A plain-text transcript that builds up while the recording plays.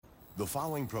The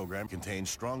following program contains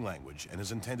strong language and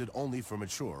is intended only for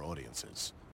mature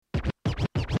audiences.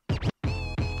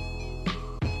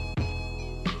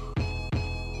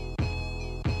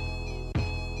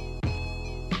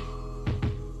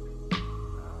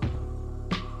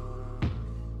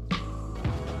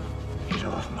 Get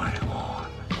off my lawn.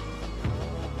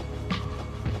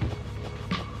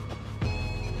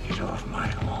 Get off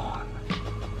my lawn.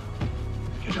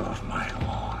 Get off my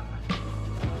lawn.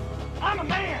 I'm a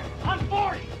man. I'm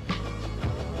 40.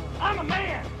 I'm a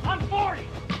man. I'm 40.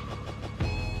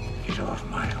 Get off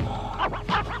my lawn.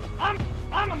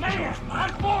 I'm a man. I'm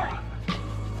 40.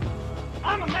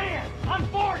 I'm a man. I'm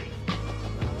 40.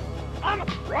 I'm a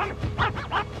man. I'm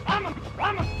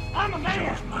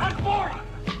 40.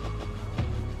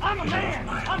 I'm a man.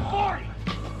 I'm 40.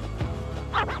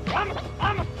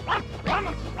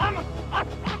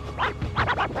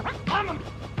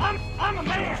 I'm a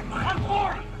man. I'm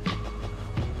 40.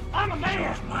 I'm a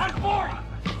man. I'm 40.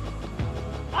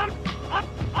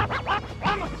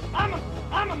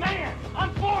 I'm a man.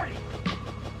 I'm 40.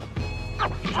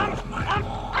 Get off my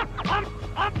lawn.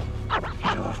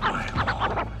 Get off my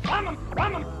lawn.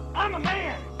 I'm a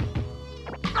man.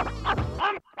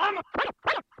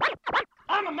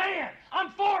 I'm a man.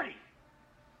 I'm 40.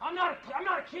 I'm not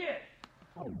a kid.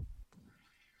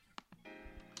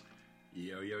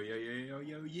 Yo.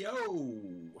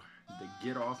 The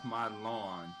Get Off My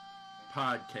Lawn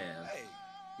podcast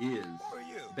is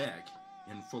back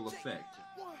in full effect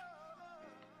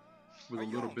with a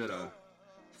little bit of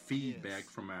feedback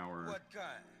from our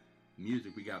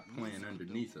music we got playing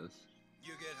underneath us.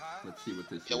 Let's see what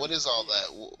this is. Yeah, what is all that?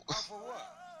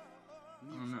 I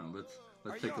don't know. Let's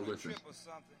take a listen.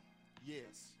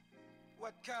 Yes.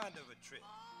 What kind of a trip?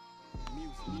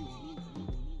 Music.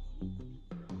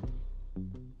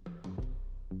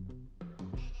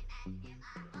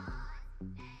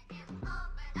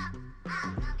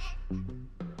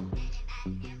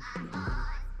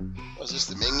 Was this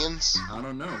the Minions? I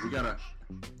don't know. We got a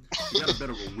bit of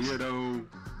a weirdo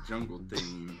jungle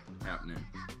theme happening.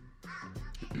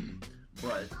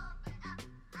 But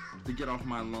the Get Off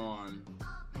My Lawn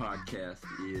podcast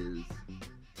is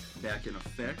back in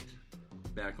effect,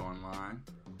 back online.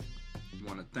 I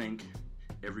want to thank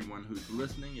everyone who's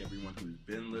listening, everyone who's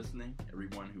been listening,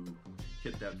 everyone who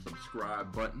hit that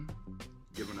subscribe button,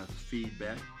 giving us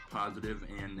feedback, positive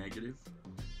and negative.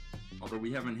 Although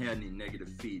we haven't had any negative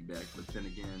feedback, but then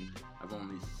again, I've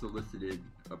only solicited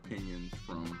opinions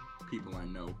from people I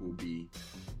know who will be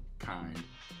kind.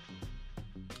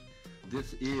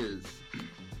 This is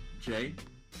Jay,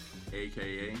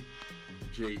 aka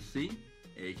JC,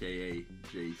 aka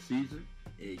J Caesar,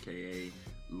 aka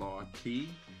Law T,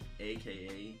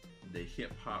 aka the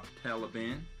Hip Hop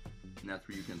Taliban, and that's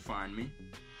where you can find me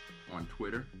on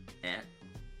Twitter at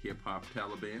Hip Hop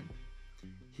Taliban.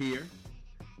 Here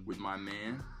with my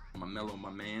man, my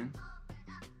man,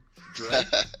 Dre.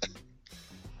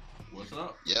 What's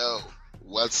up? Yo,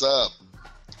 what's up?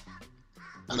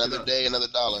 Another day, another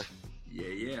dollar.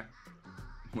 Yeah.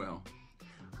 Well,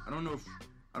 I don't know if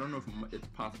it's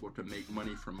possible to make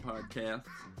money from podcasts,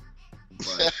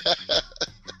 but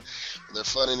they're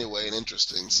fun anyway and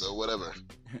interesting, so whatever.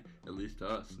 At least to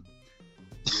us.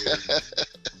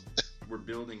 We're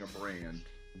building a brand,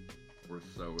 or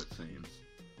so it seems.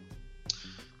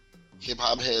 Hip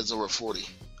hop heads over 40.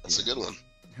 That's a good one.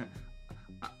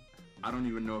 I don't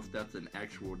even know if that's an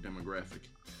actual demographic.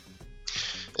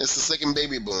 It's the second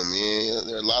baby boom. Yeah,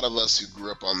 there are a lot of us who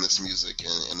grew up on this music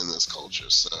and in this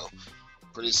culture. So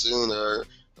pretty soon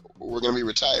we're going to be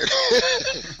retired.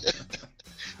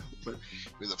 But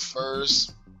we're the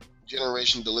first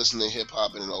generation to listen to hip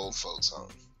hop in an old folks'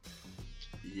 home.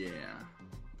 Yeah,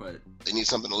 but they need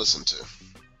something to listen to.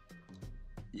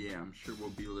 Yeah, I'm sure we'll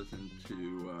be listening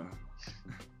to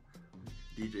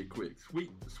DJ Quick,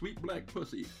 sweet black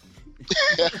pussy.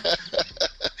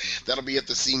 That'll be at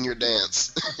the senior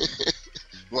dance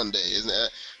one day, isn't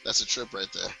that? That's a trip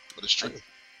right there, but it's true.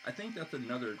 I think that's a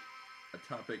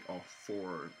topic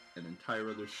for an entire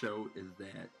other show. Is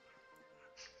that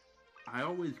I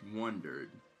always wondered,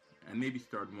 and maybe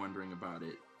started wondering about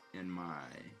it in my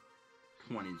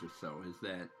 20s or so. Is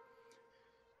that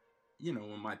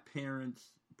when my parents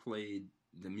played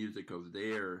the music of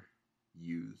their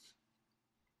youth,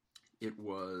 it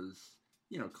was,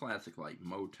 classic like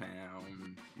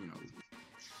Motown,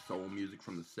 soul music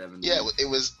from the 70s. Yeah, it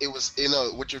was, the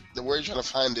word you're trying to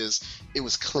find is, it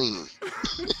was clean.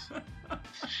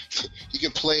 You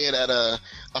could play it at a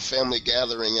family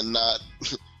gathering and not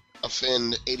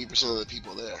offend 80% of the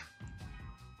people there.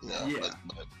 Yeah.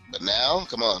 But now,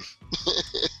 come on.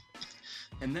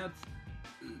 And that's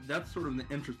that's sort of the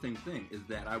interesting thing, is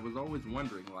that I was always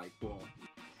wondering, like, well,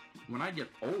 when I get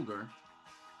older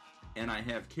and I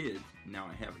have kids, now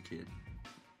I have a kid,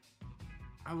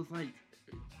 I was like,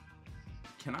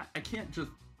 I can't just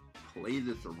play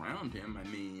this around him. I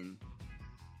mean,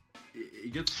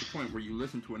 it gets to the point where you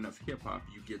listen to enough hip-hop,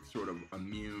 you get sort of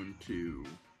immune to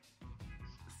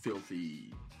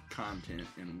filthy content.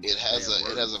 And it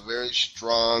has a very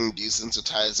strong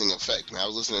desensitizing effect. I mean, I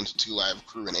was listening to 2 Live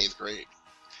Crew in 8th grade,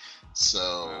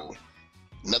 so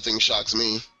nothing shocks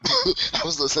me. I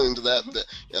was listening to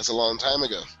that's a long time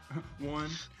ago.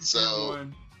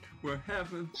 We're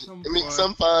having some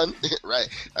some fun. Right.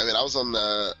 I mean, I was on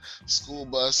the school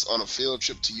bus on a field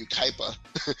trip to Ukaipa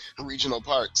Regional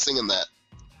Park singing that.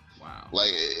 Wow.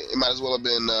 Like, it might as well have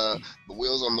been the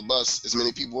wheels on the bus. As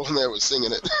many people on there were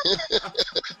singing it.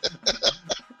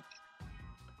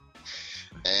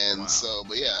 And so,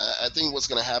 but yeah, I think what's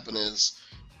going to happen is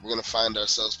we're going to find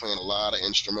ourselves playing a lot of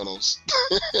instrumentals.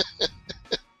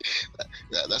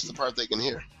 That's the part they can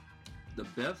hear. The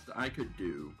best I could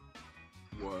do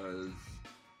was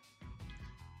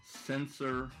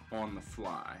censor on the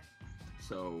fly.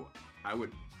 So I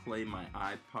would play my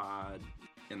iPod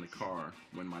in the car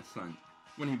when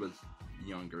he was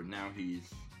younger. Now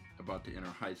he's about to enter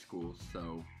high school,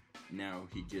 so now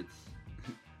he gets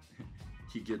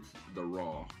the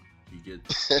raw. He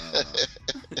gets when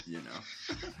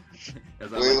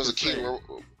he was a kid,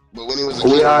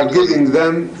 we are giving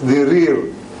them the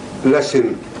real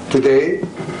lesson today.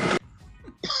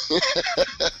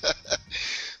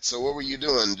 So what were you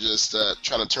doing? Just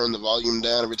trying to turn the volume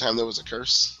down every time there was a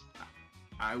curse?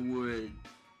 I would,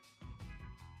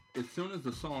 as soon as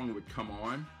the song would come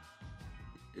on,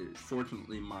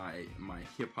 fortunately my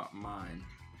hip-hop mind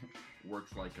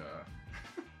works like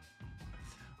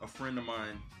a friend of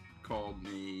mine called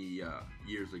me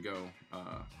years ago,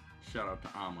 shout out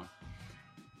to Amma.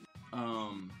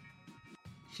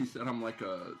 She said I'm like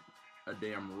a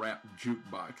damn rap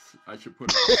jukebox. I should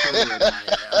put a filter in my ass.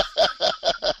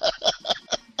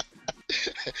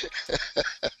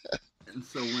 And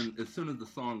so as soon as the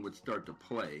song would start to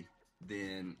play,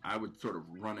 then I would sort of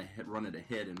run it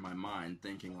ahead in my mind,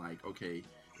 thinking like, okay,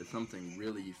 is something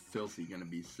really filthy going to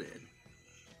be said?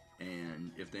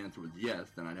 And if the answer was yes,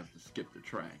 then I'd have to skip the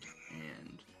track.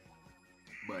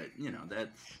 But you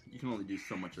can only do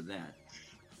so much of that.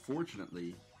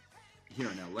 Fortunately, here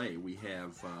in LA, we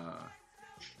have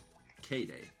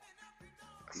K-Day.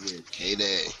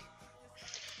 K-Day.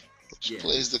 Which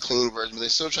plays the clean version, but they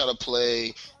still try to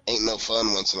play Ain't No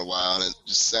Fun once in a while, and it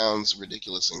just sounds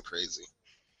ridiculous and crazy.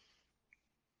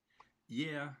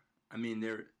 Yeah, I mean,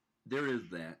 there is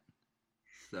that.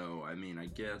 So, I mean, I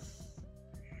guess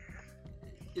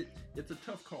it's a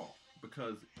tough call,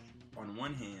 because on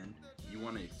one hand, you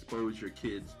want to expose your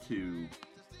kids to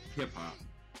hip-hop,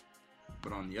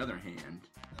 but on the other hand,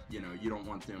 you don't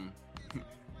want them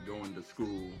going to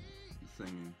school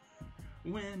singing,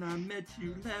 "When I Met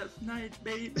You Last Night,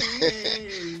 Baby."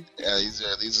 Yeah, these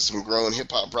are some growing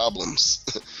hip hop problems.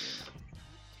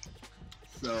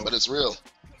 So, but it's real.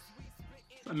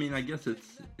 I mean, I guess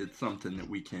it's something that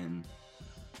we can,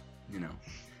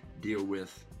 deal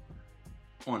with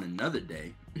on another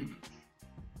day.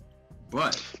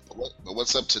 But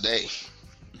what's up today?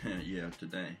 Yeah,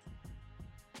 today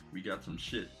we got some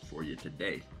shit for you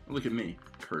today. Look at me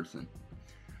cursing.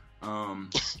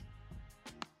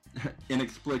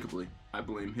 Inexplicably, I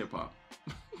blame hip hop.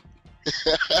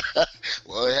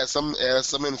 Well, it has some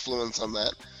influence on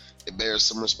that. It bears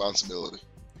some responsibility.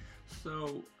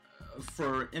 So,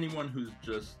 for anyone who's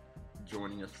just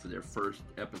joining us for their first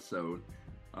episode,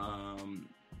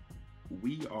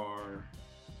 we are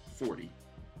 40,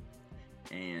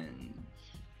 and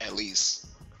at least,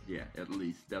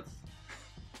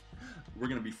 we're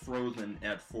gonna be frozen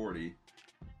at 40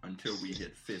 until we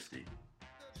hit 50.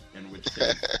 In which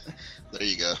case, there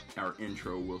you go. Our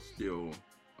intro will still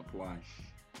apply.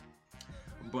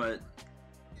 But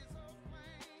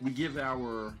we give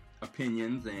our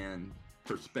opinions and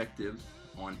perspectives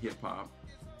on hip-hop,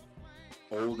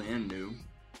 old and new,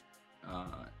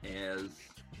 as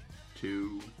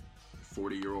two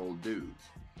 40-year-old dudes.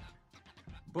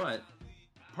 But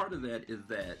part of that is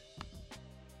that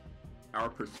our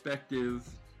perspective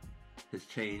has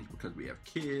changed because we have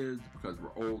kids, because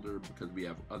we're older, because we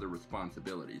have other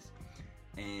responsibilities.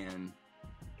 And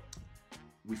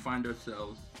we find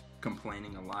ourselves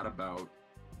complaining a lot about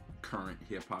current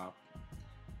hip-hop,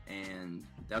 and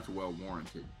that's well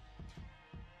warranted.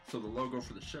 So the logo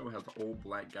for the show has an old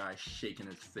black guy shaking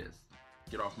his fist.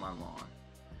 Get off my lawn.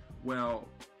 Well,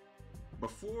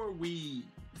 before we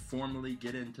formally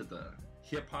get into the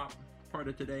hip-hop part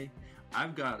of today,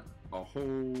 I've got a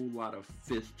whole lot of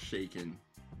fist shaking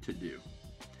to do.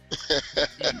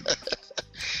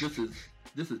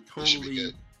 This is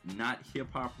totally not hip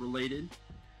hop related,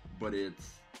 but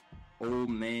it's old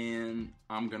man,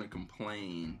 I'm gonna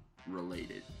complain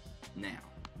related. Now,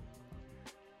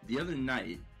 the other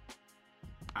night,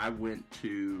 I went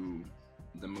to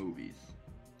the movies,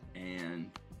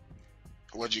 and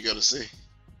what'd you go to see?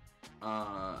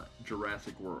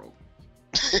 Jurassic World.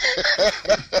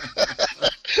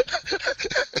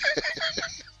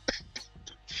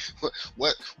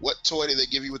 What toy did they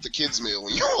give you with the kids meal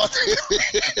when you walked in?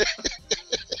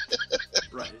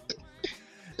 Right.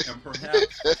 And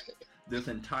perhaps this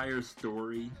entire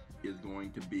story is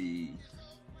going to be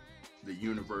the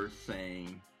universe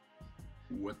saying,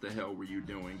 what the hell were you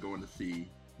doing going to see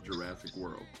Jurassic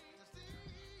World?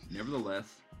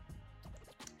 Nevertheless,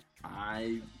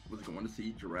 I was going to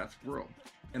see Jurassic World.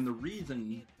 And the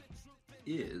reason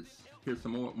is, here's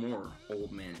some more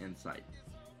old man insight.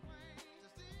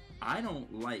 I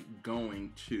don't like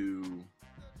going to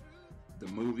the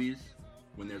movies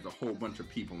when there's a whole bunch of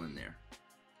people in there.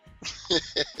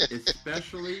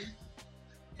 Especially,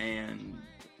 and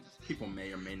people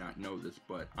may or may not know this,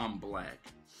 but I'm black.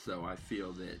 So I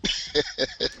feel that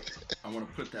I want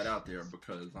to put that out there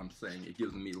because I'm saying it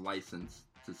gives me license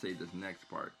to say this next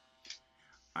part.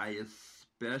 I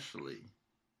especially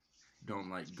don't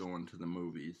like going to the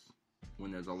movies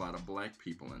when there's a lot of black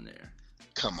people in there.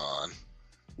 Come on.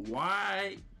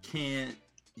 Why can't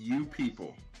you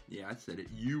people, yeah, I said it,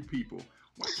 you people,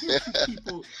 why can't you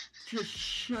people just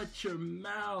shut your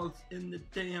mouths in the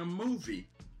damn movie?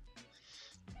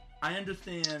 I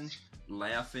understand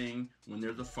laughing when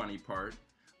there's a funny part.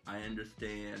 I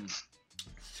understand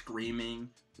screaming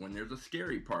when there's a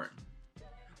scary part.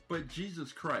 But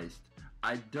Jesus Christ,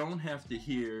 I don't have to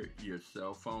hear your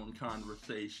cell phone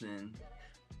conversation,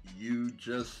 you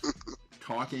just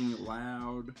talking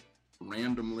loud,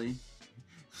 randomly,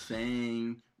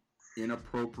 saying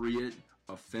inappropriate,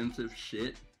 offensive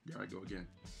shit. There I go again.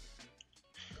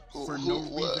 For no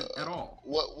reason at all.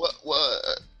 What?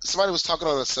 Somebody was talking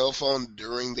on a cell phone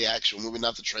during the actual movie,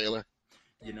 not the trailer.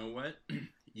 You know what?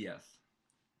 Yes.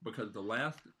 Because the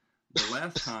last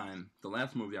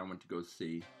movie I went to go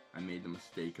see, I made the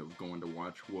mistake of going to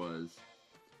watch was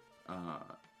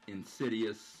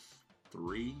Insidious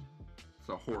 3. It's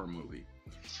a horror movie.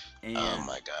 And, oh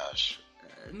my gosh.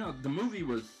 No, the movie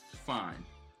was fine,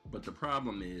 but the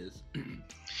problem is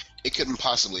it couldn't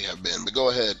possibly have been, but go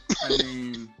ahead. I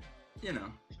mean, you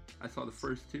know, I saw the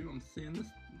first two, I'm seeing this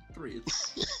 3.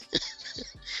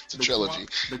 It's a trilogy.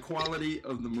 The quality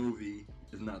of the movie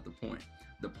is not the point.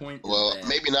 The point is well, that,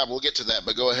 maybe not, we'll get to that,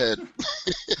 but go ahead. Maybe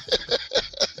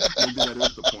that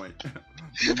is the point.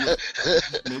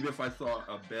 Maybe if I saw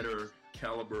a better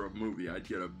caliber of movie, I'd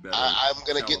get a better I'm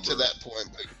going to caliber. get to that point,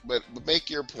 but make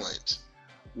your point.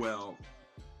 Well,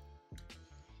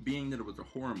 being that it was a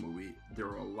horror movie, there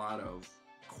were a lot of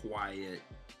quiet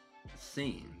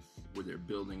scenes where they're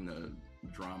building the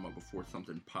drama before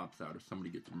something pops out or somebody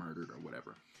gets murdered or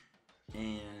whatever.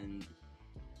 And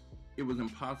it was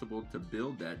impossible to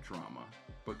build that drama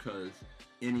because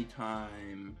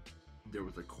anytime there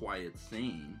was a quiet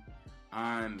scene,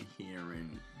 I'm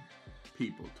hearing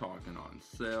people talking on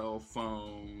cell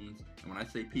phones. And when I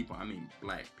say people, I mean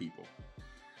black people.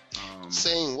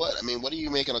 Saying what? I mean, what are you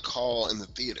making a call in the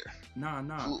theater? Nah.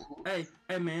 Hey,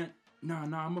 man. Nah,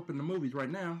 I'm up in the movies right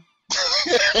now.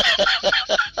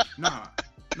 Nah,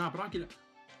 but I'll get...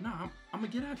 Nah, I'm gonna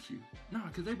get at you. Nah,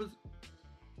 cause they was...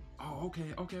 Oh,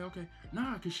 okay.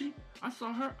 Nah, cause I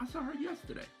saw her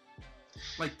yesterday.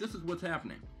 Like, this is what's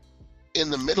happening. In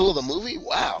the middle of the movie?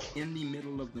 Wow. In the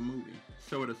middle of the movie.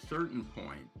 So at a certain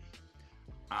point,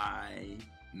 I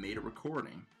made a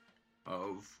recording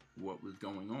of what was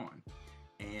going on.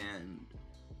 And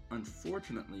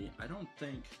unfortunately, I don't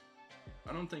think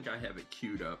I have it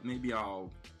queued up. Maybe I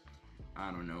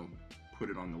don't know, put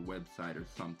it on the website or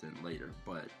something later.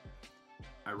 But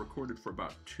I recorded for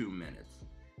about 2 minutes.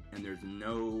 And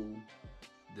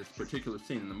this particular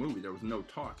scene in the movie, there was no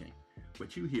talking.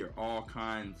 But you hear all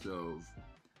kinds of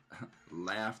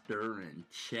laughter and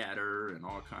chatter and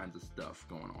all kinds of stuff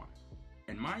going on.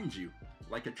 And mind you,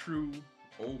 like a true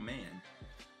old man,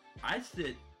 I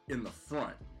sit in the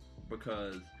front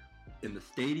because in the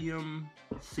stadium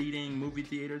seating movie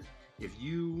theaters, if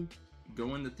you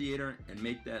go in the theater and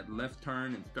make that left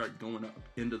turn and start going up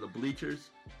into the bleachers,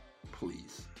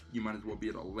 please, you might as well be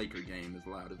at a Laker game as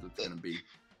loud as it's going to be.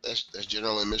 That's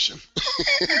general admission.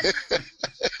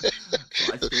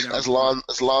 So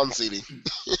that's lawn seating.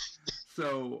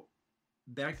 So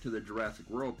back to the Jurassic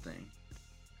World thing.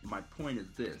 My point is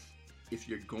this: if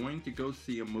you're going to go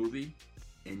see a movie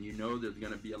and you know there's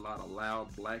going to be a lot of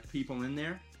loud black people in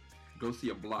there, go see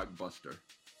a Blockbuster,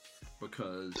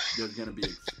 because there's going to be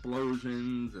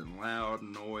explosions and loud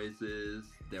noises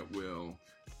that will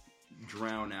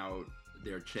drown out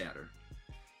their chatter.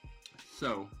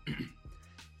 So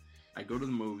I go to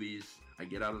the movies, I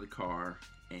get out of the car,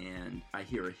 and I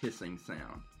hear a hissing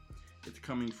sound. It's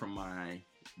coming from my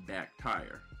back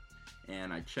tire.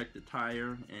 And I check the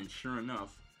tire, and sure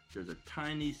enough, there's a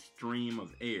tiny stream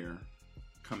of air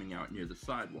coming out near the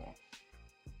sidewall.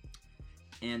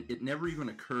 And it never even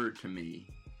occurred to me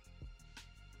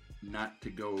not to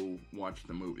go watch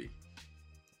the movie.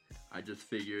 I just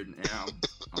figured,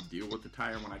 I'll deal with the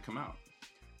tire when I come out.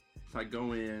 So I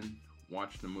go in,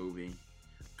 watch the movie,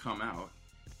 come out,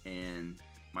 and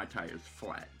my tire's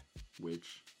flat,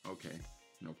 which, okay,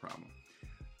 no problem.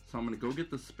 So I'm going to go get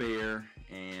the spare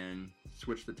and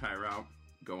switch the tire out,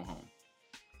 go home.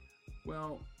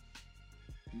 Well,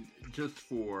 just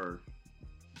for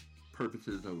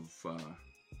purposes of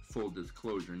full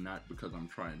disclosure, not because I'm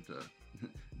trying to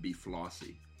be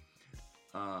flossy,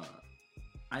 I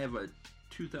have a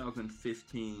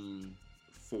 2015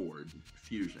 Ford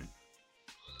Fusion.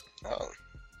 Oh.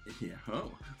 Yeah,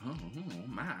 oh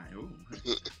my,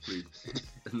 please,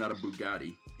 it's not a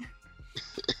Bugatti.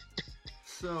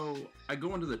 So I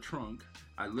go into the trunk,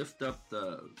 I lift up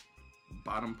the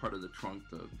bottom part of the trunk,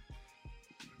 the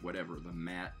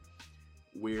mat,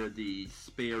 where the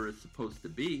spare is supposed to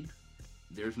be.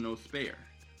 There's no spare.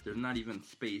 There's not even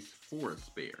space for a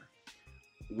spare.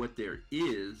 What there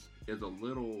is a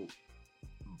little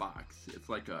box. It's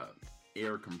like a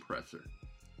air compressor.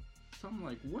 So I'm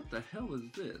like, what the hell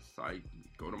is this? I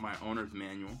go to my owner's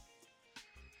manual,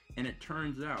 and it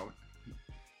turns out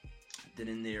that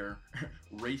in their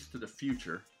race to the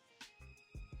future,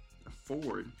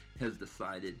 Ford has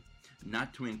decided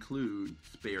not to include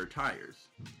spare tires.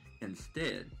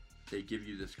 Instead, they give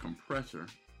you this compressor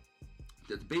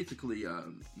that's basically a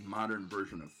modern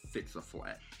version of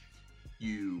Fix-A-Flat.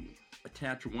 You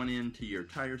attach one end to your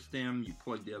tire stem, you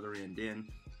plug the other end in,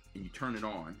 and you turn it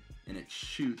on, and it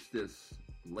shoots this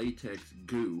latex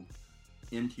goo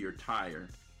into your tire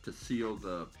to seal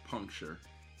the puncture,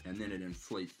 and then it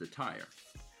inflates the tire.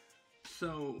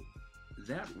 So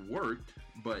that worked,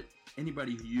 but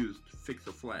anybody who used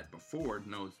Fix-A-Flat before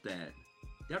knows that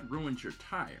ruins your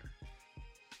tire.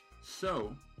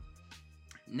 So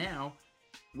now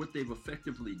what they've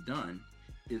effectively done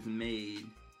is made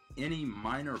any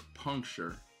minor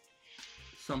puncture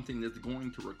something that's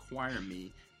going to require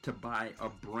me to buy a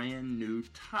brand new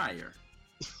tire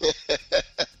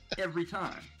every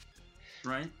time,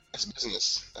 right? That's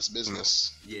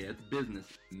business. Yeah, it's business,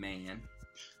 man.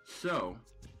 So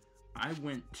I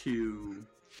went to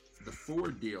the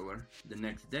Ford dealer the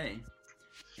next day,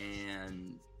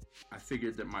 and I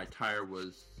figured that my tire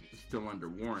was still under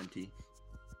warranty.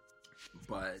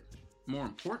 But more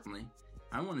importantly,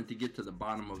 I wanted to get to the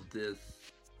bottom of this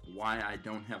why I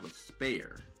don't have a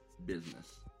spare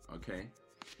business, okay?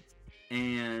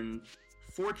 And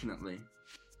fortunately,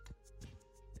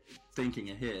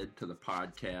 thinking ahead to the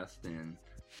podcast and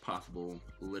possible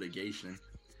litigation,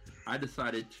 I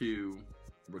decided to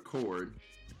record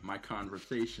my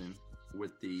conversation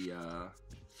with the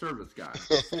service guy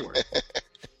for it.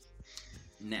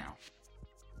 Now,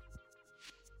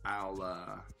 I'm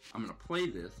gonna play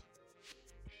this,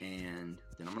 and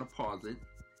then I'm gonna pause it,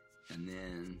 and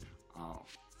then I'll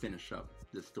finish up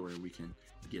this story and we can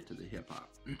get to the hip-hop.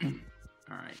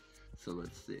 Alright, so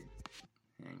let's see.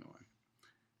 Hang on.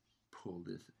 Pull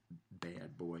this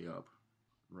bad boy up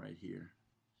right here.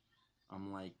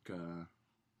 I'm like,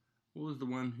 what was the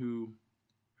one who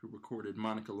recorded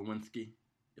Monica Lewinsky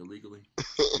illegally?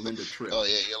 Linda Tripp. Oh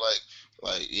yeah, you're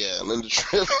like yeah, Linda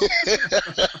Tripp.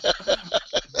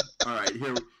 All right,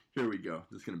 here we go.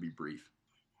 This is gonna be brief.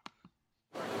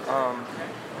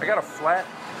 I got a flat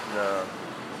in the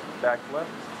back left,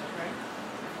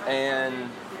 and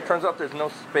turns out there's no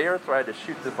spare, so I had to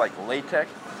shoot this like latex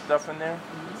stuff in there.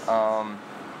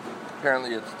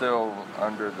 Apparently it's still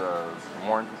under the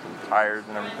warranty for the tires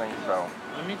and everything, so.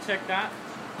 Let me check that.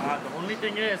 The only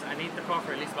thing is, I need the car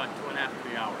for at least about 2.5 to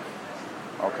 3 hours.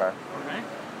 Okay. Okay?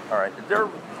 Alright,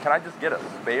 can I just get a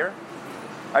spare?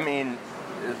 I mean,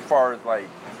 as far as like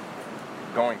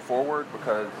going forward,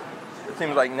 because it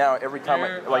seems like now every time,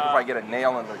 if I get a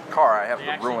nail in the car, I have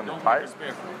to ruin the tire.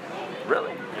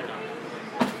 Really?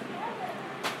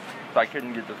 So I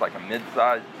couldn't get just like a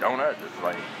mid-sized donut, just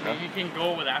like. I mean, you can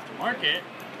go with aftermarket,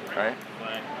 right?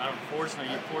 But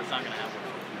unfortunately, Ford's not gonna have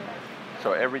one.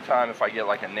 So every time if I get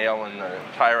like a nail in the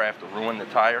tire, I have to ruin the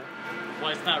tire? Well,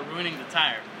 it's not ruining the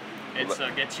tire.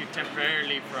 It gets you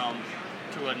temporarily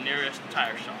to a nearest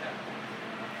tire shop.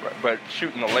 Right, but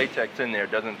shooting the latex in there,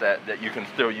 doesn't that you can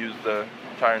still use the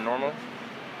tire normally?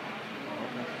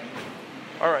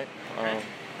 All right. Okay.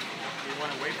 You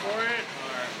want to wait for it,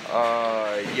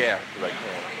 or? Yeah, because I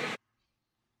can.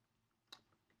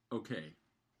 Okay.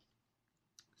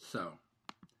 So,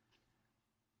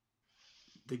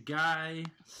 the guy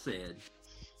said,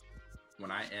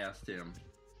 when I asked him,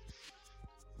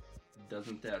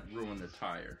 doesn't that ruin the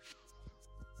tire?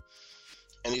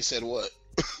 And he said what?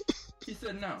 He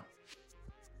said no.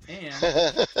 And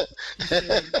he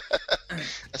said,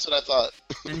 that's what I thought.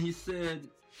 And he said,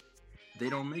 they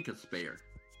don't make a spare.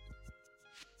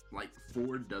 Like,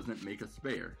 Ford doesn't make a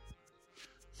spare.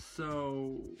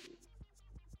 So,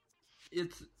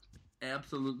 it's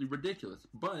absolutely ridiculous.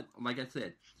 But, like I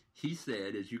said, he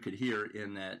said, as you could hear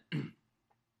in that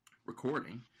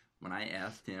recording, when I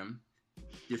asked him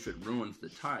if it ruins the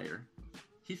tire,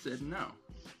 he said no.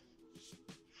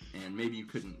 And maybe you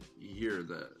couldn't hear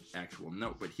the actual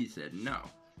note, but he said no.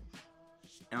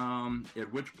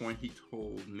 At which point he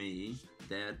told me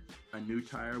that a new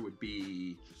tire would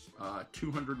be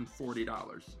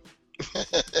 $240.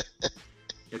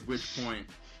 At which point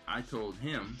I told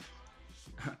him,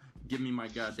 give me my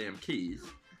goddamn keys.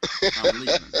 I'm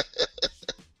leaving.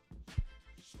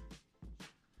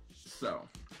 So,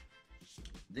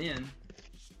 then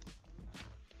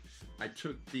I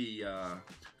took the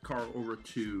car over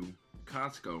to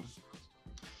Costco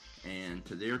and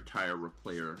to their tire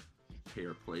repair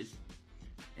place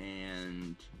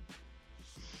and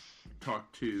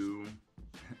talked to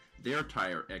their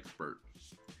tire expert.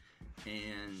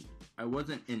 And I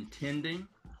wasn't intending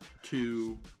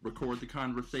to record the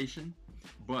conversation,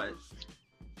 but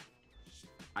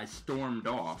I stormed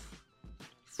off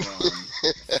from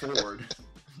Ford.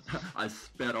 I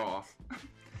sped off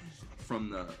from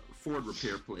the Ford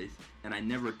repair place, and I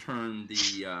never turned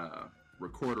the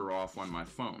recorder off on my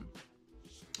phone.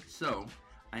 So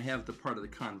I have the part of the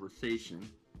conversation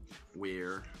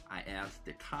where I asked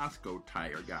the Costco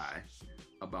tire guy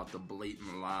about the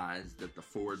blatant lies that the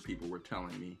Ford people were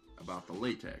telling me about the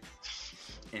latex.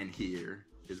 And here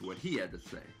is what he had to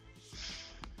say.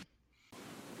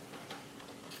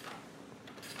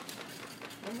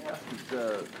 Let me ask you,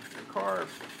 the car,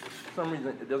 for some reason,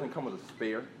 it doesn't come with a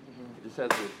spare. It just has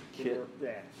this kit.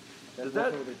 Yeah. That's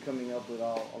that what they're coming up with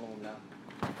all of them now.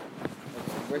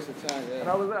 It's a waste of time, yeah. And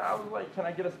I was like, can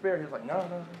I get a spare? He was like, no.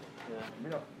 Yeah. You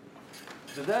know,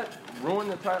 does that ruin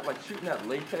the tire? Like shooting that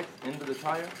latex into the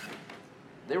tire?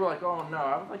 They were like, oh no.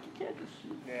 I was like, you can't just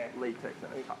shoot latex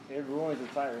in a tire. It ruins the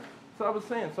tire. So I was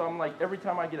saying, I'm like, every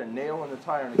time I get a nail in the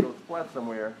tire and it goes flat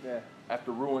somewhere, I have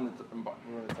to ruin the tire.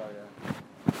 Ruin the tire, yeah.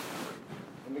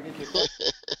 Let me get you.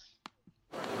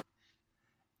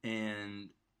 And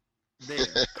there,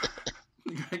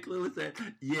 the guy clearly said,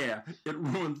 yeah, it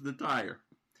ruins the tire.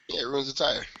 Yeah, it ruins the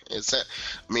tire. I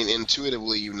mean,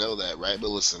 intuitively you know that, right? But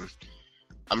listen,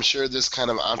 I'm sure this kind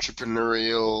of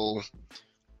entrepreneurial,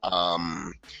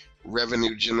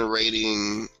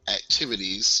 revenue-generating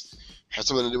activities have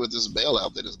something to do with this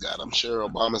bailout that it's got. I'm sure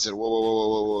Obama said,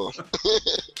 whoa.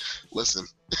 Listen.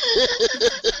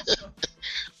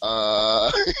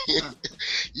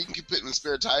 You can keep putting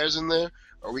spare tires in there,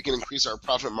 or we can increase our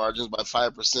profit margins by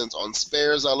 5% on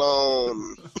spares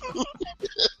alone.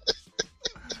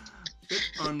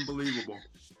 It's unbelievable.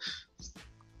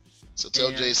 So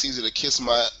tell Jay Caesar to kiss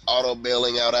my auto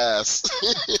bailing out ass.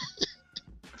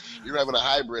 You're having a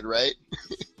hybrid, right?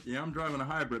 Yeah, I'm driving a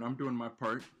hybrid. I'm doing my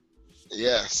part.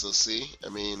 Yeah, so see, I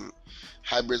mean,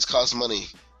 hybrids cost money.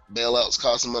 Bailouts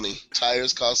cost money.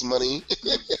 Tires cost money.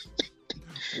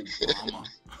 Obama.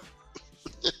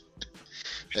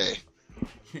 Hey.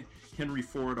 Henry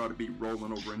Ford ought to be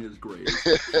rolling over in his grave.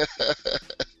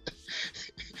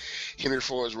 Henry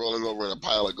Ford's rolling over in a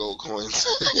pile of gold coins.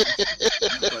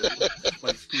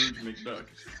 like Scrooge McDuck.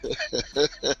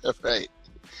 Right.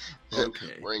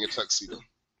 Okay. Wearing a tuxedo.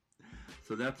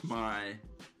 So that's my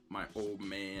old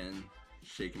man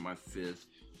shaking my fist.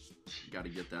 Got to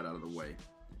get that out of the way.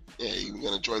 Yeah, you're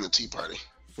going to join the Tea Party.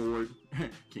 Ford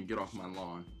can get off my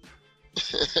lawn.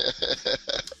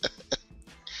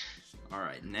 All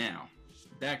right, now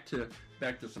back to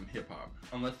some hip hop.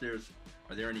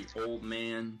 Are there any old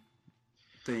man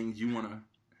things you want to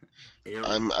air?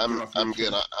 I'm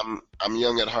good. I'm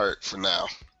young at heart for now.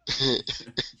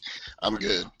 I'm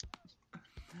good.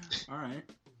 All right.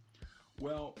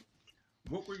 Well,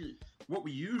 what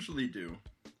we usually do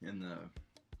in the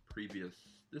previous,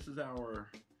 this is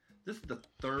the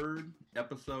third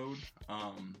episode.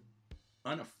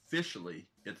 Unofficially,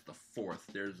 it's the fourth.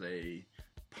 There's a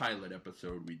pilot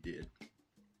episode we did.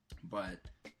 But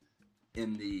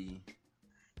in the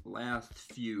last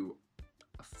few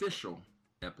official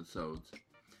episodes,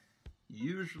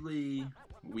 usually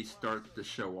we start the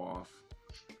show off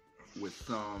with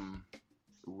some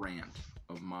rant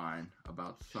of mine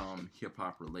about some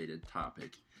hip-hop related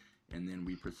topic, and then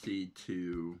we proceed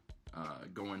to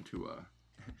go into a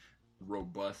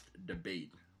robust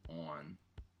debate on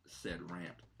said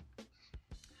rant.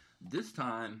 This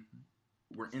time,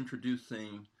 we're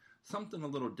introducing something a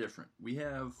little different. We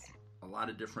have a lot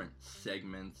of different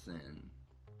segments and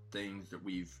things that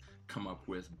we've come up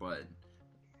with, but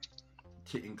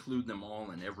to include them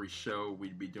all in every show,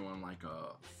 we'd be doing like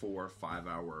a 4 or 5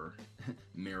 hour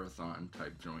marathon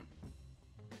type joint.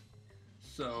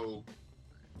 So,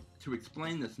 to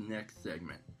explain this next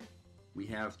segment, we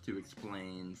have to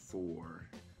explain for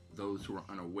those who are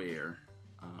unaware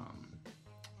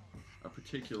a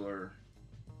particular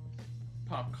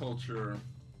pop culture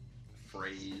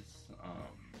phrase,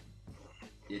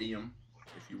 idiom,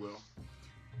 if you will.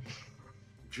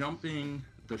 Jumping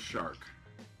the shark.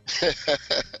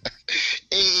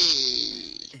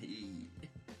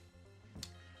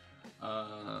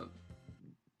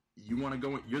 You want to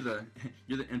go? You're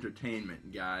the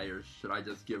entertainment guy, or should I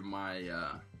just give my?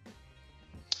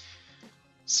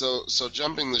 So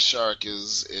jumping the shark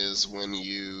is when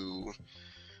you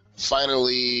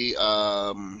finally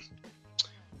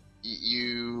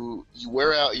you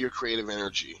wear out your creative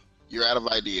energy. You're out of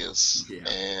ideas,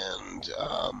 and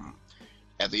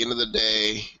at the end of the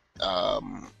day,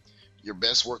 your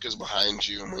best work is behind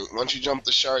you. And once you jump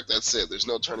the shark, that's it. There's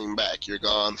no turning back. You're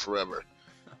gone forever.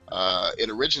 It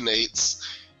originates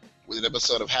with an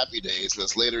episode of Happy Days, and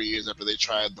it's later years after they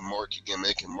tried the Mork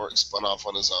gimmick, and Mork spun off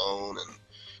on his own and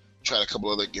tried a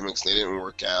couple other gimmicks. They didn't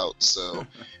work out, so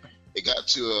it got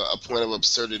to a point of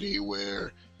absurdity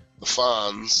where the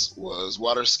Fonz was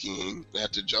water skiing and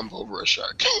had to jump over a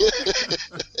shark.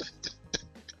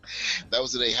 That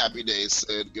was the day Happy Days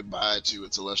said goodbye to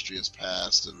its illustrious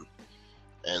past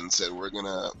and said, we're going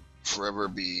to forever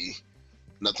be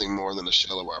nothing more than a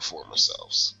shell of our former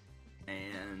selves.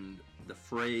 And the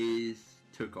phrase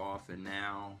took off, and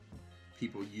now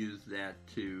people use that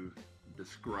to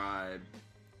describe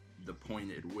the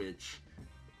point at which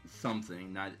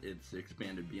something, not it's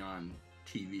expanded beyond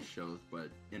TV shows, but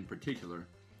in particular,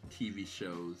 TV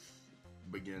shows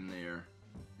begin their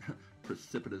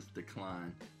precipitous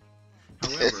decline.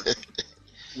 However,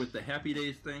 with the Happy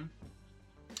Days thing,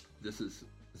 this is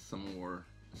some more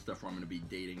stuff where I'm going to be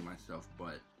dating myself,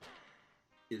 but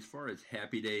as far as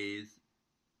Happy Days,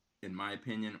 in my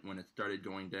opinion, when it started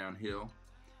going downhill,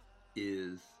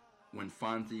 is when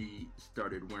Fonzie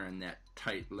started wearing that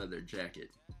tight leather jacket.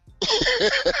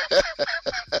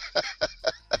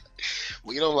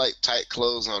 We don't like tight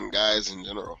clothes on guys in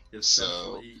general.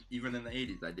 Especially, even in the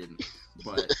 80s, I didn't.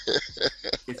 But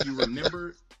if you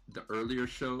remember the earlier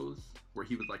shows where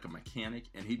he was like a mechanic,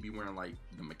 and he'd be wearing like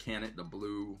the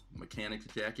blue mechanic's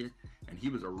jacket, and he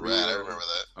was a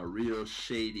real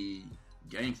shady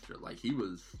gangster. Like he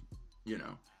was,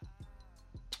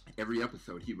 every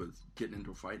episode he was getting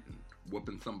into a fight and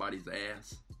whooping somebody's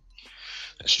ass.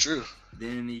 That's true.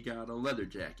 Then he got a leather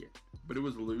jacket, but it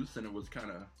was loose and it was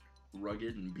kind of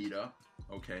rugged and beat up.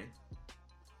 Okay.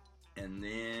 And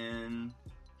then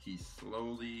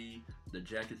the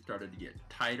jacket started to get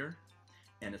tighter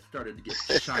and it started to get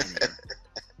shinier.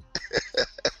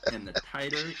 And the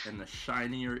tighter and the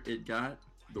shinier it got,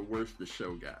 the worse the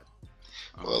show got.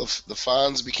 Well, the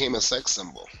Fonz became a sex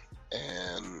symbol,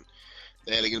 and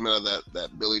they had to get him out of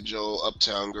that Billy Joel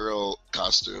Uptown Girl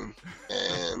costume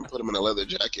and put him in a leather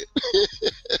jacket.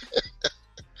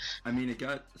 I mean, it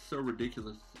got so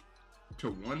ridiculous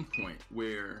to one point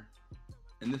where,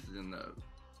 and this is in the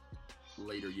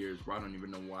later years where I don't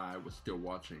even know why I was still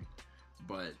watching,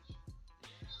 but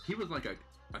he was like a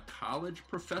college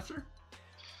professor.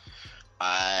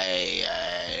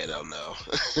 I don't know.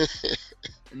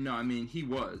 No, I mean, he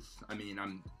was. I mean,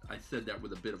 I said that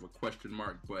with a bit of a question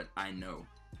mark, but I know.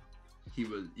 He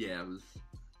was, it was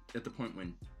at the point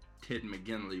when Ted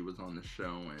McGinley was on the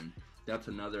show, and that's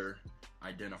another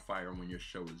identifier when your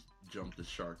show is Jump the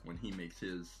Shark, when he makes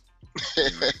his...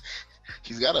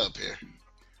 He's got to appear.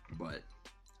 But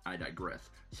I digress.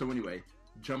 So anyway,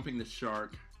 Jumping the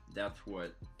Shark, that's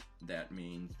what that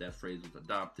means. That phrase was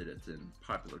adopted. It's in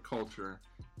popular culture.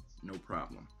 No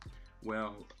problem.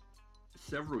 Well,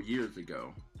 several years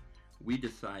ago, we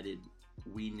decided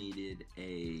we needed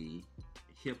a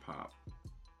hip-hop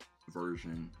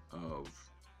version of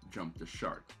Jump the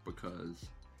Shark, because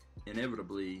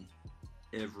inevitably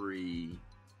every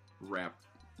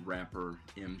rapper,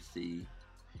 MC,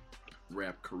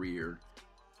 rap career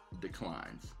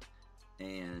declines.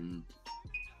 And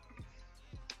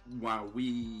while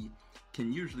we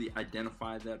can usually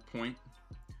identify that point,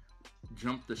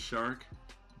 Jump the Shark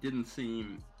didn't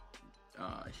seem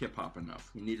hip-hop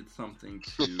enough. We needed something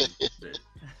that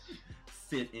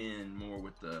fit in more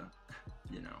with the,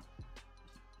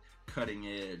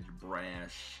 cutting-edge,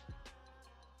 brash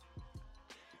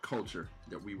culture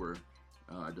that we were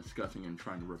discussing and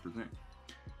trying to represent.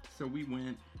 So we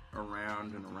went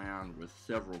around and around with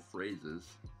several phrases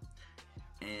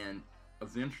and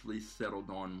eventually settled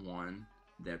on one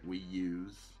that we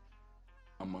use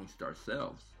amongst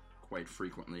ourselves quite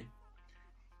frequently,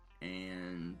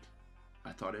 and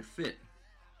I thought it fit.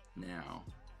 Now,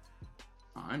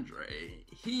 Andre,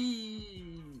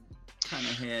 he kind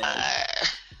of had...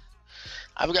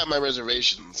 I've got my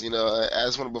reservations.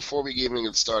 As before we even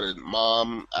get started,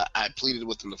 Mom, I pleaded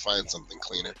with him to find something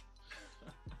cleaner.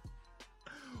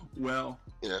 Well,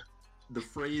 the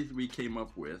phrase we came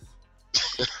up with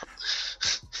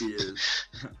is...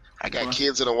 I got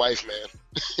kids and a wife, man.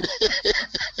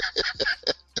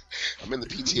 I'm in the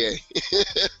PTA.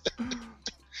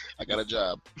 I got a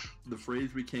job. The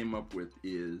phrase we came up with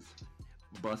is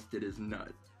busted his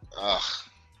nut. Ugh.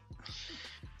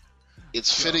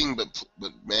 It's fitting, but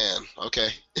man, okay.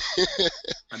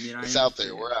 I mean, it's out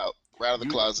there. We're out. We're out of the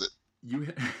closet.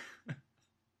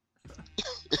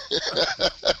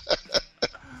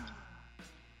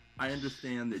 I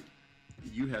understand that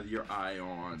you have your eye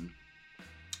on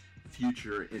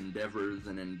future endeavors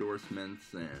and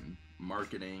endorsements and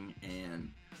marketing, and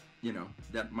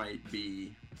that might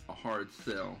be a hard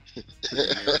sell to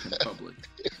the American public.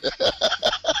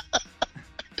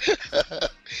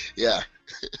 Yeah.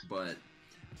 But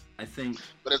I think,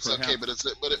 but it's okay. But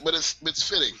it's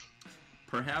fitting.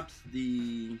 Perhaps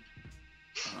the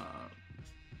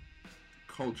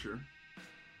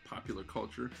popular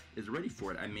culture, is ready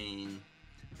for it. I mean,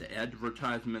 the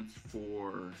advertisements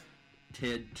for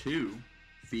Ted 2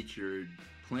 featured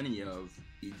plenty of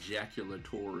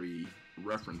ejaculatory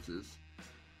references.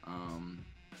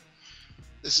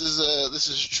 This is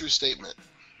a true statement.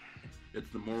 It's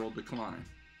the moral decline.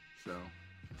 So,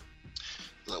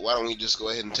 why don't we just go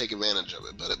ahead and take advantage of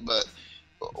it? But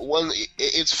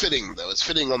it's fitting though. It's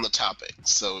fitting on the topic,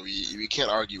 so we can't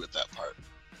argue with that part.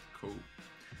 Cool.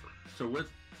 So what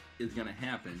is going to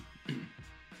happen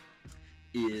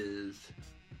is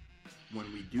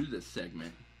when we do this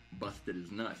segment, Busted His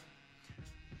Nut,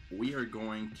 we are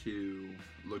going to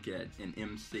look at an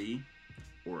MC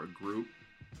or a group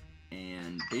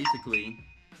and basically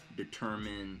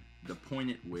determine the point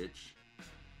at which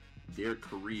their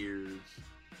careers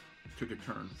took a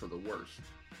turn for the worst.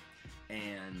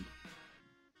 And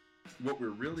what we're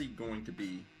really going to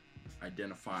be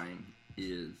identifying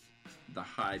is the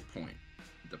high point,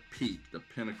 the peak, the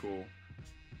pinnacle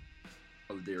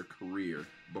of their career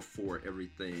before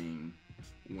everything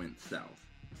went south.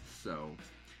 So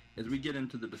as we get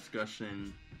into the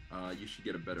discussion, you should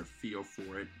get a better feel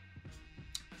for it.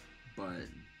 But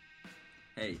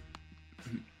hey,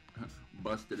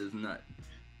 busted his nut.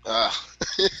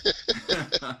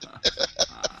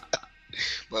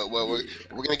 But we're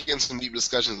gonna get in some deep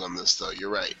discussions on this, though. You're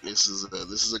right. This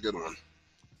is a good one.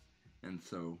 And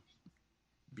so,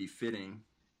 befitting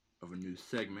of a new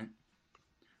segment,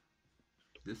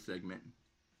 this segment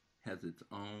has its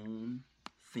own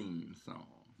theme song.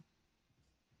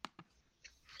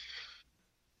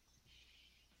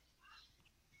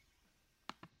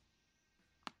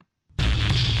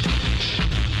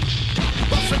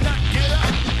 Bust a nut, get up.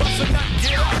 Bust a nut,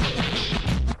 get up.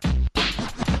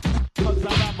 'Cause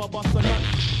I have a bust a nut.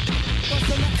 Bust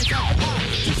a nut is out the box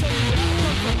to show you where I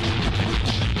come from.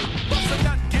 Bust a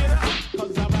nut, get up.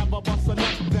 'Cause I have a bust a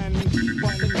nut, then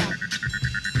bust a nut.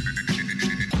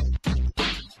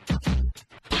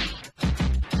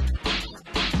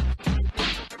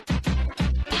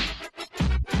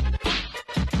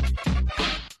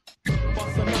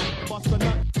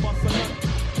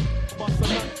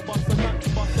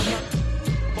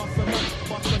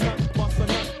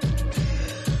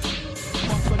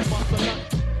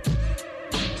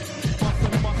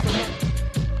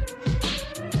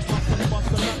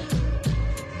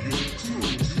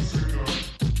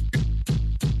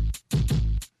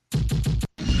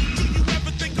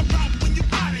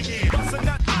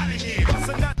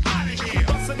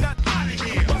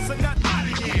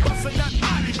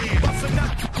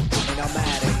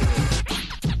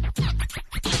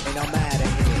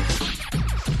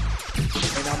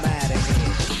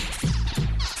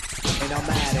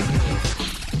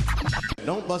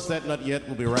 Don't bust that nut yet.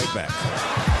 We'll be right back.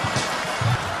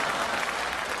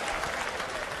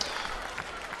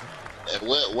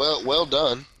 Well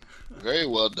done. Very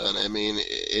well done. I mean,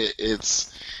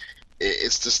 it's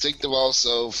distinctive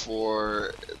also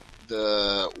for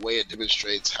the way it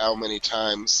demonstrates how many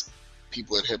times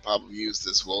people in hip hop have used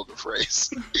this vulgar phrase.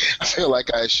 I feel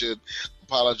like I should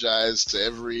apologize to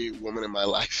every woman in my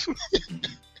life.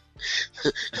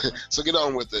 So get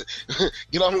on with it.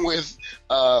 Get on with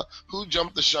who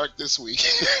jumped the shark this week.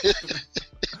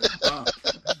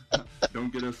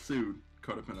 Don't get us sued,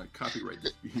 caught up in a copyright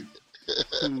dispute.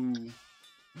 Who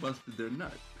busted their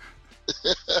nut?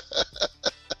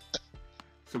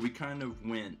 So we kind of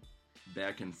went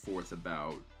back and forth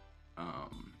about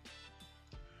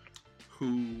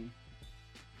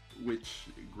which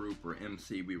group or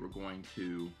MC we were going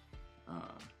to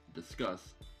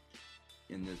discuss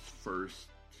in this first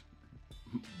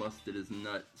Busted His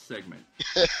Nut segment.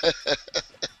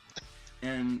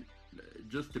 And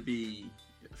just to be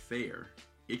fair,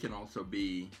 it can also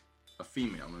be a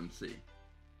female MC,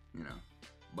 you know,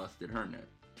 busted her nut.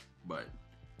 But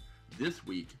this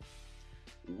week,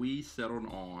 we settled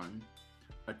on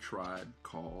a tribe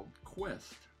called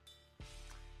Quest.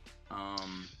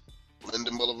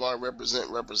 Linden Boulevard,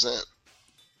 represent.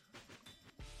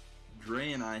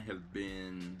 Dre and I have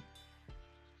been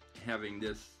having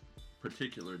this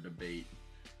particular debate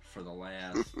for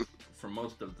for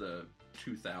most of the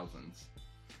 2000s.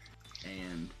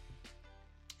 And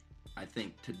I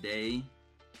think today,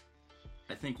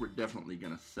 we're definitely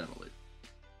going to settle it.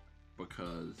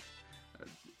 Because,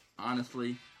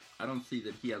 honestly, I don't see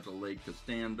that he has a leg to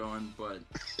stand on, but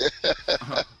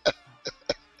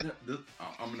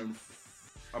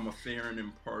I'm a fair and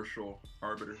impartial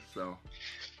arbiter, so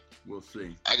we'll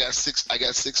see. I got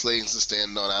six legs to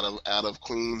stand on out of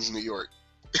Queens, New York.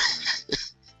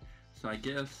 So I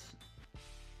guess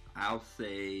I'll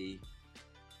say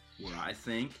what I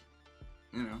think,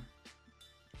 you know,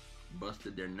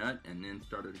 busted their nut and then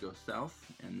started to go south,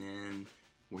 and then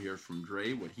we'll hear from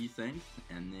Dre what he thinks,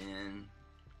 and then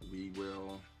we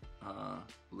will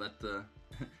let the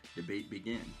debate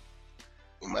begin.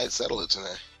 We might settle it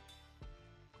tonight.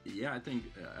 Yeah, I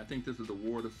think this is a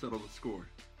war to settle the score.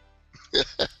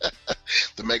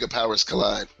 The mega powers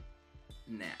collide.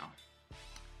 Now,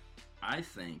 I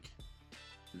think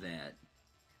that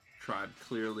Tribe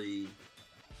clearly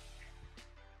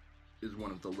is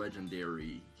one of the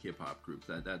legendary hip-hop groups.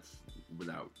 That's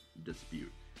without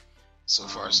dispute. So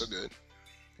far, so good.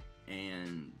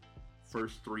 And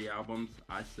first 3 albums,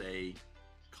 I say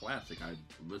classic. I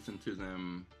listen to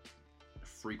them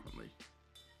frequently.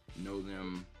 Know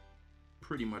them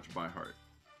pretty much by heart.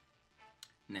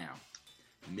 Now,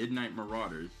 Midnight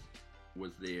Marauders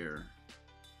was their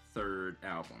 3rd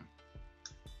album.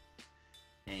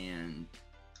 And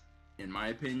in my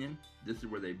opinion, this is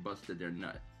where they busted their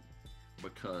nut.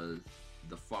 Because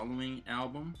the following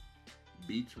album,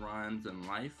 Beats, Rhymes, and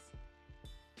Life,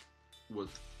 was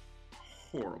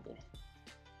horrible.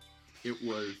 It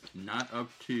was not up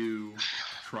to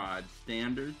Tribe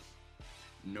standards.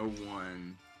 No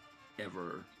one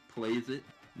ever plays it.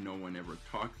 No one ever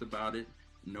talks about it.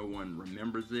 No one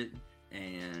remembers it.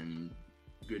 And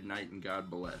good night and God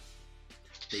bless.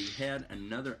 They had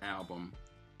another album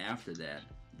after that,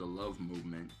 The Love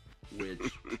Movement,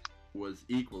 which was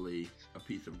equally a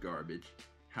piece of garbage.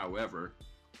 However,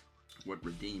 what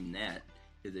redeemed that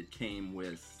is it came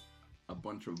with a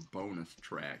bunch of bonus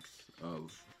tracks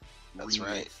of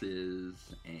remixes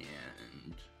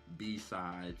and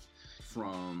B-sides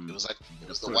from it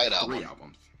was the White Album. 3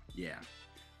 albums. Yeah,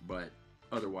 but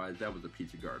otherwise that was a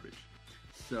piece of garbage.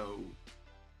 So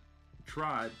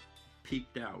Tribe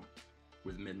peaked out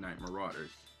with Midnight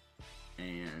Marauders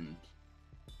and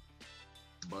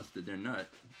busted their nut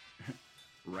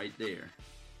right there.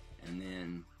 And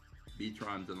then Beats,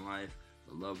 Rhymes, and Life,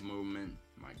 The Love Movement,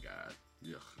 my God.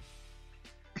 Ugh.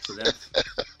 So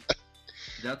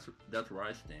that's where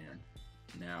I stand.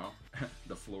 Now,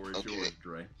 the floor is yours,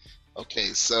 Dre. Okay,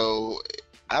 so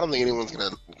I don't think anyone's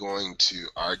going to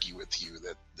argue with you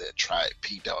that Tribe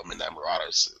peaked out with Midnight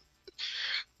Marauders.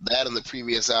 That and the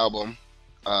previous album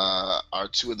are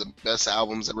 2 of the best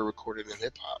albums ever recorded in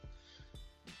hip-hop.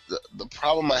 The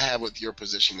problem I have with your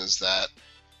position is that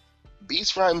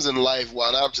Beats, Rhymes, and Life,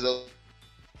 while not up to those...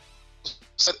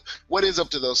 What is up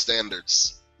to those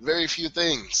standards? Very few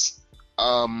things.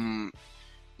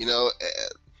 You know,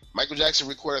 Michael Jackson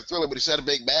recorded Thriller, but he said a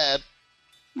big bad.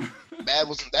 Bad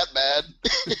wasn't that bad.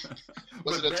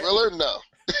 Was it a Thriller? No.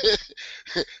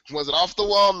 Was it off the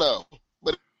wall? No.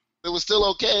 But it was still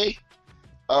okay.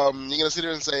 You're going to sit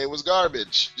here and say it was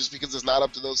garbage just because it's not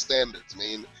up to those standards. I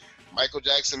mean, Michael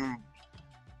Jackson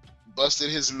busted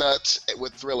his nut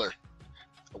with Thriller.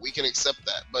 We can accept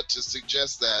that. But to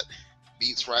suggest that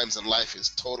Beats, Rhymes, and Life is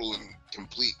total and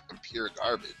complete and pure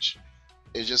garbage.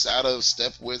 It's just out of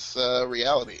step with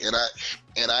reality, and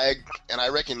I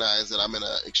recognize that I'm in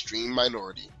an extreme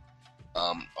minority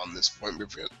on this point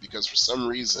because for some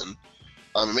reason,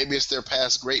 maybe it's their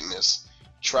past greatness,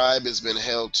 Tribe has been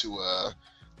held to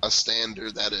a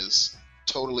standard that is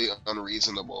totally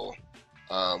unreasonable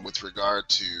with regard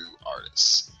to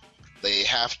artists. They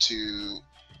have to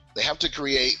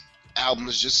create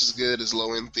albums just as good as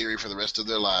Low End Theory for the rest of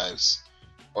their lives.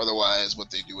 Otherwise,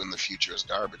 what they do in the future is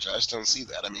garbage. I just don't see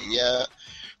that. I mean, yeah,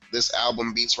 this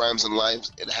album, Beats, Rhymes, and Life,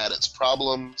 it had its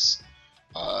problems.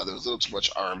 There was a little too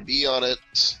much R&B on it.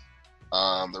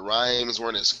 The rhymes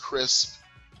weren't as crisp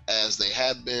as they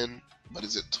had been. But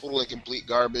is it total and complete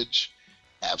garbage?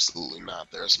 Absolutely not.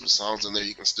 There are some songs in there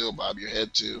you can still bob your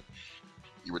head to.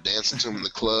 You were dancing to them in the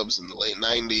clubs in the late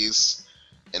 90s,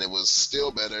 and it was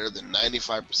still better than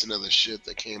 95% of the shit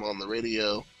that came on the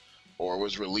radio or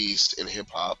was released in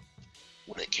hip-hop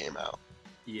when it came out.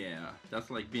 Yeah,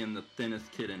 that's like being the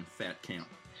thinnest kid in fat camp.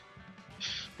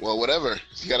 Well, whatever.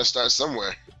 You got to start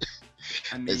somewhere.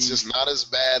 I mean, it's just not as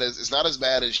bad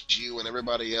as you and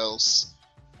everybody else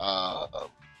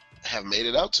have made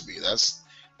it out to be. That's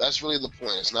really the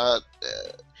point. It's not.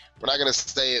 We're not gonna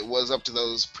say it was up to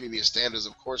those previous standards.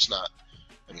 Of course not.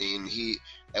 I mean, he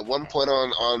at one point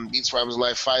on Beats, Rhymes, and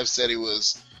Life 5 said he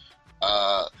was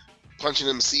punching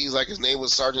MCs like his name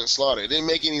was Sergeant Slaughter. It didn't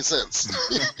make any sense.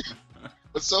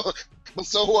 but so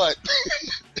what?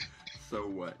 So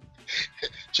what?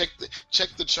 Check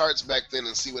the charts back then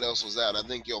and see what else was out. I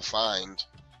think you'll find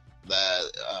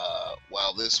that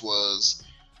while this was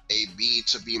a B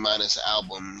to B minus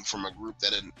album from a group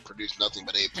that had produced nothing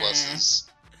but A pluses,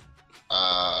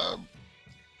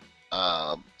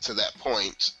 to that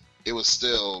point, it was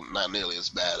still not nearly as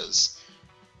bad as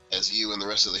you and the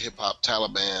rest of the hip hop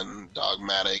Taliban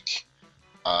dogmatic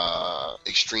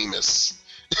extremists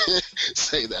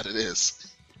say that it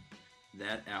is.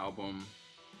 That album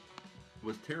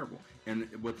was terrible, and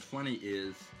what's funny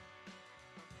is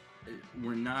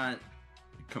we're not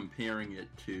comparing it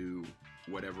to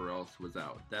whatever else was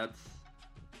out. That's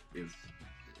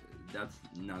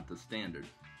not the standard.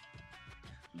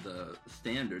 The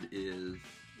standard is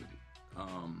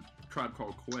Tribe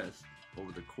Called Quest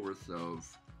over the course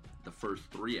of the first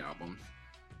 3 albums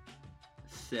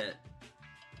set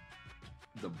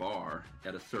the bar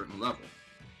at a certain level,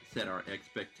 set our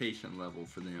expectation level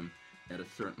for them at a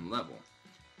certain level,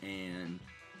 and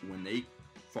when they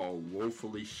fall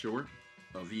woefully short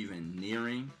of even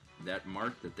nearing that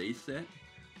mark that they set,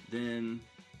 then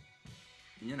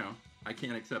I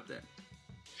can't accept that.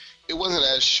 It wasn't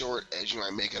as short as you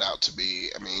might make it out to be.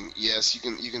 I mean, yes,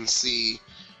 you can see,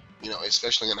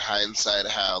 especially in hindsight,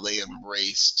 how they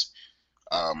embraced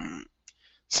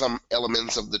some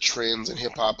elements of the trends in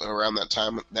hip hop around that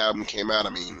time the album came out.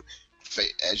 I mean,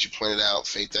 as you pointed out,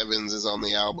 Faith Evans is on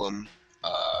the album.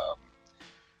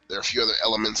 There are a few other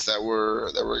elements that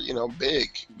were big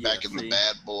back in the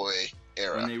Bad Boy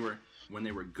era. When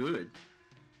they were good,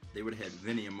 they would have had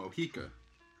Vinny and Mojica.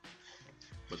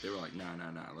 But they were like, nah,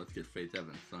 let's get Faith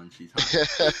Evans, son. She's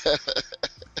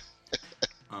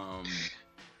hot.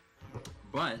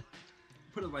 But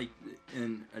put it like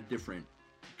in a different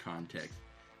context.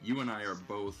 You and I are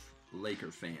both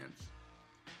Laker fans.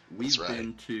 We've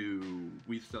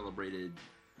celebrated,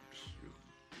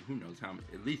 who knows how many,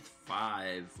 at least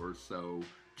 5 or so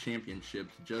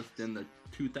championships just in the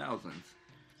 2000s.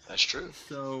 That's true.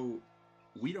 So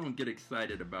we don't get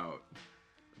excited about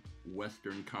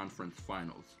Western Conference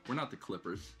Finals. We're not the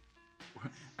Clippers.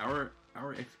 Our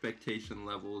expectation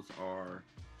levels are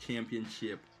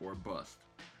championship or bust.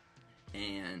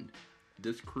 And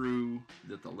this crew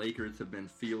that the Lakers have been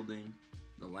fielding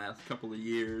the last couple of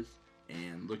years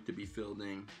and look to be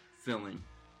filling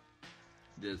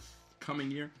this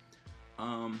coming year,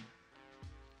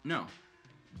 no,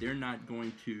 they're not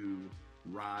going to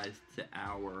rise to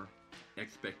our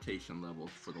expectation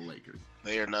levels for the Lakers.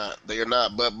 They are not.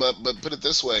 But put it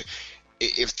this way: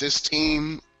 if this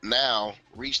team now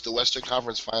reached the Western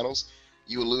Conference Finals,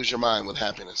 you would lose your mind with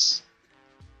happiness.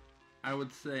 I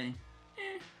would say,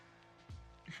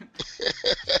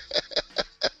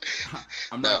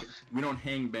 we don't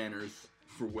hang banners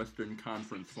for Western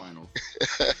Conference Finals.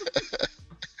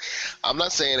 I'm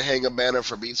not saying hang a banner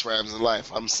for Beats, Rhymes, and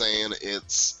Life. I'm saying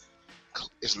it's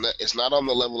not on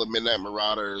the level of Midnight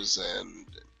Marauders and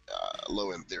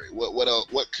Low End Theory. What else?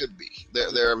 What could be?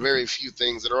 There are very few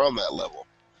things that are on that level.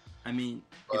 I mean,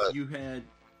 if you had,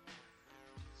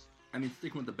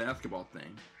 sticking with the basketball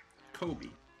thing,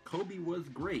 Kobe was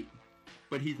great,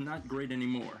 but he's not great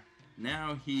anymore.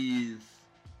 Now he's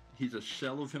he's a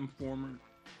shell of his former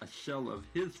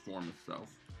self,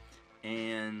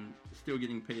 and still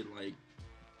getting paid like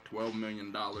 $12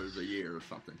 million a year or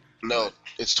something. No,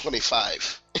 it's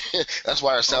 25. That's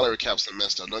why our salary cap's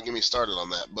messed up. Don't get me started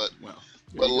on that. But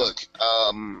look,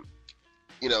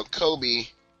 Kobe,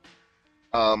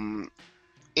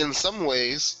 in some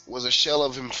ways, was a shell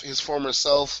of his former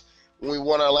self when we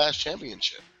won our last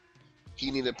championship.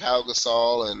 He needed Pau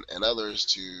Gasol and others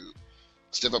to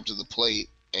step up to the plate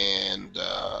and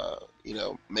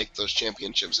make those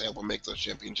championships happen. Make those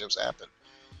championships happen.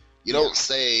 You don't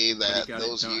say that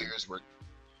those years were.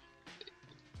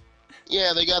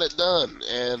 Yeah, they got it done,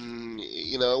 and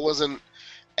it wasn't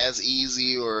as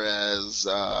easy or as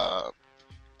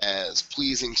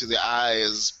pleasing to the eye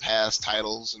as past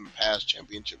titles and past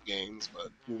championship games.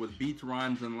 But with Beats,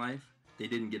 Rhymes, and Life, they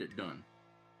didn't get it done.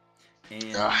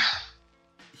 And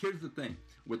here's the thing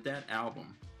with that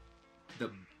album: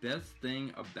 the best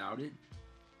thing about it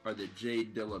are the J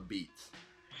Dilla beats,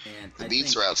 and the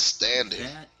beats are outstanding.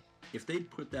 If they'd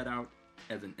put that out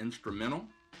as an instrumental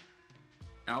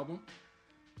album,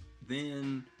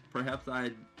 then perhaps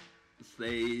I'd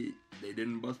say they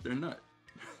didn't bust their nut.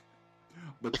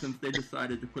 But since they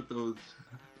decided to put those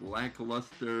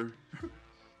lackluster,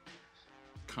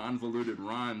 convoluted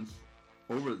rhymes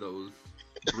over those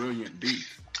brilliant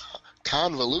beats.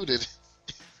 Convoluted?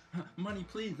 Money,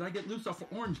 please. I get loose off of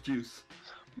orange juice.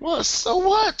 What? So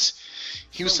what?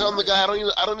 He was telling the guy,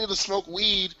 I don't need to smoke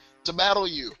weed to battle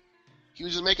you. He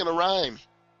was just making a rhyme.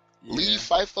 Yeah. Leave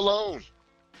Fife alone.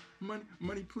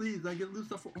 Money, please. I get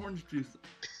loose off of orange juice.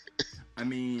 I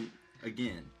mean,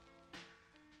 again,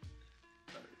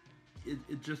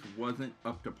 it just wasn't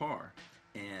up to par.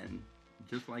 And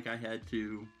just like I had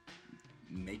to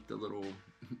make the little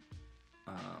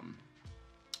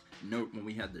note when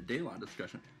we had the De La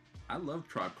discussion, I love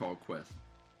Tribe Called Quest,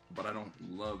 but I don't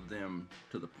love them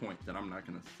to the point that I'm not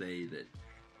going to say that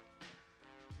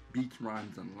Beats,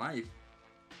 Rhymes, and Life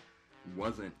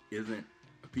isn't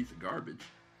a piece of garbage.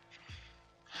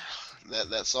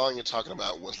 That song you're talking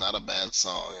about was not a bad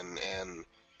song, and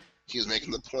he was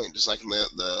making the point, just like in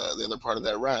the other part of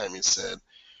that rhyme. He said,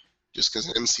 just because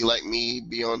an MC like me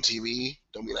be on TV,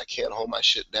 don't mean I can't hold my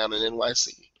shit down in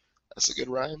NYC. That's a good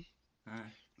rhyme. All right.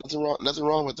 Nothing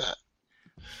wrong with that.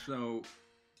 So,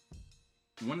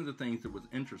 one of the things that was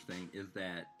interesting is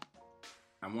that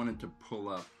I wanted to pull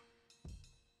up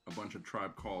a bunch of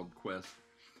Tribe Called Quest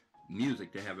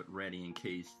music to have it ready in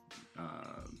case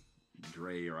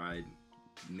Dre or I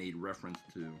made reference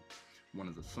to one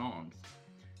of the songs.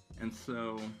 And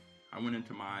so I went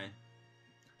into my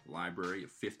library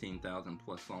of 15,000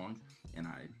 plus songs, and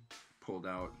I pulled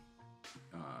out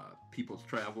People's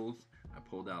Travels, I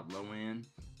pulled out Low End,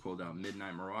 pulled out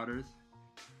Midnight Marauders,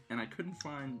 and I couldn't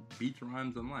find Beats,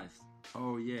 Rhymes, and Life.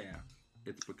 Oh yeah,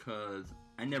 it's because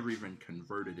I never even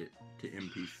converted it to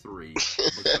MP3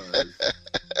 because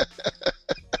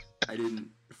I didn't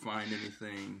find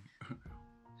anything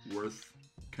worth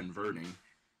converting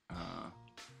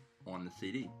on the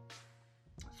CD.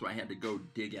 So I had to go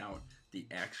dig out the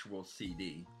actual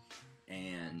CD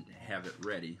and have it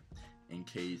ready in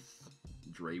case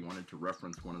Dre wanted to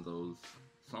reference one of those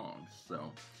songs.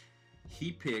 So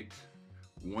he picked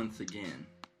Once Again,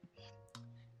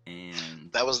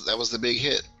 and that was the big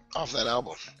hit off that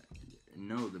album.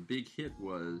 No, the big hit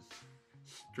was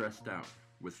Stressed Out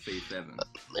with Faith Evans.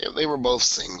 They were both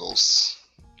singles.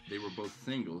 They were both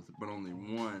singles, but only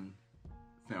one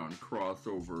found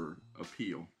crossover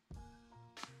appeal,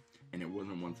 and it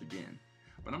wasn't Once Again.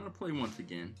 But I'm going to play Once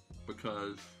Again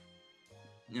because,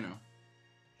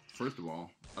 first of all,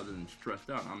 other than Stressed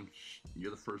Out,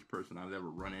 you're the first person I've ever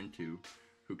run into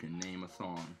who can name a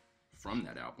song from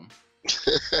that album.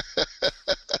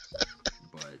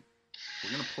 But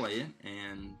we're going to play it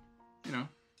and,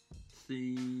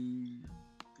 see,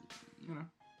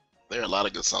 There are a lot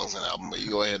of good songs on the album, but you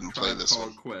go ahead and play this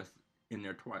one. Quest in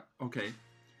there twice. Okay,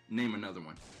 name another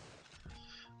one.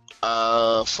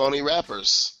 Phony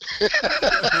Rappers. Shut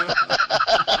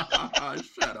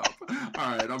up.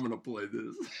 All right, I'm going to play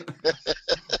this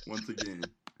once again.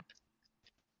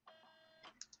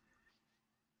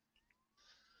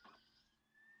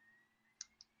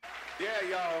 Yeah,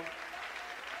 y'all.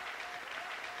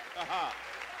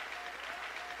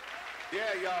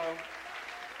 Yeah, y'all.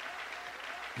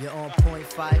 You're on point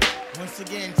five. Once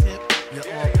again, Tip.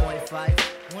 You're on point five.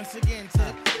 Once again,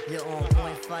 Tip. You're on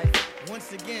point five.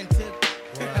 Once again, Tip.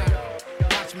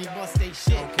 Watch me bust they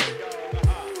shit. Okay.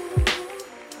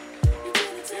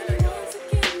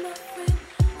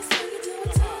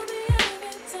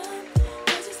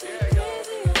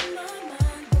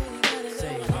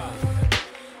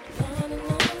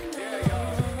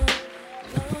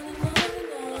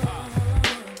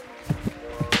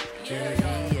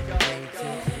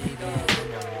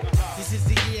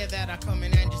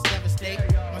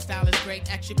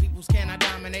 straight. Action peoples can I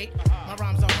dominate? My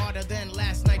rhymes are harder than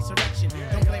last night's erection.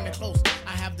 Don't blame it close.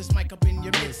 I have this mic up in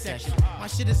your midsection. My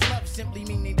shit is love, simply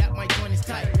meaning that my joint is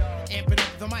tight. Amping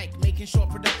up the mic, making sure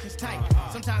production's tight.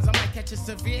 Sometimes I might catch a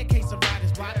severe case of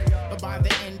writer's block, but by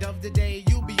the end of the day,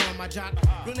 you'll be on my job.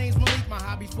 Real name's Malik, my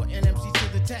hobby's putting MCs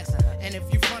to the test. And if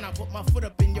you front, I put my foot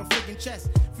up in your friggin' chest.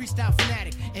 Freestyle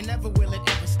fanatic, and never will it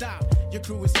ever stop. Your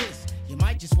crew is his. You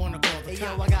might just wanna call the Hey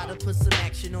yo, I gotta put some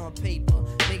action on paper.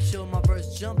 Make sure my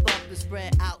verse jump up and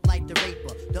spread out like the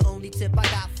raper. The only tip I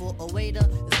got for a waiter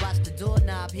is watch the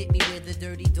doorknob hit me where the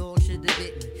dirty dog should have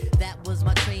bit me. That was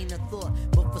my train of thought,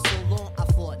 but for so long I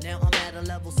fought. Now I'm at a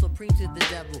level supreme to the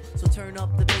devil. So turn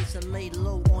up the bass and lay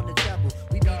low on the treble.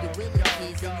 We be the Willie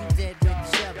kids and you dead with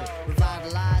the shovel.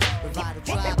 Revitalize, revital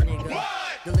tribe, nigga.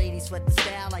 The ladies sweat the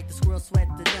style like the squirrel sweat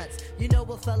the nuts. You know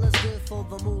what fella's good for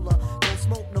the moolah. Don't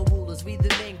smoke no rulers. We the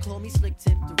men call me Slick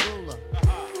Tip the ruler.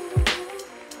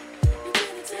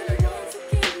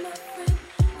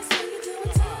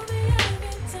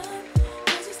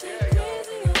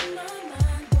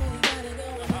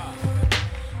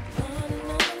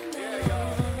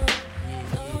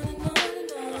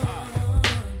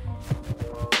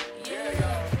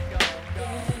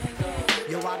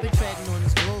 Yo, I've been treading on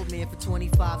this globe, man, for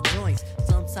 25 joints.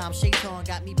 Sometimes Shaitan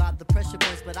got me by the pressure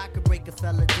points, but I could break a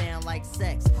fella down like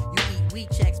sex. You eat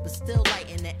wheat checks, but still light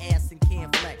in the ass and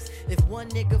can't flex. If one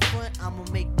nigga front, I'ma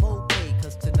make more pay.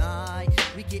 Cause tonight,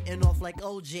 we getting off like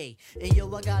OJ. And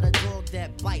yo, I got a dog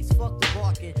that bites, fuck the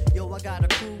barking. Yo, I got a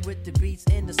crew with the beats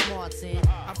and the smarts in.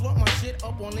 I float my shit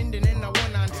up on Linden in the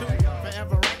 192.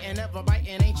 Forever writing, ever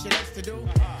biting, ain't shit else to do.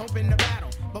 Hoping to battle,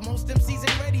 but most MCs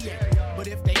ain't ready yet. But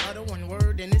if they utter one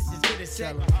word, then this is good as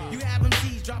set. You have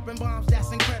MCs dropping bombs,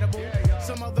 that's incredible.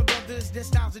 Some other brothers, their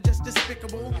styles are just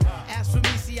despicable. As for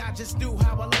me, see, I just do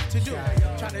how I love to do.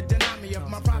 Try to deny me of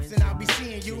my props and I'll be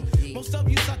seeing you. Most of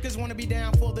you suckers wanna be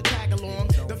down for the tag along.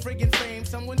 The friggin' fame,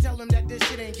 someone tell them that this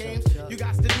shit ain't games. You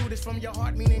got to do this from your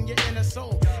heart, meaning your inner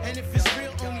soul. And if it's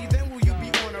real, only then will you be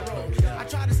on a roll. I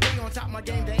try to stay on top of my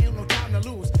game, there ain't no time to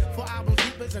lose. For albums,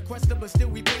 deep as a quester, but still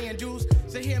we paying dues.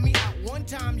 So hear me out one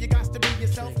time, you got to be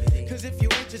yourself. Cause if you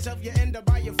ain't yourself, you end up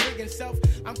by your friggin' self.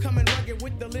 I'm coming rugged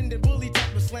with the Linden Bully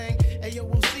type of slang. And yo,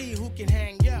 we'll see who can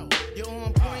hang. Yo, you're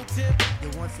on point tip.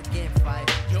 You're once again fight.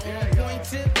 You're on point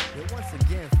tip. You're once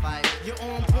again fight. You're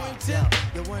on point tip.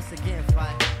 You're once again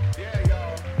fight. Hey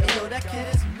yo, that kid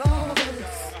is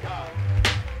marvelous.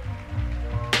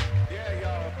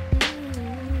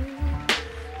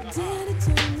 Daddy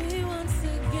told me once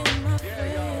again, my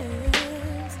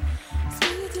friends.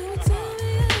 Sweet you tell me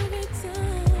every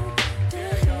time.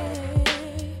 Hey,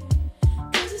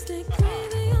 cause you stay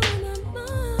crazy on my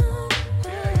mind. Oh,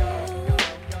 boy,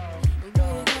 you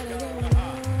gotta go on,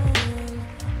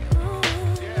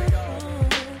 yeah.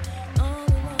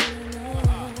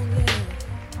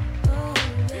 Oh,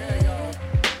 yeah.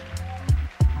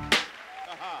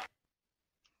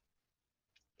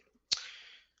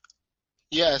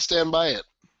 Yeah, I stand by it.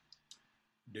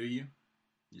 Do you?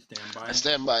 You stand by it? I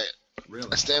stand by it. Really?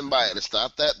 I stand by it. It's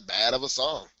not that bad of a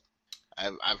song.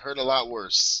 I've heard a lot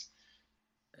worse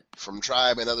from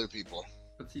Tribe and other people.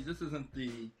 But see, this isn't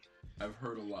the I've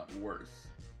heard a lot worse.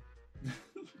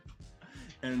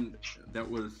 And that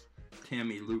was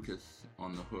Tammy Lucas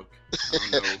on the hook. I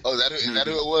don't know. Oh, is that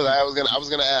who it was? I was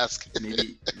gonna ask.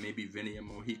 maybe Vinny and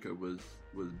Mojica was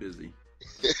busy.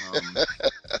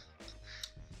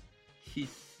 He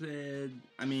said,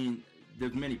 I mean,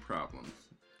 there's many problems.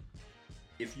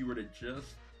 If you were to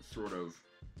just sort of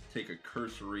take a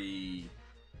cursory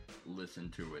listen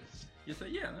to it, you say,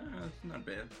 yeah, it's not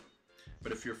bad.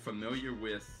 But if you're familiar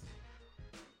with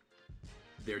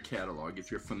their catalog, if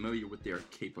you're familiar with their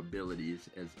capabilities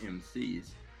as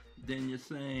MCs, then you're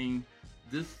saying,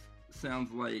 this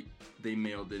sounds like they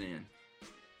mailed it in.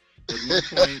 At one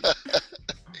point,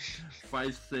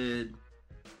 Fife said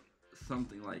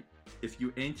something like, if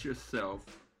you ain't yourself,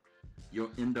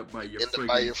 you'll end up by your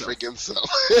friggin' self.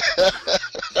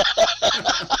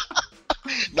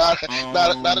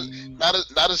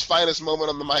 not his finest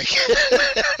moment on the mic.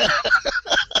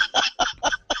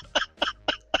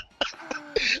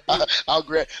 I'll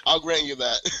grant you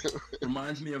that.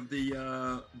 Reminds me of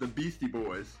the Beastie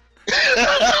Boys.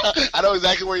 I know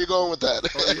exactly where you're going with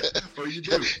that. Oh, you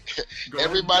do.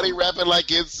 Everybody rapping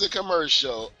like it's a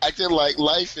commercial, acting like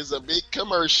life is a big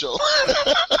commercial.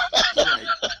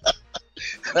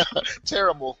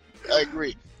 Terrible. I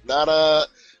agree. Not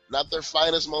their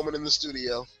finest moment in the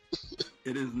studio.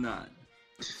 It is not.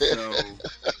 So,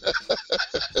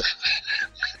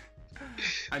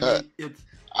 I mean,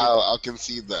 I'll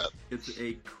concede that. It's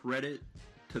a credit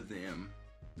to them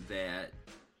that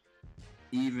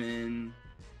even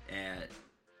at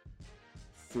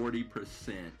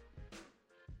 40%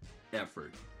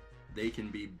 effort, they can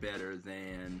be better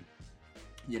than,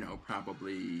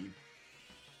 probably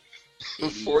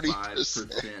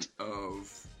 85%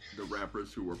 of the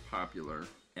rappers who were popular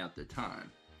at the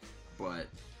time. But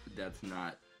that's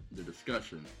not the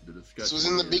discussion. The discussion. This is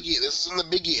in the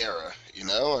Biggie era.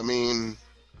 I mean,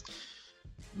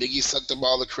 Biggie sucked up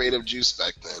all the creative juice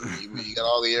back then. You got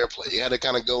all the airplay. You had to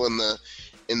kind of go in the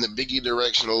Biggie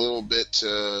direction a little bit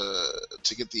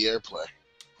to get the airplay.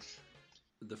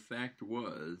 The fact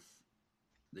was,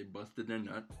 they busted their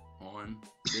nut on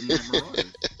Midnight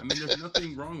Marauders. I mean, there's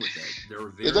nothing wrong with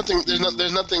that.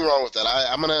 There's nothing wrong with that.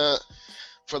 I'm gonna,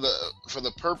 for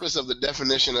the purpose of the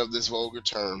definition of this vulgar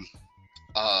term,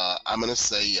 I'm gonna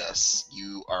say yes.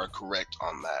 You are correct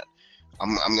on that.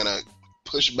 I'm gonna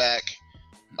push back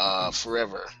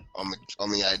forever on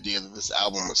the idea that this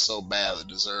album was so bad that it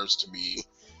deserves to be.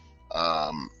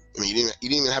 You didn't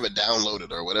even have it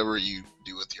downloaded or whatever you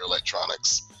do with your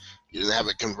electronics. You didn't have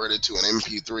it converted to an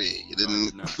MP3. You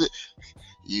didn't.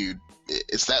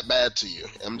 It's that bad to you.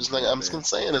 I'm just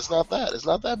saying it's not that. It's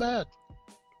not that bad.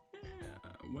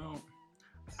 Yeah, well,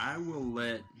 I will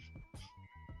let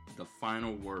the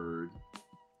final word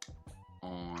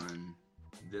on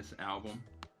this album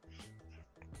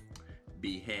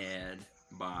be had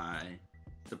by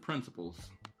the principals.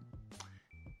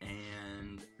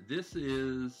 And this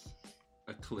is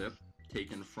a clip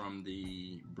taken from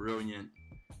the brilliant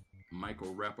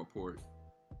Michael Rappaport,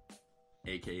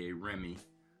 aka Remy,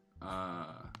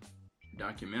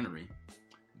 documentary,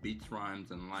 Beats,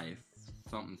 Rhymes, and Life,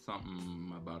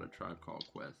 something about a Tribe Called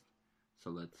Quest. So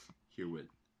let's hear what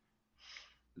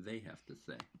they have to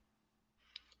say.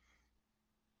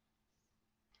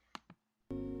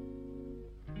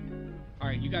 All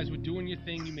right, you guys were doing your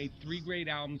thing. You made 3 great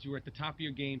albums. You were at the top of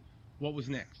your game. What was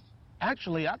next?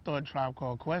 Actually, I thought Tribe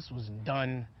Called Quest was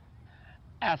done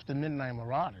after Midnight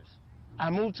Marauders. I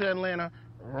moved to Atlanta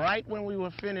right when we were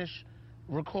finished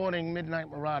recording Midnight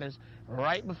Marauders,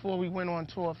 right before we went on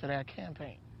tour for that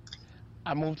campaign.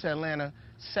 I moved to Atlanta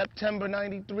September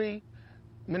 93.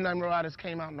 Midnight Marauders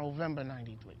came out November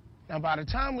 93. Now, by the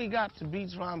time we got to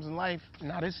Beats, Rhymes, and Life,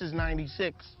 now this is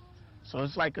 96, so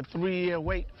it's like a 3-year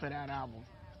wait for that album.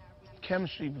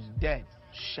 Chemistry was dead,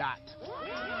 shot.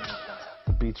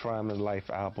 The Beats, Rhymes, and Life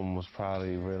album was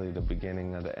probably really the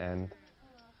beginning of the end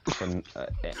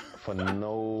for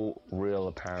no real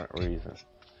apparent reason.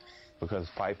 Because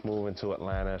Phife moving to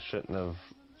Atlanta shouldn't have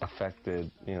affected,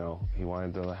 he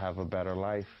wanted to have a better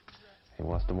life. He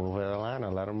wants to move to Atlanta,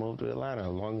 let him move to Atlanta. As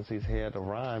long as he's here to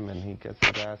rhyme and he gets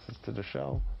his asses to the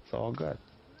show, it's all good.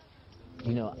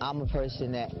 I'm a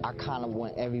person that I kind of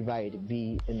want everybody to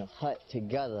be in the hut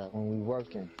together when we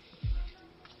working.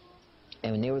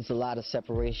 And there was a lot of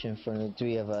separation from the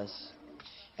 3 of us.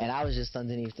 And I was just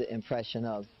underneath the impression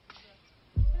of,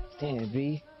 damn,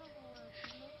 B,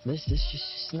 let's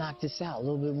just knock this out a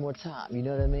little bit more time, you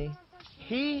know what I mean?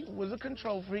 He was a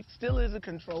control freak, still is a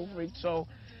control freak, so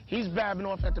he's babbing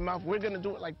off at the mouth, we're gonna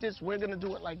do it like this, we're gonna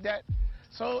do it like that.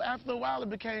 So after a while it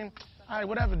became, all right,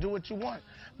 whatever, do what you want.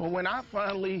 But when I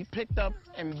finally picked up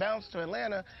and bounced to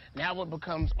Atlanta, now it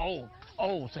becomes, oh,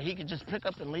 so he could just pick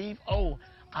up and leave? Oh,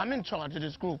 I'm in charge of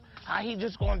this group. How he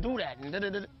just gonna do that? And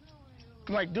da-da-da-da.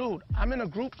 I'm like, dude, I'm in a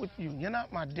group with you. You're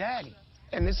not my daddy.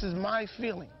 And this is my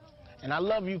feeling. And I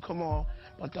love you, Kamal.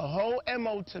 But the whole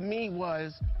MO to me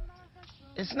was,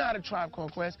 it's not a Tribe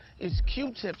Called Quest. It's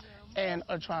Q-Tip and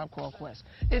a Tribe Called Quest.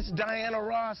 It's Diana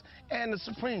Ross and the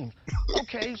Supremes.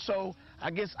 Okay, so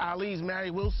I guess Ali's Mary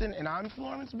Wilson and I'm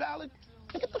Florence Ballard?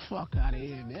 Get the fuck out of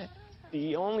here, man.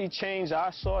 The only change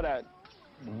I saw that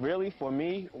really for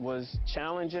me was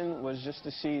challenging was just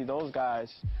to see those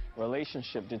guys'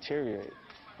 relationship deteriorate.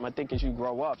 I think as you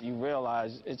grow up, you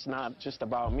realize it's not just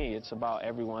about me, it's about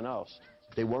everyone else.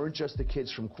 They weren't just the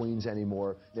kids from Queens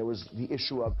anymore. There was the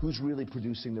issue of who's really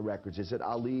producing the records. Is it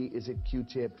Ali? Is it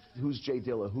Q-Tip? Who's Jay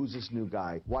Dilla? Who's this new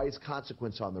guy? Why is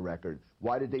Consequence on the record?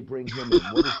 Why did they bring him in?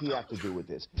 What does he have to do with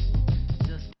this?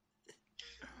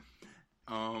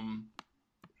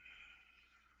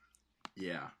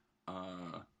 Yeah.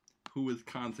 Who is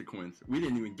Consequence? We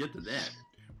didn't even get to that.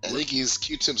 I think he's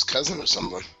Q-Tip's cousin or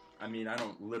something. I mean, I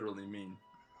don't literally mean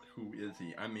who is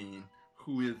he. I mean,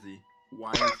 who is he?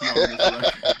 Why is he on this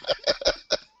record?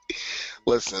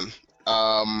 Listen,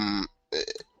 I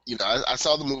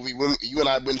saw the movie when you and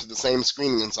I went to the same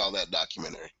screening and saw that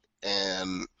documentary,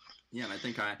 and yeah, and I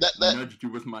think I nudged you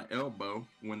with my elbow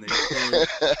when they said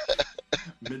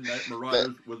Midnight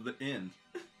Marauders was the end.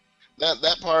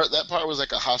 That part was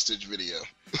like a hostage video.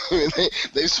 I mean,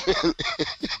 they spent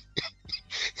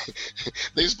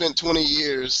They've spent 20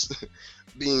 years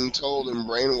being told and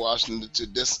brainwashed into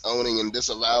disowning and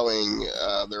disavowing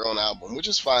their own album, which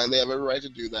is fine. They have every right to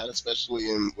do that, especially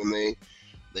when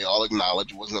they all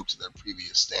acknowledge it wasn't up to their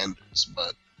previous standards.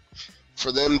 But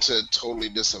for them to totally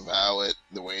disavow it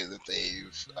the way that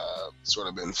they've sort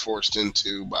of been forced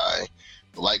into by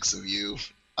the likes of you,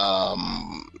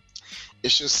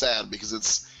 it's just sad, because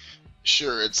it's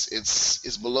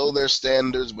below their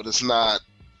standards, but it's not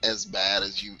as bad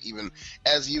as you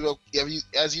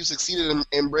succeeded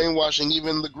in brainwashing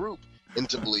even the group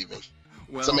into believing.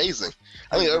 Well, it's amazing.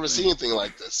 I don't think I've ever seen anything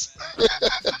like this.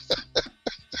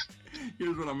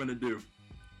 Here's what I'm gonna do.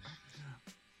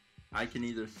 I can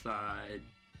either side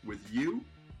with you,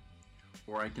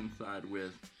 or I can side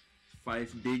with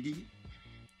Phife Diggy,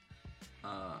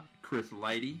 Chris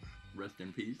Lighty, rest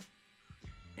in peace,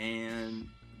 and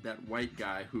that white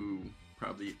guy who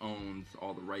probably owns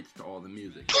all the rights to all the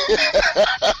music.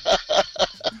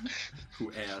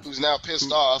 Who's now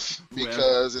pissed off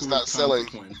because it's not selling.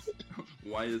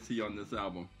 Why is he on this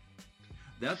album?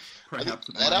 That's perhaps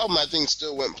that album, I think,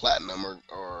 still went platinum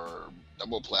or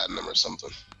double platinum or something.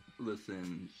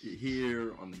 Listen,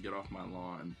 here on the Get Off My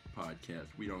Lawn podcast,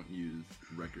 we don't use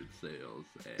record sales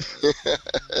as...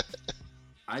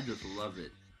 I just love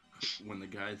it when the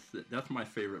guy said, that's my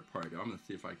favorite part. I'm going to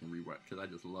see if I can rewind, because I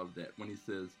just love that. When he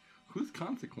says, who's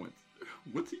Consequence?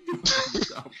 What's he doing on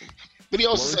this album? But he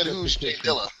also said, who's Jay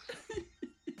Dilla?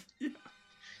 Yeah.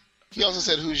 He also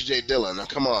said, who's Jay Dilla? Now,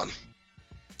 come on.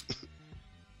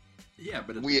 Yeah,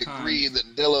 but at we the time, agreed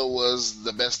that Dilla was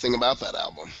the best thing about that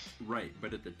album. Right,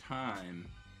 but at the time,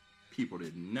 people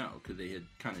didn't know, because they had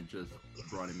kind of just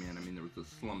brought him in. I mean, there was the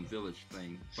Slum Village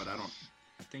thing, but I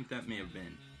think that may have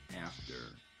been after.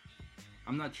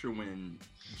 I'm not sure when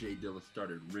Jay Dilla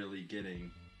started really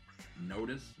getting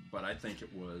noticed, but I think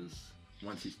it was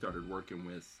once he started working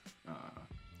with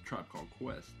Tribe Called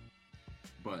Quest.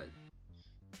 But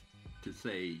to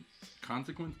say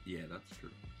Consequence, yeah, that's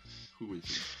true. Who is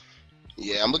he?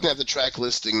 Yeah, I'm looking at the track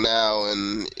listing now,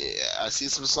 and I see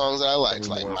some songs that I like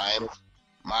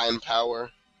Mind Power.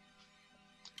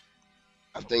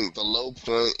 I think the low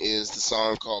point is the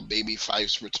song called Baby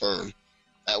Fife's Return.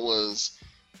 That was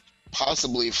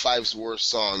possibly Fife's worst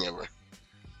song ever.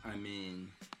 I mean,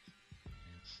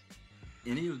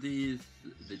 any of these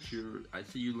that I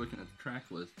see you looking at the track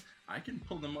list, I can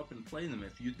pull them up and play them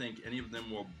if you think any of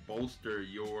them will bolster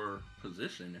your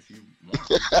position. If you want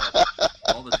to,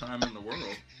 all the time in the world.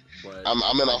 But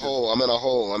I'm in a hole.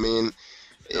 I mean,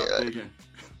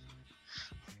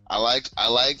 I liked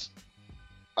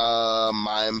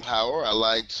Mind Power. I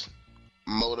liked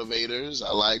Motivators.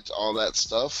 I liked all that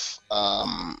stuff.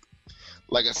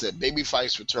 Like I said, Baby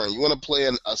Fife's Return. You want to play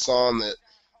a song that,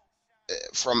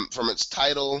 from its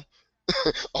title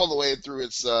all the way through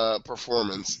its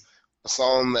performance, a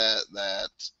song that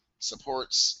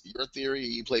supports your theory,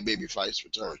 you play Baby Fife's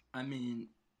Return. I mean,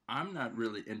 I'm not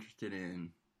really interested in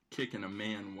kicking a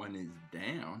man when he's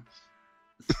down.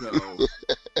 So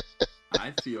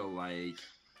I feel like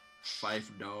Phife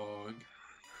Dawg,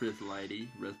 Chris Lighty,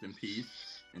 rest in peace,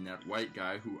 and that white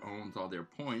guy who owns all their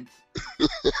points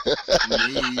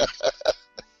made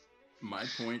my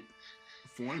point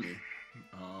for me.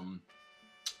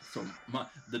 So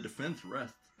the defense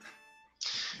rests.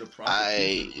 The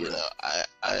prosecution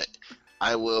rests.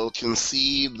 I will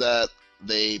concede that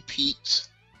they peaked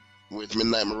with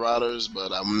Midnight Marauders,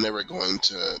 but I'm never going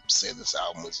to say this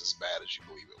album was as bad as you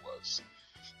believe it was.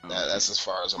 That's as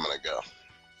far as I'm going to go.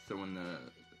 So in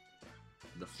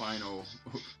the final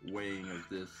weighing of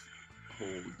this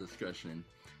whole discussion,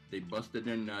 they busted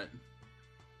their nut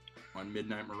on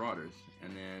Midnight Marauders,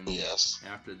 and then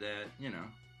after that,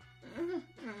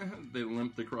 they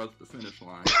limped across the finish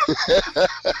line.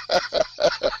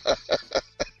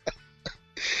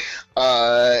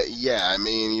 Yeah, I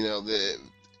mean,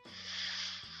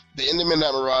 the end of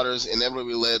Midnight Marauders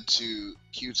inevitably led to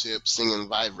Q-Tip singing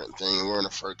Vibrant Thing and wearing a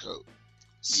fur coat.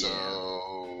 So,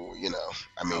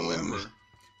 I mean... However,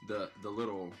 the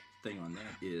little thing on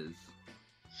that is,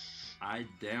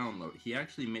 he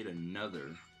actually made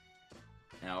another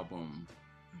album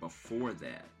before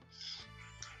that,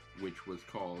 which was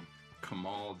called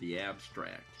Kamal the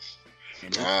Abstract.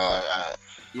 And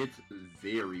it's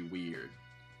very weird.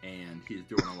 And he's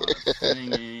doing a lot of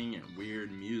singing and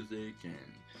weird music,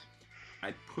 and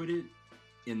I put it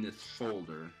in this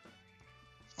folder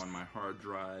on my hard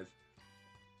drive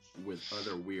with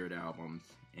other weird albums,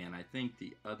 and I think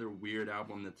the other weird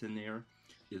album that's in there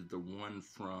is the one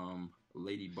from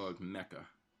Ladybug Mecca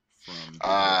from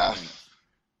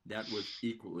That was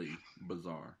equally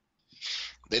bizarre.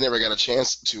 they never got a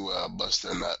chance to bust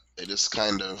their nut. They just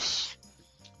kind of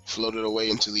floated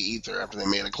away into the ether after they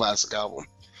made a classic album.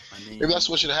 Maybe that's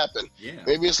what should happen. Yeah.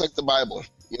 Maybe it's like the Bible.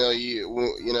 You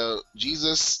know,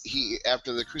 Jesus. He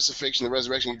after the crucifixion, the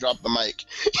resurrection, he dropped the mic.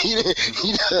 He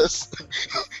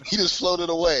just floated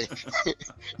away.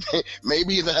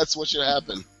 Maybe that's what should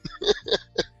happen.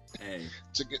 Hey.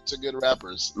 To good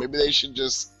rappers, maybe they should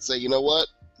just say, you know what?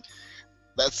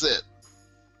 That's it.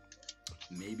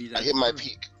 Maybe that's I hit my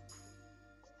peak.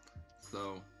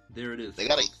 So there it is. They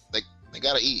gotta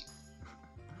eat.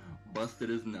 Busted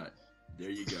his nut. There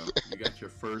you go. You got your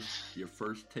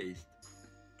first taste.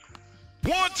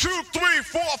 1, 2, 3,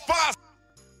 4, 5.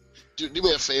 Do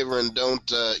me a favor and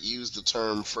don't use the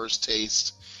term first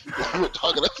taste. We're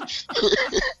talking about.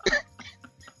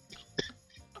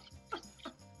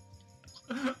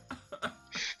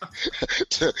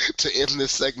 to end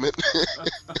this segment.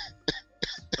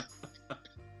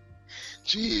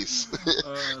 Jeez.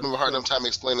 I have a hard enough time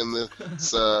explaining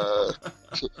this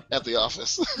at the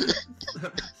office.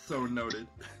 So noted.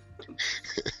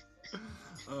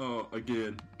 Oh,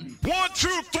 again. 1,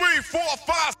 2, 3, 4,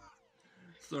 5.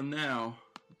 So now,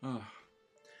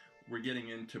 we're getting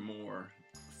into more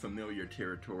familiar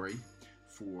territory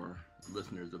for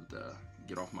listeners of the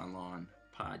Get Off My Lawn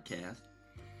podcast.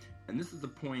 And this is the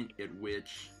point at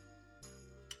which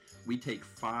we take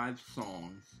 5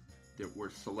 songs that were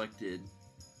selected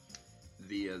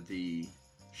via the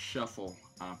shuffle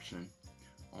option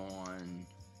on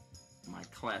my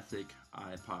classic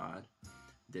iPod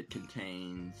that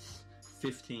contains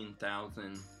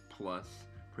 15,000 plus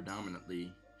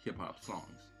predominantly hip-hop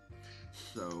songs.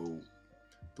 So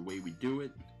the way we do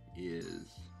it is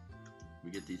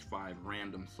we get these 5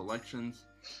 random selections,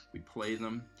 we play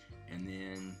them, and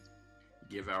then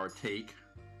give our take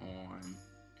on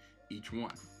each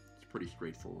one. It's pretty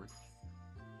straightforward.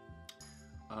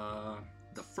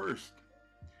 The first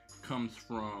comes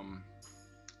from,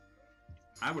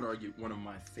 I would argue, one of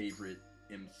my favorite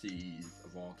MCs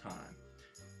of all time,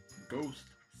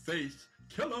 Ghostface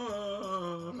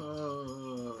Killah.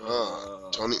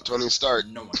 Tony Stark.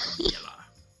 Noah Killah.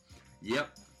 Yep.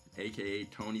 AKA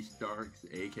Tony Starks,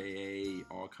 AKA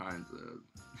all kinds of,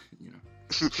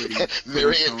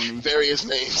 various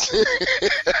names.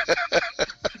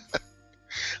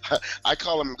 I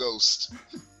call him Ghost.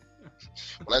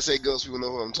 When I say Ghost, people know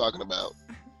who I'm talking about.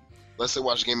 Unless they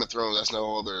watch Game of Thrones, that's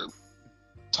no other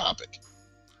topic.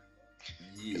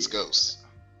 Yeah. It's Ghost.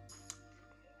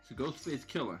 So Ghostface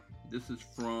Killah. This is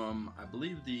from, I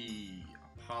believe, the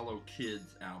Apollo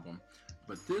Kids album.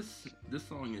 But this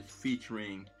song is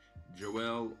featuring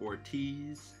Joel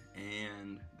Ortiz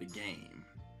and The Game.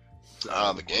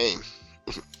 So, The Game.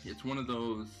 It's one of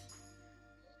those.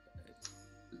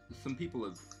 Some people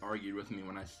have argued with me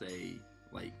when I say,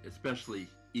 like, especially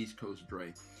East Coast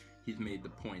Dre, he's made the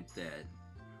point that,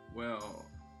 well,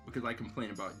 because I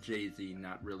complain about Jay-Z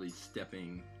not really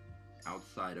stepping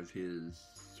outside of his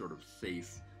sort of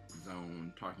safe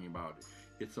zone, talking about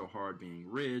it's so hard being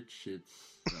rich,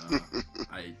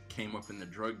 I came up in the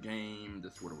drug game,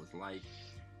 this is what it was like.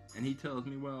 And he tells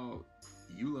me, well,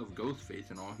 you love Ghostface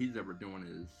and all he's ever doing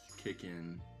is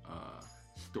kicking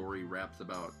story raps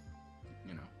about,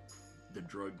 the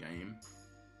drug game.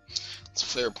 It's a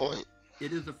fair point.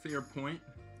 It is a fair point.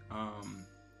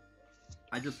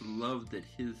 I just love that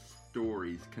his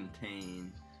stories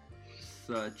contain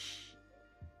such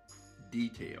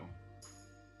detail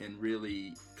and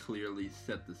really clearly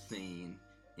set the scene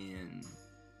in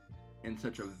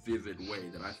such a vivid way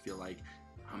that I feel like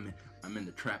I'm in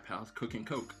the trap house cooking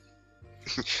coke.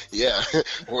 Yeah,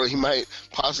 or he might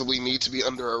possibly need to be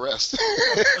under arrest.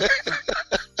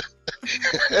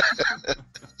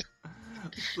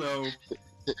 So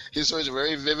his stories are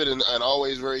very vivid and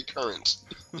always very current.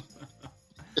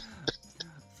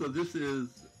 So the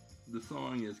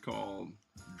song is called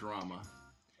Drama,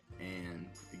 and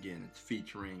again it's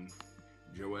featuring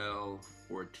Joel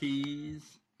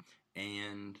Ortiz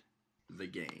and The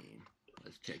Game.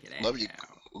 Let's check it out.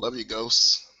 Love you,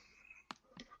 Ghosts.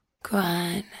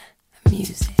 Grind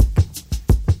music.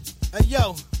 Hey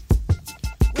yo,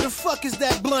 where the fuck is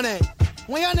that blunt at?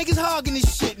 When y'all niggas hogging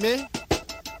this shit, man?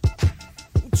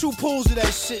 2 pulls of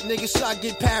that shit, nigga, so I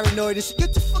get paranoid and shit.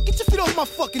 Get your feet off my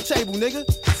fucking table, nigga.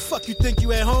 Fuck you think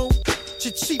you at home?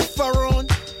 Your cheap fur on?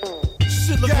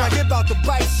 Shit look like you're about to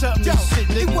bite something and shit,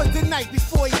 nigga. It was the night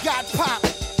before he got popped.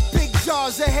 Big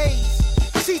jars of haze.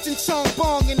 Cheech and Chong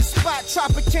Bong in the spot.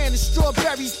 Tropicana,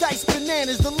 strawberries, diced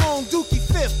bananas. The Long Dookie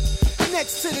Fifth.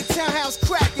 Next to the townhouse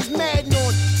crack is Madden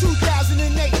on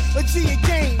 2008, a G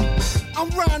game. I'm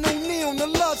Ron O'Neal on the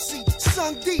love seat,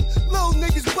 sung deep. Little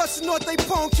niggas busting off they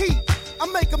punk heat. I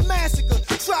make a massacre,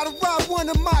 try to rob one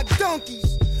of my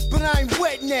donkeys, but I ain't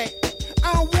wetting that.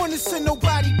 I don't wanna send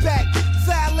nobody back.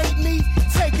 Violate me,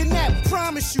 take a nap,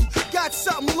 promise you. Got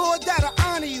something, Lord, that'll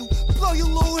honor you. Blow your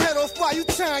little head off while you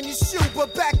tying your shoe.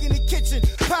 But back in the kitchen,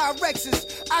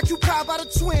 Pyrexes, occupied by the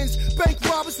twins. Bank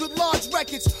robbers with large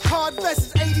records, hard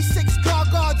vests, 86 car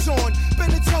guards on.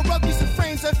 Benetton rugbies and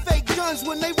frames and fake guns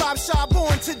when they rob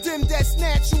Charbonne. To them, that's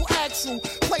natural, actual.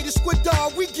 Play the squid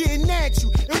dog, we getting at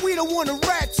you. And we don't wanna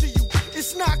rat to you.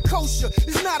 It's not kosher,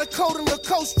 it's not a code in the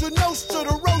coaster, Nostra,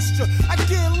 the roaster. I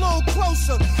get a little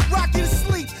closer, rock you to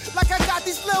sleep, like I got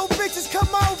these little bitches come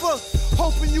over.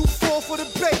 Hoping you fall for the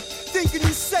bait, thinking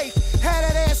you safe. Had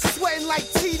that ass sweating like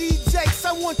TD Jakes.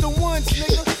 I want the ones,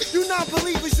 nigga. You not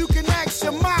believers, you can ask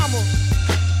your mama.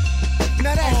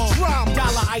 Now that's drama.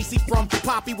 Dollar icy from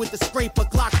Poppy with the scraper,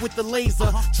 Glock with the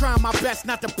laser. Trying my best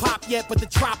not to pop yet, but the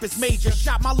drop is major.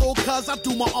 Shot my little cuz, I'll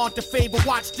do my aunt a favor.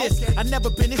 Watch this. I never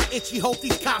been this itchy. Hope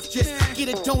these cops just get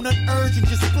a donut urge and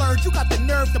just splurge. You got the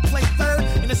nerve to play third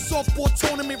in a softball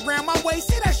tournament round my way.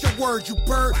 Say that's your word, you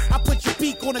bird. I put your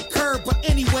beak on a curb, but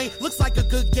anyway, looks like a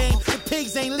good game. The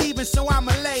pigs ain't leaving, so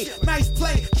I'ma lay. Nice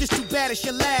play, just too bad it's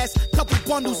your last. Couple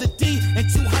bundles of D and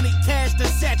 200 cash that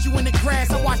sat you in the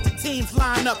grass. I watched the teams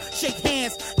line up, shake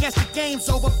hands, guess the game's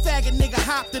over. Faggot nigga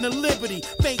hopped in a Liberty,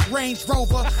 fake Range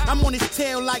Rover. I'm on his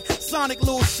tail like Sonic,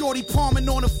 little shorty palming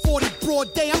on a 40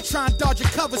 broad day. I'm trying to dodge a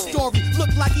cover story.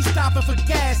 Look like he's stopping for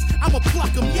gas. I'ma pluck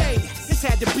him, yay. This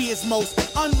had to be his most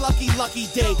unlucky, lucky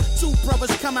day. Two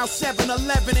brothers come out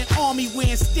 7-Eleven and army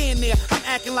wearing stand there. I'm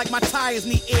acting like my tires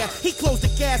need air. He closed the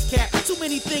gas cap. Too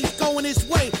many things going his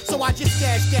way, so I just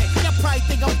dashed that. Y'all probably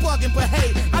think I'm bugging, but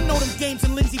hey, I know them games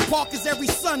in Lindsay Park is every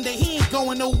Sunday. He ain't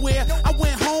going nowhere. I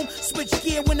went home, switched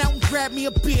gear, went out and grabbed me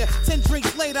a beer. 10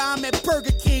 drinks later, I'm at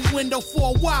Burger King window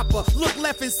for a Whopper. Look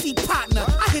left and see partner.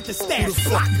 I hit the stash. Who the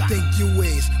fuck you think you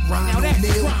is? Ron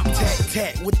O'Neal? Tat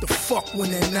tat. What the fuck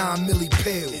when that 9 milli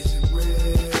pill? Is it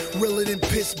real? Realer than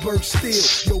Pittsburgh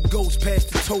steel. Yo, ghost past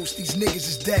the toast. These niggas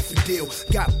is daffodil.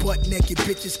 Got butt naked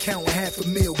bitches counting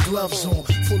 $500,000. Gloves on.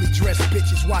 Fully dressed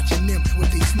bitches watching them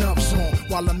with these snubs on.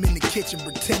 While I'm in the kitchen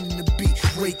pretending to be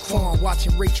Raekwon.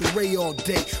 Watching Rachel Ray all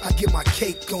day. I get my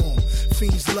cake on.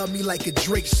 Fiends love me like a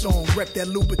Drake song. Rep that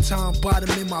Louboutin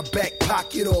bottom in my back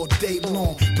pocket all day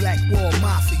long. Black Wall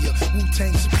Mafia.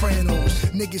 Wu-Tang Sopranos.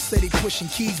 Niggas say they pushing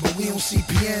keys but we don't see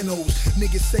pianos.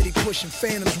 Niggas say they pushing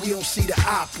phantoms, we don't see the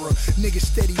opera. Niggas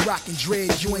steady rocking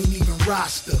dreads, you ain't even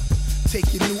roster.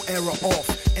 Take your new era off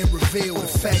and reveal the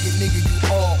faggot nigga you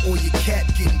are, or your cat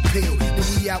getting peeled.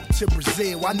 Then we out to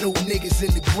Brazil. I know niggas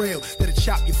in the grill that'll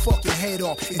chop your fucking head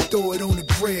off and throw it on the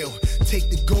grill. Take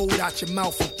the gold out your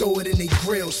mouth and throw it in their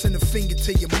grill. Send a finger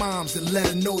to your moms and let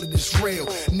her know that it's real.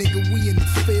 Nigga, we in the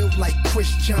field like Chris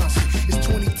Johnson. It's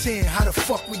 2010, how the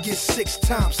fuck we get 6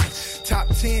 Thompson? Top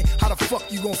 10, how the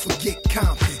fuck you gon' forget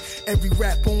Compton? Every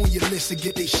rap on your list to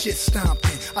get they shit stomped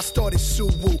in. I started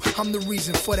Suwu, I'm the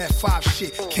reason for that 5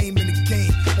 shit. Came in the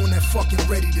game on that fucking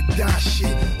ready to die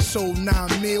shit. Sold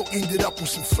 9 mil, ended up on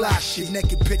some fly shit.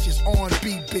 Naked bitches,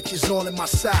 R&B bitches, all in my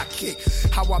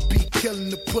sidekick. How I be killing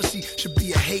the pussy should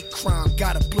be a hate crime.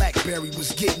 Got a Blackberry,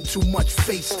 was getting too much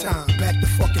FaceTime. Back to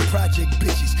fucking project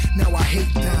bitches, now I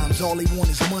hate dimes. All they want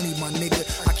is money, my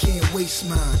nigga, I can't waste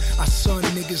mine. I sun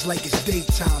niggas like it's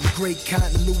daytime. Gray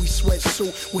cotton Louis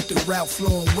sweatsuit with the Ralph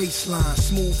Lauren waistline.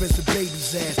 Smooth as the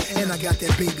baby's ass, and I got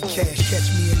that baby cash. Catch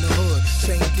me in the hood,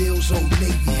 same deals old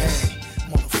Navy had.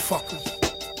 Motherfuckers.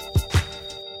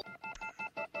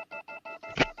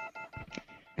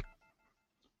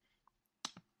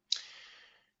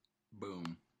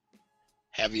 Boom.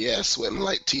 Have your ass sweating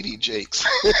like TD Jakes.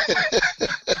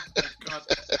 God,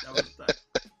 that was that.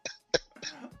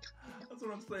 That's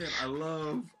what I'm saying.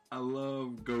 I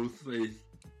love Ghostface.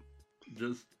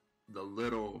 Just the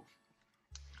little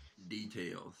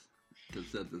details to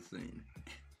set the scene.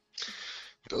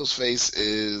 Ghostface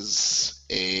is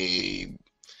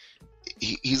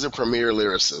he's a premier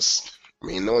lyricist. I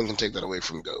mean, no one can take that away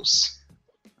from Ghost.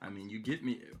 I mean, you get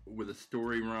me with a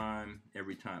story rhyme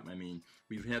every time. I mean,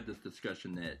 we've had this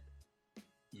discussion that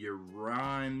your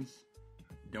rhymes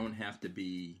don't have to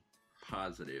be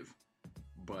positive,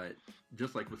 but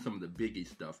just like with some of the Biggie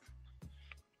stuff,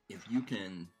 if you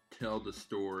can tell the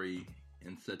story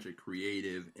in such a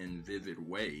creative and vivid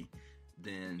way,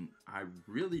 then I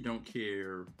really don't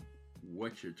care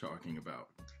what you're talking about,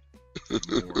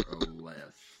 more or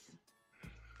less.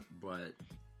 But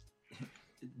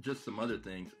just some other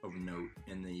things of note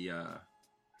in the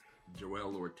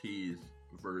Joel Ortiz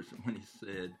verse when he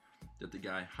said that the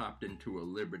guy hopped into a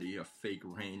Liberty, a fake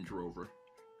Range Rover.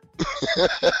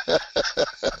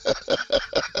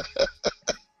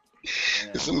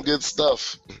 It's some good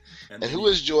stuff. And And who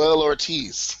is Joel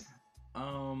Ortiz?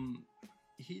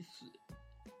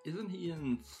 Isn't he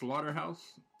in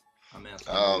Slaughterhouse? I'm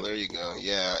asking. Oh, there you go.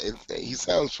 Yeah, he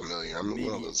sounds familiar. I'm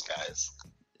one of those guys.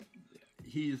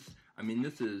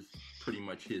 This is pretty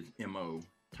much his MO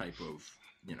type of,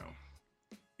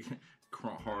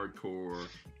 hardcore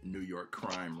New York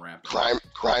crime rap. Crime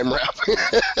rap.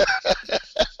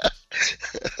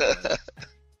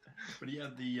 But he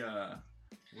had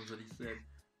what was it he said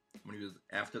when he was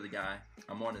after the guy?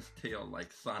 I'm on his tail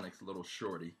like Sonic's little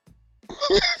shorty.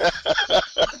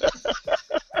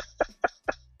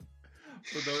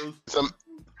 For those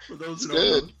who don't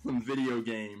know, some video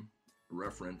game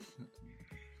reference,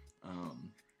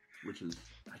 which is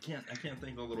I can't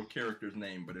think of the little character's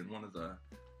name, but in one of the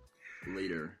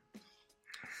later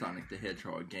Sonic the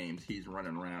Hedgehog games, he's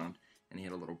running around and he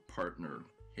had a little partner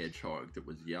hedgehog that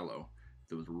was yellow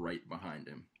that was right behind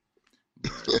him.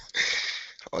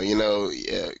 Well,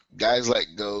 yeah, guys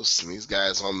like Ghost and these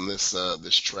guys on this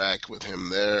track with him,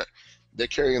 they're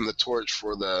carrying the torch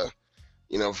for the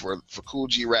for Cool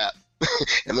G rap.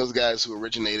 And those guys who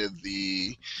originated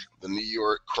the New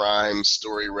York crime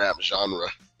story rap genre.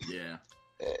 Yeah.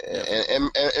 And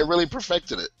really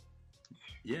perfected it.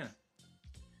 Yeah.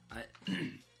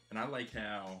 I like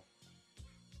how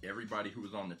everybody who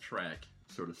was on the track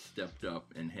sort of stepped up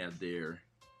and had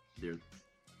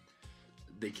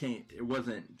it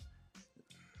wasn't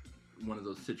one of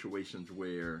those situations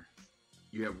where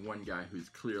you have one guy who's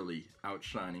clearly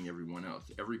outshining everyone else.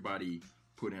 Everybody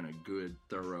put in a good,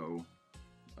 thorough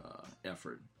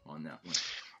effort on that one.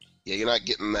 Yeah, you're not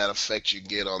getting that effect you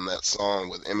get on that song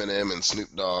with Eminem and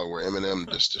Snoop Dogg, where Eminem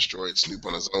just destroyed Snoop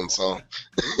on his own song.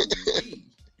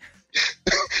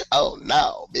 Oh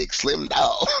no, Big Slim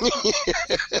Dog.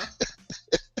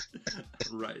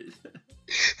 Right.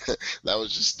 That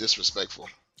was just disrespectful.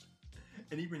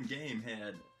 And even Game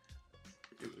had,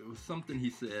 it was something he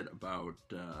said about,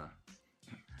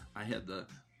 I had the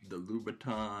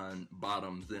Louboutin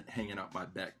bottoms hanging out my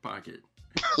back pocket.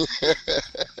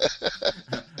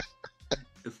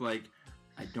 It's like,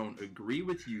 I don't agree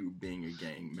with you being a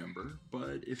gang member,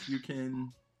 but if you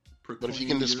can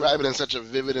describe it in such a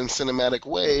vivid and cinematic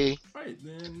way, right,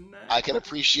 then I can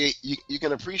appreciate you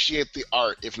can appreciate the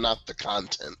art, if not the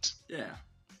content. Yeah,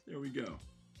 there we go.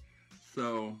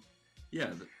 So, yeah,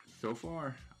 so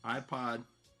far, iPod,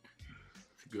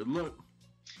 it's a good look.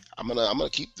 I'm gonna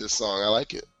keep this song. I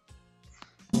like it.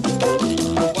 1,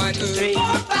 2, 3, 4,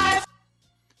 5.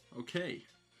 Okay,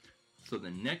 so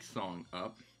the next song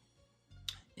up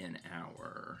in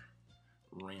our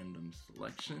random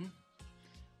selection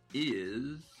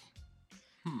is,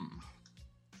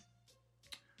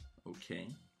 okay,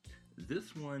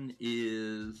 this one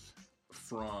is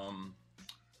from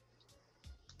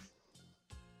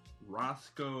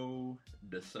Roscoe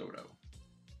DeSoto.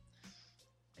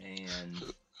 And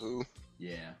who?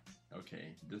 Yeah,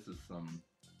 okay, this is some,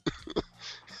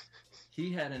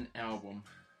 he had an album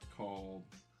called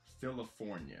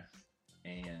California,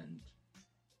 and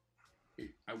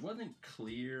I wasn't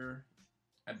clear.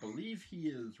 I believe he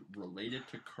is related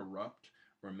to Corrupt,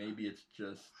 or maybe it's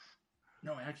just,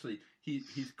 no, actually,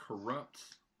 he's Corrupt's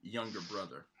younger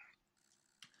brother.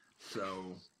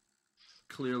 So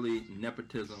clearly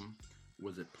nepotism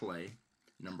was at play,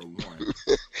 number one.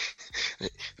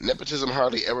 Nepotism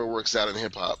hardly ever works out in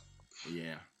hip hop.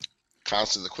 Yeah.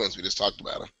 Constance the Quince, we just talked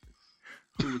about him.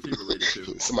 Who was he related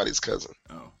to? Somebody's cousin.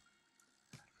 Oh.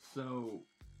 So,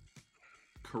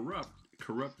 Corrupt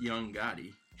young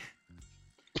Gotti,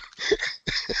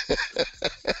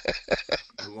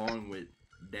 along with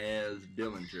Daz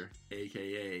Dillinger,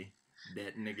 a.k.a.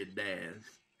 that nigga Daz,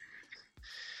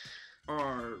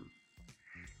 are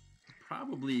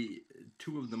probably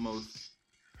two of the most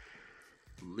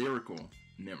lyrical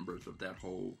members of that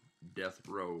whole Death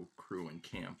Row crew and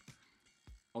camp.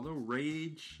 Although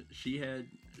Rage, she had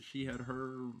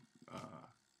her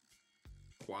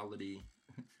quality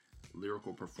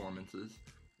lyrical performances,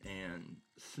 and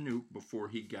Snoop, before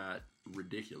he got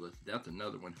ridiculous, that's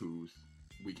another one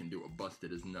we can do a busted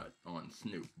his nut on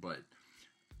Snoop. But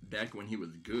back when he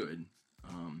was good,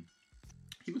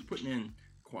 he was putting in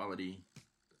quality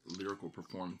lyrical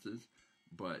performances,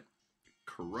 but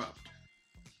Corrupt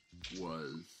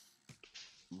was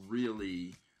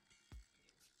really,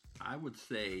 I would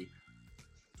say,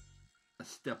 a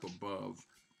step above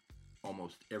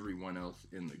almost everyone else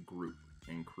in the group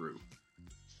and crew.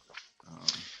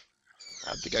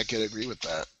 I think I could agree with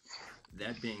that.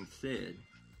 That being said,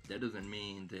 that doesn't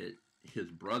mean that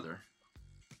his brother,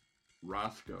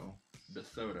 Roscoe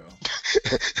DeSoto,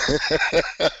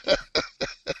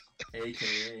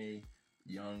 a.k.a.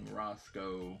 young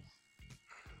Roscoe,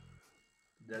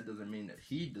 that doesn't mean that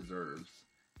he deserves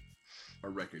a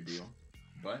record deal.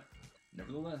 But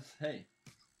nevertheless, hey,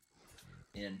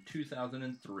 in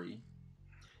 2003,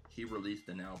 he released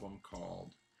an album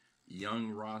called Young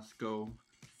Roscoe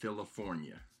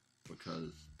Philafornia,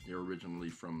 because they're originally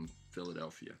from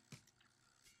Philadelphia.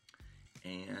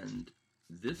 And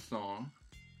this song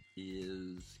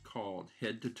is called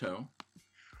Head to Toe.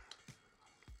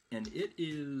 And it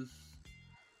is,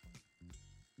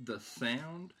 the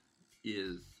sound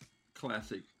is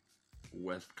classic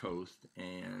West Coast,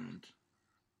 and,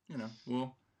 you know,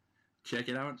 well, check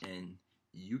it out and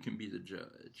you can be the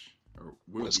judge. Or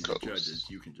we'll be the judges,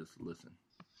 you can just listen.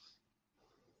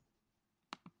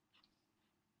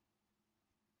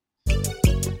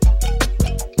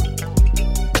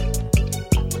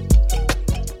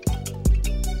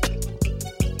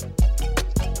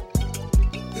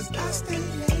 I stay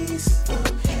laced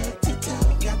from head to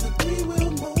toe. Got the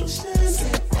three-wheel motion.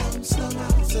 Set I'm slow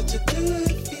out. Such a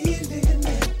good feeling.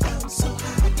 Man, I'm so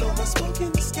high. Throw my smoke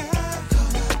in the sky.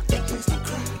 Call out the place to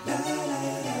cry.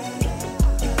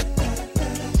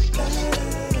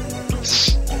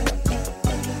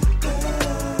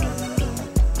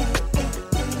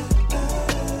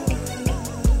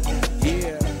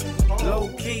 Yeah.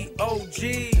 Low-key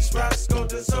OGs. Roscoe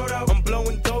DeSoto. I'm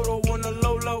blowing dodo on the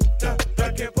low-low.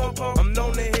 I'm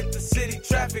known to hit the city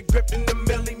traffic, gripping the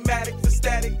Millimatic for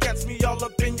static. Catch me all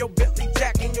up in your Bentley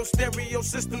jack, in your stereo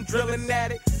system, drilling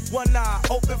at it. One eye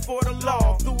open for the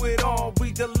law, through it all,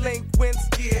 we delinquents.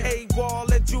 Yeah,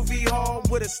 AWOL at Juvie Hall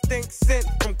with a stink scent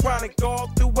from chronic all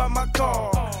throughout my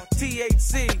car.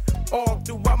 THC all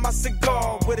throughout my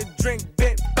cigar, with a drink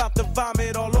bent, about to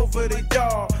vomit all over the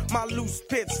yard. My loose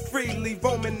pits freely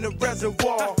roaming the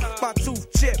reservoir. My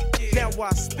tooth chipped, now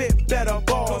I spit better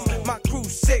balls. My crew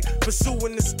sick,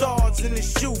 pursuing the stars and the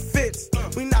shoe fits.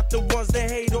 We not the ones that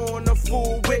hate on the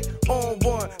fool with. On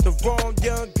one, the wrong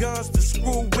young guns to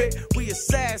screw with. We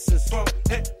assassins from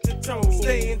head to toe.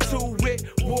 Stay into it,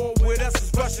 war with us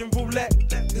is Russian roulette.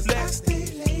 Cause I stay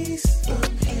laced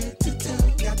from head to toe.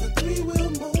 Got the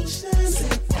three-wheel motion.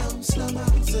 Set I'm slow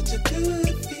out. Such a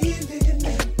good feeling.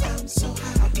 Man, I'm so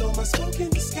high. I blow my smoke in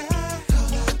the sky.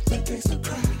 Call out the place to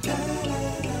cry.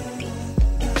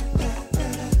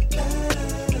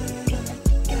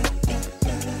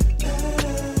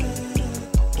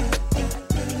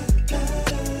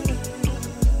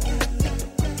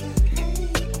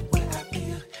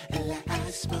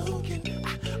 Smoking,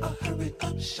 hurry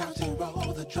up, shout and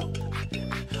roll the drum.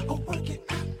 Work it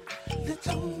out,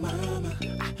 little mama.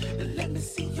 Let me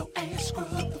see your ass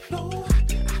scrub the floor.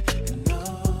 No,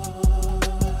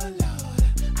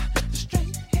 Lord,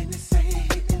 straight Hennessy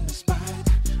in the spot.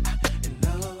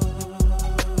 No,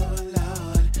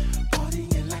 Lord,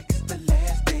 partying like it's the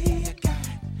last day I got.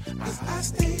 Cause I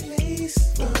stay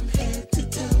laced from head to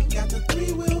toe. Got the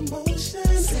three-wheel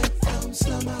motion. Set I'm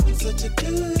slow out, such a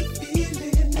good feeling.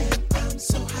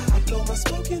 So high, I blow my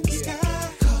smoke in the sky.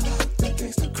 Call out the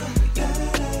gangsta cry.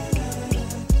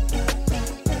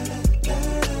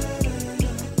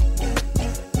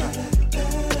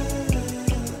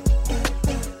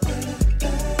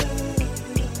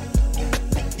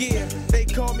 Yeah, they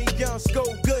call me Young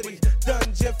Skull Goody.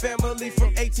 Dungeon family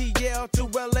from ATL to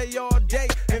LA all day.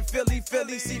 And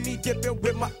Philly, see me dipping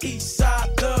with my east side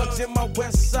thugs and my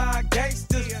west side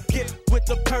gangsters. Get with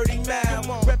the purdy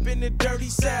mouth, reppin' the dirty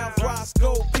south.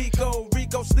 Roscoe, Pico,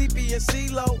 Rico, Sleepy, and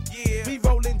CeeLo. Yeah, we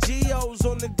rollin' Geos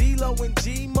on the D-Lo and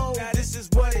G-Mo. Now this is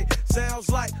what it sounds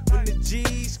like when the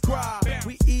G's cry.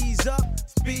 We ease up,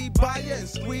 speed by ya and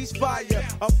squeeze fire.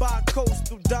 Up by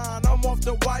coastal Don, I'm off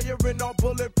the wire and all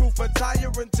bulletproof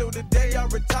attire until the day I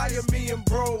retire. Me and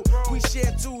bro, we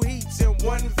share two heats in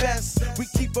one vest. We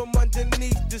keep them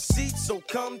underneath the seat, so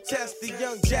come test the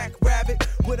young Jack Rabbit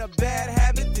with a bad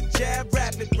habit to jab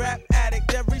rapid, rap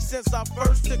addict. Ever since I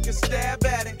first took a stab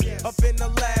at it, up in the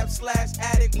lab /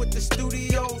 attic with the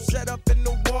studio set up in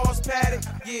the walls padded.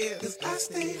 Yeah, cause I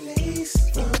stay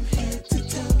laced from head to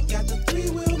toe. Got the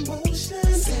three-wheel motion.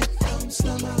 Set I'm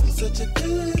slow out, such a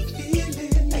good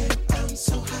feeling. And I'm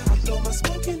so high, I blow my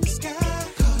smoke in the sky.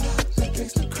 Call out the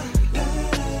gangsta cry.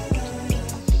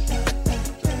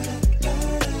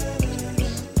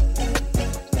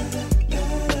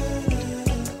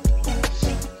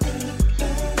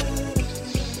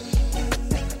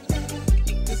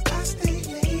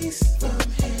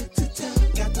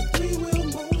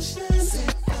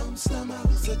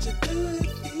 Such a good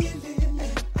feeling,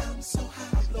 and I'm so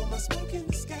high. I blow my smoke in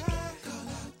the sky. Call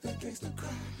out the gangsta cry.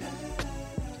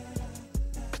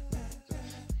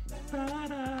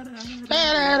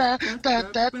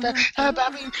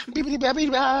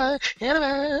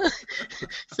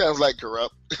 Sounds like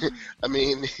Corrupt. I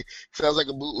mean, sounds like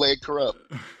a bootleg Corrupt.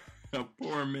 A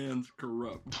poor man's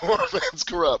Corrupt. Poor man's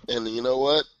Corrupt. And you know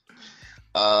what?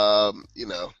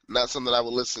 Not something I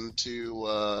would listen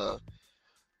to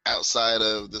outside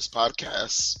of this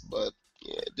podcast, but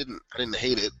yeah, I didn't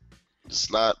hate it. It's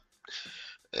not.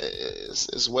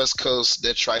 It's West Coast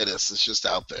detritus. It's just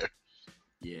out there.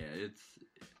 Yeah,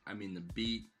 the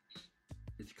beat.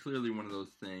 It's clearly one of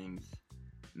those things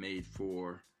made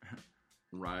for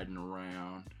riding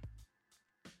around.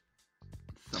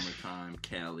 Summertime,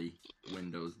 Cali,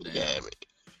 windows down. Yeah,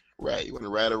 right. You want to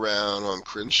ride around on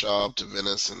Crenshaw to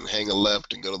Venice and hang a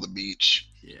left and go to the beach.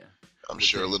 Yeah. I'm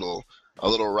sure a little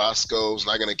Roscoe's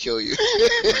not gonna kill you.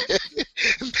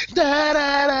 Da,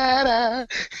 da, da, da.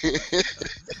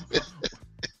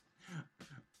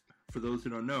 For those who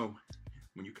don't know,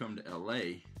 when you come to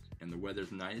LA and the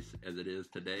weather's nice as it is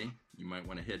today, you might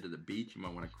want to head to the beach. You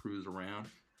might want to cruise around.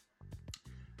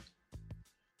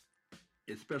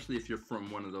 Especially if you're from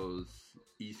one of those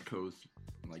East Coast,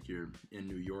 like you're in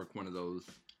New York, one of those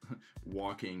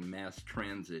walking mass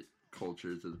transit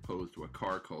cultures as opposed to a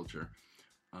car culture.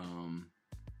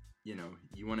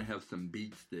 You want to have some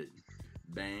beats that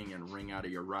bang and ring out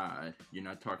of your ride. You're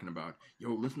not talking about,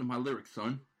 yo, listen to my lyrics,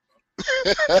 son.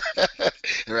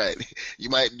 Right. You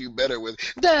might do better with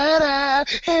da da.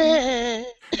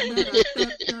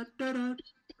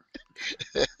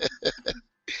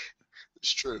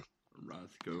 It's true.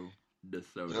 Roscoe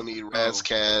DeSoto. You don't need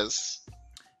Razzcazz.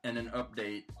 And an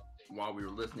update, while we were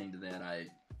listening to that, I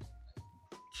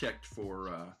checked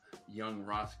for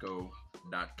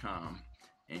youngroscoe.com,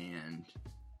 and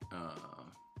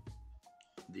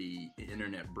the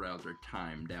internet browser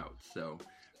timed out, so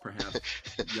perhaps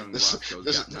young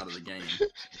Roscoe's gotten out of the game.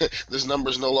 This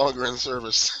number's no longer in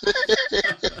service.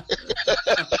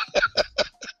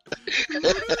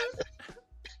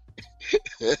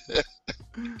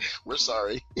 We're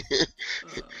sorry.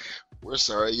 We're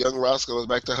sorry. Young Roscoe is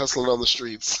back to hustling on the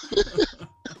streets.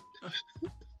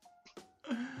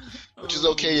 Which is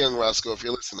okay, young Roscoe, if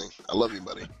you're listening. I love you,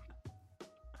 buddy.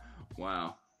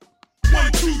 Wow.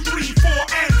 1, 2, 3, 4,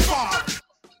 and 5.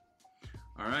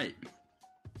 All right.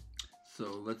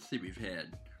 So let's see. We've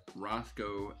had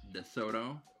Roscoe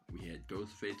DeSoto. We had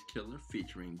Ghostface Killer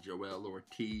featuring Joel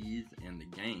Ortiz and The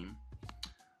Game.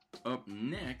 Up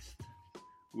next,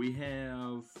 we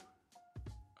have,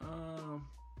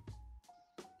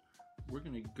 we're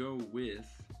going to go with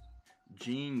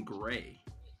Jean Grae.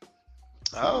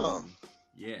 Oh.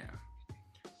 Yeah.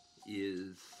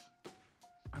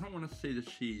 I don't want to say that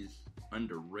she's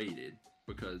underrated,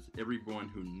 because everyone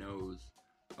who knows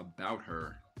about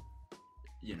her,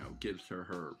 gives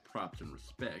her props and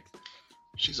respect.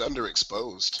 She's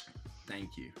underexposed.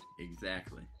 Thank you.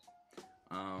 Exactly.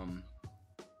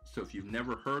 So if you've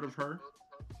never heard of her,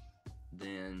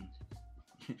 then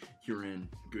you're in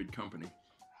good company.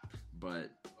 But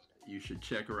you should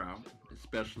check her out,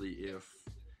 especially if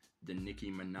the Nicki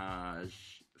Minaj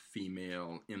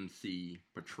female MC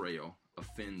portrayal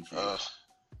offends you.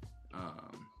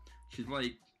 She's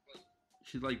like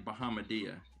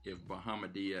Bahamadia, if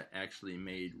Bahamadia actually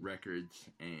made records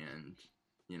and,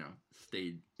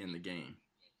 stayed in the game.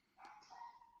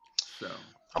 So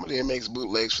Bahamadia makes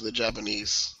bootlegs for the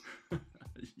Japanese.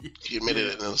 She admitted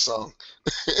it in a song.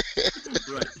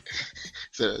 Right.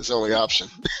 So it's the only option.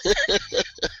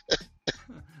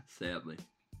 Sadly.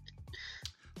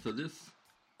 So this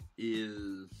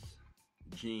is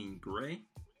Jean Grae,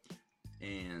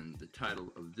 and the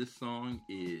title of this song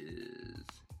is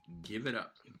Give It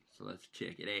Up. So let's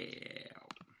check it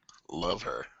out. Love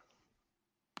her.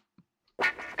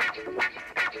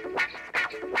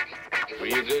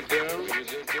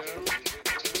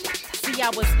 See, I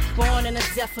was born in a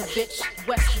Zephyr, bitch.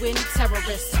 West wind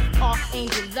terrorist.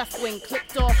 Archangel left wing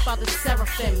clipped off by the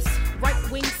seraphims.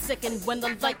 Right wing sickened when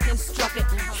the lightning struck it.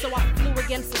 So I flew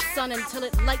against the sun until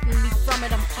it lightened me from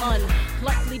it. I'm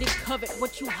unlikely to covet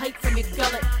what you hate from your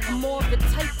gullet. I'm more of the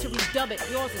type to redub it.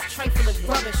 Yours is trifling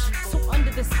rubbish. So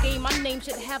under this game, my name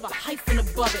should have a hyphen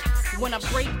above it. When I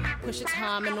break, push its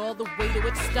time and all the way to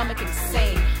its stomach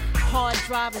insane. Hard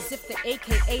drive as if the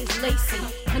AKA's Lacey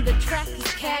and the track is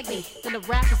Cagney, then the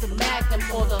rap is a Magnum,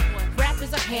 or the rap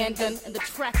is a handgun and the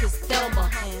track is Thelma,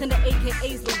 then the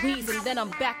AKA's Louise, and then I'm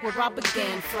back where I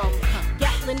began from.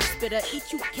 Gatlin spitter,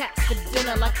 eat you cats for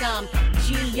dinner like I'm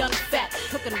Gene Young Fat,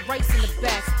 cooking rice in the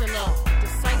back, still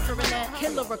deciphering that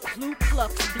killer a Ku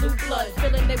Klux, blue blood,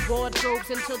 filling their wardrobes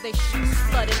until their shoes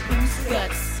flooded, whose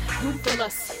guts.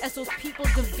 scrupulous as those people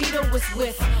DeVito was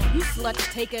with. You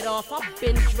sluts take it off, I've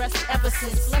been dressed ever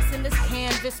since. Blessing this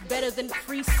canvas better than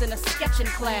priests in a sketching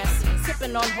class.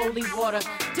 Sipping on holy water,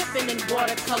 dipping in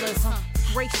watercolors.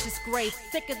 Gracious gray,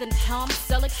 thicker than Tom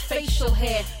Selleck's facial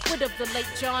hair. Would of the late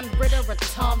John Ritter or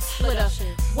Tom Splitter.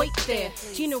 Wait there,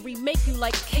 Gina remake you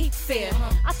like Cape Fear.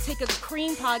 I take a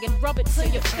cream pie and rub it till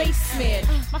your face smeared.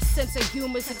 My sense of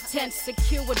humor's intense,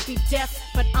 secure would be death,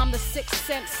 but I'm the sixth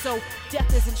sense, so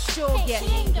death isn't sure yet.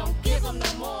 Don't give 'em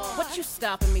no more. What you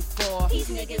stopping me for? These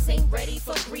niggas ain't ready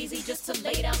for greasy just to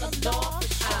lay down the law.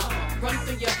 I'll run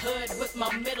through your hood with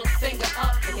my middle finger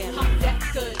up. I'm that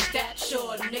good, that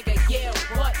sure, nigga, yeah,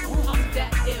 what? I'm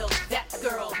that ill, that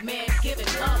girl, man, give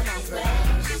it up. She's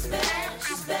bad, she's bad,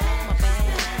 she's bad. My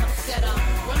bad. I said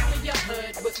I'll run through your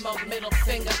hood with my middle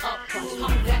finger up.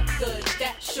 I'm that good,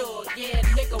 that sure, yeah,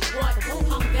 nigga, what?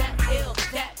 I'm that ill,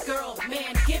 that girl,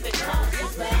 man, give it up.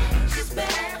 She's bad, she's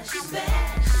bad, she's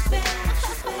bad, she's bad,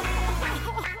 she's bad.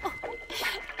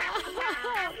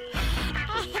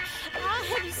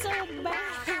 I'm so bad.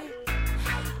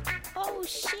 Oh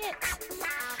shit.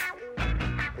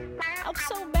 I'm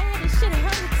so bad, this shit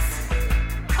hurts.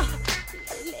 Oh,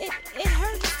 it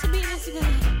hurts to be this good.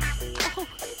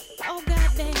 Oh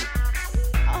goddamn.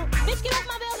 Oh, bitch, get off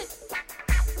my building.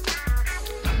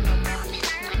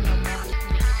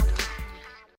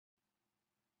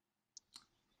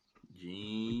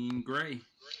 Jean Grey.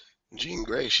 Jean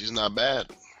Grey, she's not bad.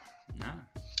 Nah.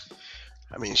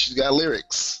 I mean, she's got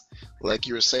lyrics. Like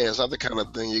you were saying, it's not the kind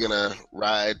of thing you're gonna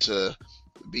ride to the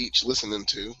beach listening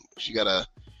to. You gotta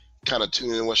kind of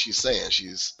tune in what she's saying.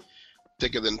 She's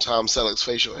thicker than Tom Selleck's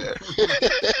facial hair.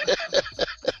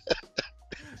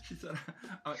 She said,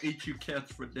 I'll eat you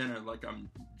cats for dinner like I'm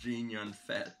Gene Young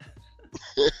fat.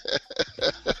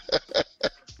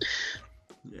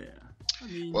 Yeah. I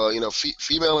mean, well, you know,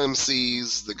 female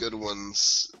MCs, the good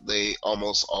ones, they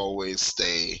almost always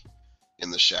stay in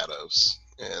the shadows.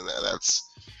 And that's,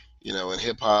 you know, in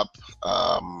hip-hop,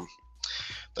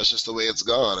 that's just the way it's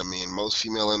gone. I mean, most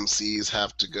female MCs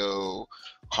have to go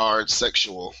hard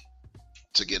sexual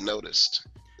to get noticed.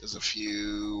 There's a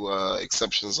few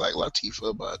exceptions like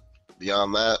Latifah, but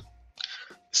beyond that,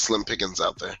 slim pickings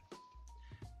out there.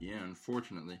 Yeah,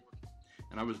 unfortunately.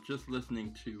 And I was just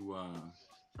listening to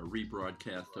a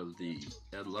rebroadcast of the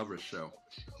Ed Lover show,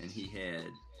 and he had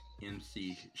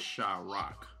MC Sha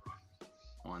Rock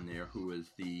on there, who is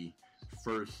the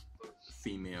first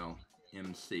female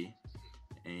MC,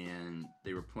 and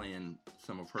they were playing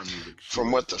some of her music.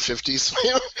 From what, the 50s?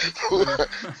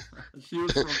 She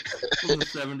was from the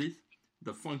 70s,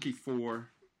 the Funky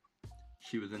Four.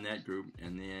 She was in that group,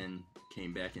 and then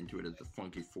came back into it as the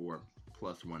Funky Four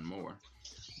plus one more.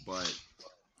 But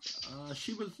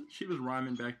she was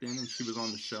rhyming back then, and she was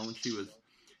on the show, and she was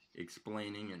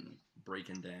explaining and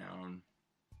breaking down,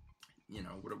 you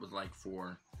know, what it was like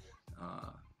for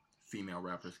female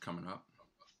rappers coming up.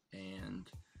 And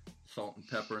Salt and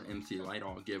Pepper, MC Light,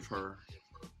 all give her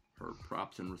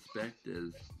props and respect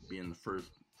as being the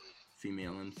first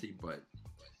female MC. But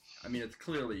I mean, it's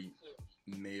clearly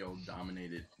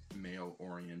male-dominated,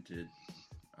 male-oriented.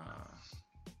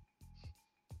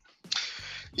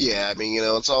 Yeah, I mean, you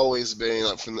know, it's always been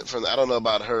like from I don't know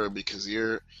about her because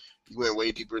you went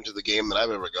way deeper into the game than I've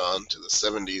ever gone, to the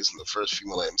 70s and the first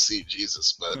female MC,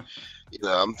 Jesus. But, you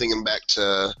know, I'm thinking back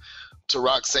to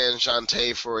Roxanne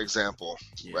Shante, for example,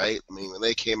 right? I mean, when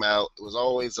they came out, it was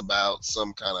always about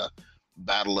some kind of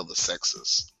battle of the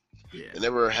sexes. Yeah. They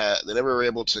never were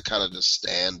able to kind of just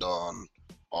stand on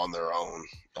their own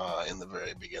in the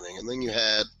very beginning. And then you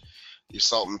had your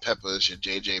Salt and Peppers, your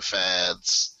JJ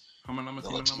Fads. And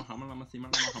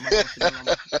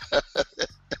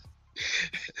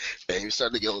you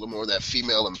started to get a little more of that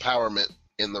female empowerment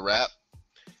in the rap,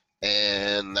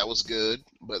 and that was good.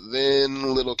 But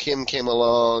then Little Kim came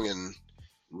along and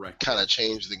kind of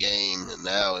changed the game, and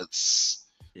now it's,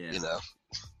 you know,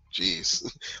 geez, I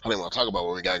don't even want to talk about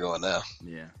what we got going now.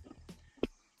 Yeah,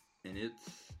 and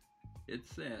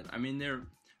it's sad. I mean,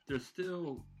 there's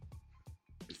still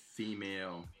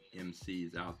female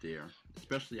MCs out there,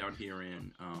 especially out here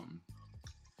in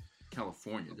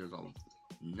California. There's a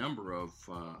number of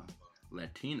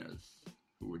Latinas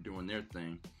who are doing their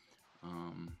thing.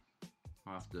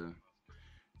 I'll have to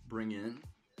bring in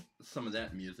some of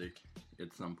that music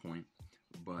at some point,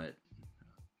 but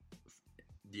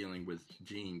dealing with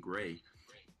Jean Grey,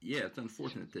 yeah, it's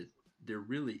unfortunate that there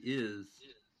really is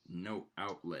no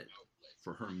outlet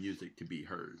for her music to be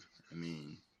heard. I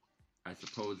mean, I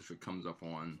suppose if it comes up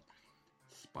on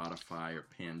Spotify or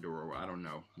Pandora, or I don't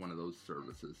know, one of those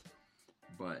services,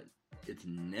 but it's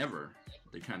never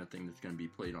the kind of thing that's going to be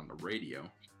played on the radio.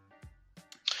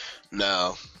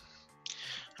 No.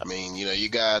 I mean, you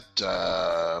got,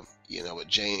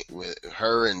 with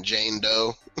her and Jane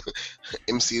Doe,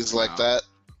 MCs like that.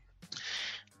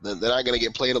 They're not going to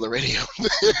get played on the radio.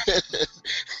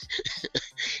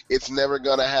 It's never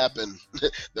going to happen.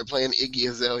 They're playing Iggy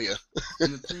Azalea.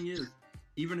 And the thing is,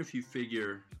 even if you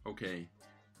figure, okay,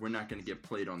 we're not going to get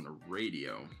played on the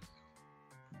radio,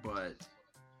 but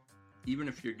even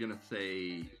if you're going to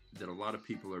say that a lot of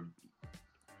people are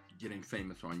getting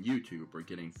famous on YouTube or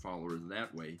getting followers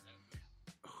that way,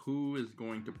 who is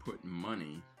going to put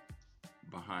money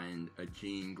behind a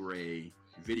Jean Grey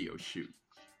video shoot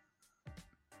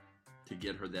to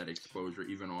get her that exposure,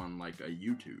 even on like a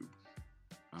YouTube?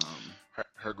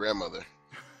 Her grandmother.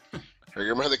 Her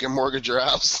grandmother can mortgage her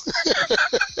house.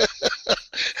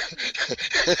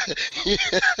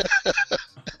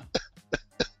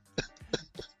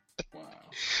 Wow.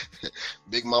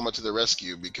 Big Mama to the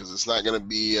rescue, because it's not going to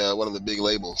be one of the big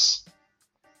labels.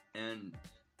 And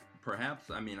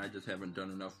perhaps, I mean, I just haven't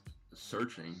done enough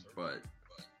searching, but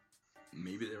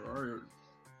maybe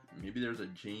there's a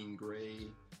Jean Grey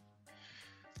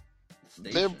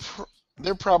station.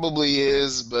 There probably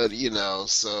is, but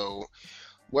so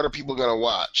what are people going to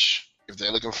watch if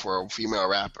they're looking for a female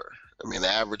rapper? I mean, the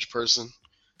average person,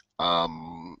 are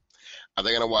they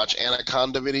going to watch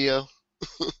Anaconda video,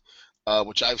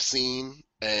 which I've seen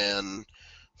and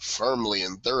firmly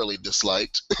and thoroughly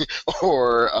disliked,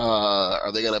 or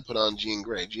are they going to put on Jean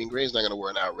Grey? Jean Grey's not going to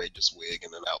wear an outrageous wig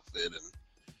and an outfit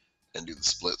and do the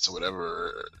splits or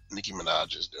whatever Nicki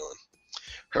Minaj is doing.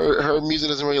 Her music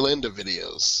doesn't really lend to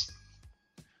videos.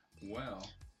 Well,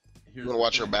 you want to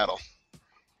watch her battle?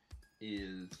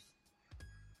 I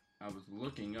was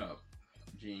looking up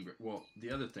Jean Grey. Well,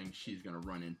 the other thing she's going to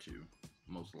run into,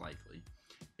 most likely,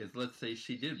 is, let's say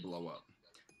she did blow up.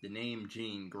 The name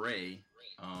Jean Grey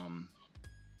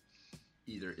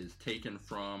either is taken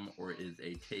from or is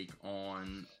a take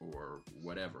on or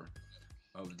whatever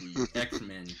of the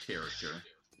X-Men character.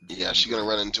 Yeah, she's going to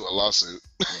run into a lawsuit.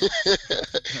 Yeah.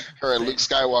 Her and Luke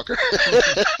Skywalker.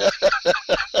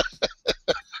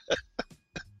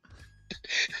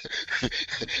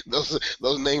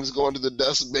 Those names go into the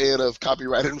dustbin of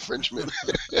copyright infringement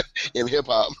in hip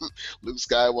hop. Luke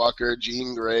Skywalker,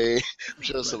 Jean Grey. I'm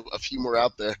sure there's a few more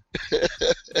out there.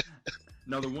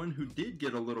 Now, the one who did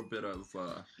get a little bit of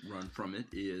run from it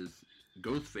is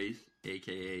Ghostface,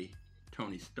 aka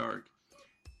Tony Stark,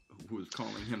 who was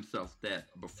calling himself that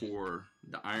before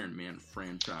the Iron Man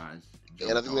franchise.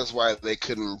 And I think that's why they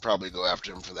couldn't probably go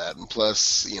after him for that. And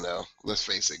plus, let's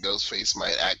face it, Ghostface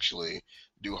might actually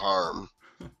do harm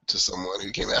to someone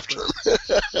who came after him.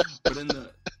 But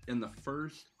in the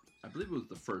first, I believe it was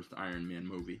the first Iron Man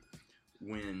movie,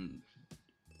 when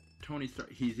Tony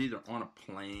Stark, he's either on a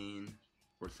plane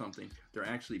or something, they're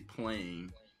actually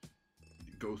playing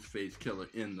Ghostface Killer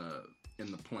in the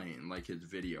plane, like his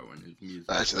video and his music.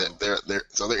 Actually, they're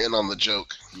in on the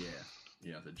joke.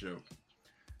 Yeah, the joke.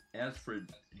 As for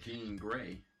Jean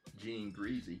Grey, Jean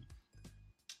Greasy,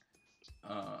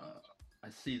 I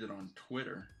see that on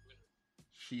Twitter,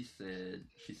 she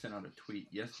sent out a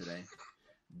tweet yesterday,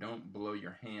 "Don't blow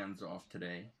your hands off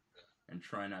today, and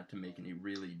try not to make any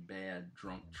really bad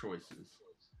drunk choices.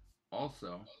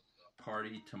 Also,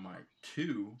 party to my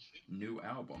 2 new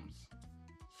albums."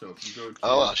 So if you go to...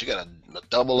 Oh, wow, she got a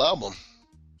double album.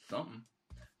 Something.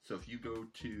 So if you go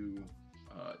to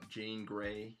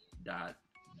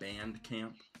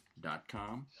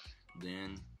jeangrey.bandcamp.com,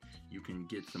 then you can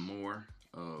get some more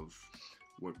of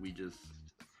what we just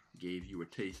gave you a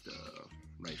taste of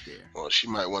right there. Well, she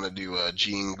might want to do a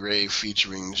Jean Grey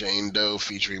featuring Jane Doe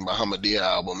featuring Bahamadia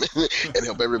album and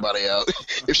help everybody out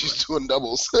if she's doing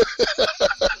doubles.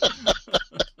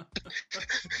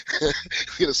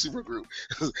 Get a super group,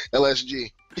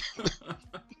 LSG. 1,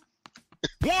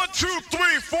 2,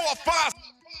 3, 4, 5.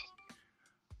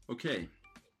 Okay.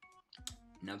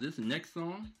 Now this next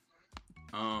song,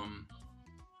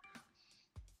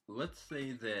 let's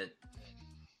say that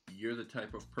you're the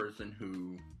type of person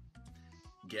who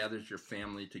gathers your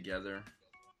family together,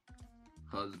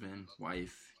 husband,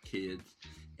 wife, kids,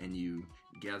 and you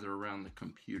gather around the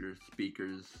computer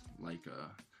speakers like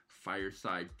a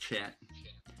fireside chat,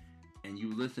 and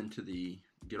you listen to the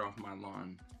Get Off My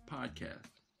Lawn podcast.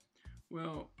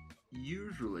 Well,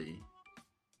 usually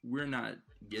we're not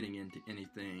getting into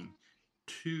anything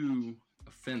too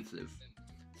offensive.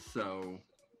 So,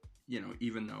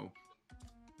 even though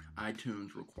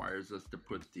iTunes requires us to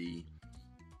put the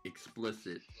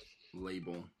explicit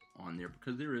label on there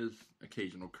because there is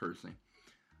occasional cursing,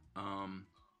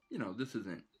 this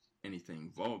isn't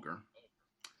anything vulgar.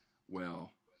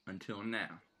 Well, until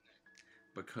now,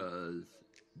 because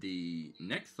The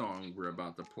next song we're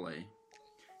about to play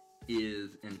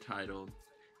is entitled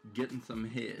Getting Some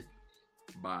Head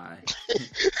by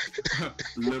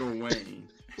Lil Wayne.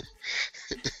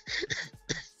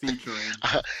 Featuring...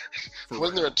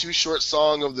 Wasn't there a Too Short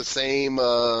song of the same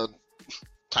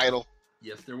title?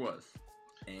 Yes, there was.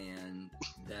 And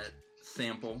that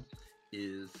sample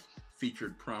is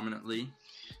featured prominently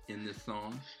in this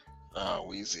song. Oh,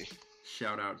 Wheezy.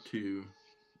 Shout out to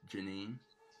Janine.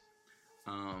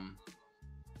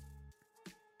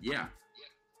 Yeah.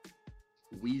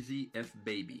 Wheezy F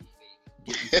Baby.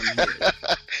 Getting some head.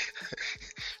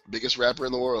 Biggest rapper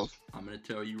in the world. I'm going to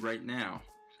tell you right now.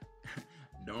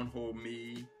 Don't hold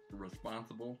me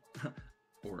responsible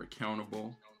or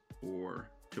accountable or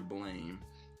to blame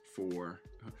for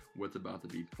what's about to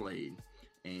be played.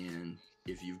 And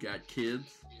if you've got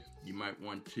kids, you might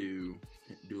want to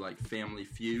do like Family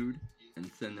Feud and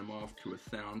send them off to a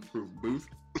soundproof booth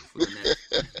for the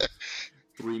next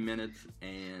 3 minutes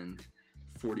and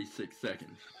 46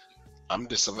 seconds. I'm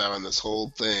disavowing this whole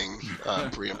thing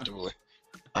preemptively.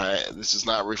 This does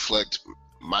not reflect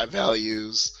my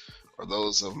values or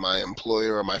those of my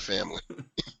employer or my family.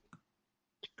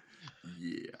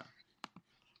 Yeah.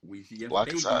 Weezy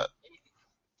Block is hot.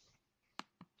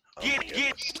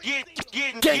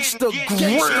 Gangsta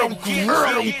grill.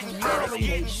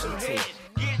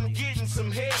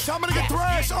 Somebody get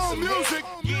thrash on music.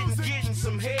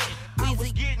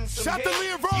 Shout to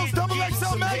Leah Rose,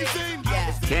 XXL Magazine.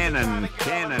 Cannon.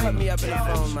 Put me up in the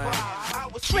phone, man.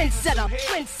 Trendsetter.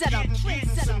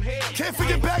 Can't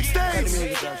forget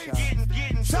backstage.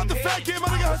 Shout to Fat Kid, my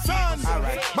nigga Hassan.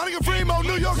 My nigga Fremo,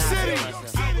 New York City.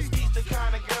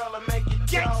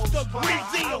 Gangsta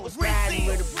Brazil. I was riding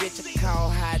with a bitch I call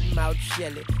Hot Mouth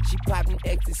Shelly. She poppin'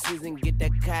 ecstasies and get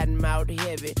that cotton mouth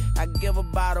heavy. I give her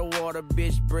bottle water,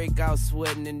 bitch break out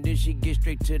sweating, and then she get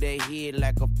straight to that head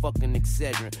like a fucking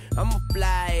Excedrin. I'm a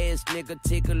fly ass nigga,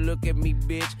 take a look at me,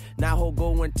 bitch. Now ho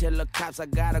go and tell the cops I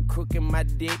got a crook in my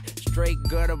dick. Straight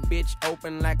gutter, bitch,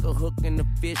 open like a hook in the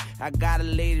fish. I got a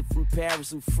lady from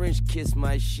Paris who French kiss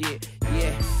my shit.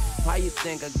 Yeah, why you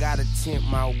think I gotta tint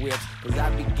my whips? Cause I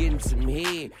be getting some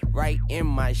head right in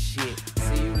my shit.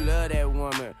 See, you love that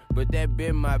woman, but that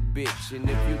been my bitch. And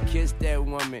if you kiss that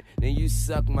woman, then you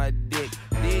suck my dick.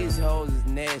 These hoes is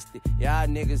nasty, y'all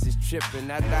niggas is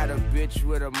tripping. I got a bitch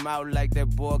with a mouth like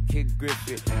that boy Kid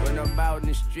Griffith. When I'm out in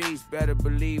the streets, better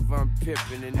believe I'm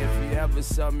pippin'. And if you ever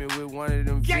saw me with one of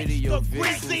them video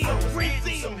vixens,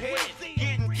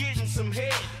 Getting some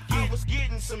head. I was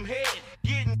getting some head.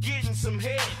 Getting some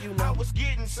head. You know I was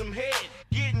getting some head.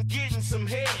 Getting some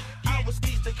head. I was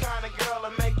the kind of girl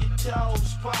that make your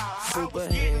toes pop. I was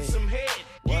getting some head.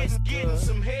 Getting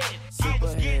some head. I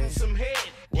was getting some head.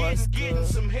 Getting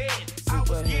some head. I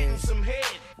was getting some head.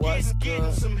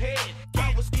 Getting some head.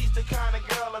 I was the kind of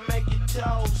girl that make your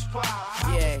toes pop.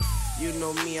 yeah, you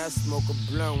know me, I smoke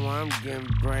a blunt while I'm getting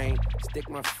brain. Stick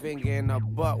my finger in her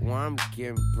butt while I'm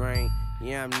getting brain.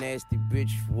 Yeah, I'm nasty,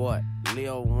 bitch, what?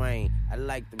 Lil Wayne. I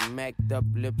like the macked up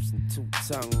lips and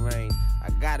two-tongue rings. I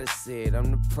gotta say it,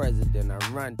 I'm the president, I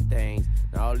run things.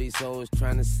 Now all these hoes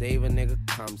trying to save a nigga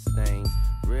cum stains.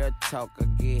 Real talk, I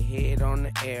get head on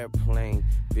the airplane.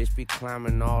 Bitch be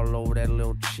climbing all over that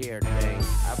little chair thing.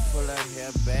 I pull her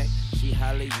hair back, she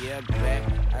holler, yeah, back.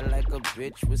 I like a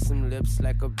bitch with some lips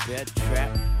like a bear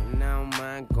trap. And now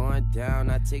mine going down,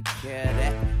 I take care of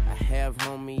that. I have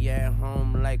homie at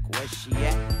home, like where she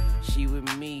at? She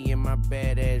with me in my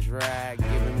badass ride,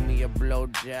 giving me a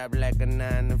blowjob like a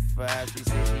 9 to 5. She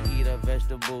said she eat her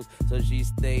vegetables, so she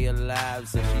stay alive.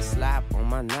 So she slap on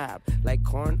my knob, like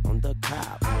corn on the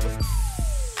cob.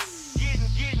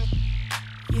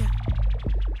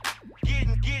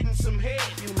 Getting some head.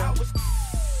 You know I was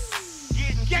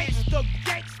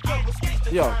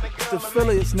gangsta. Yo, it's the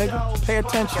affiliates, nigga. Pay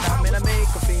attention. I mean, I make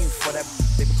a fiend for that.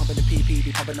 They be pumping the PP,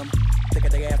 be pumping them. Take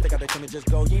out their ass, take out their chin and just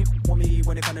go. You want me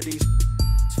when it come to these.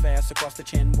 Fast across the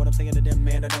chin. What I'm saying to them,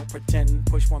 man, I don't pretend.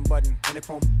 Push one button, and they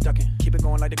chrome ducking. Keep it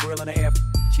going like the grill in the air.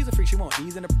 She's a freak, she want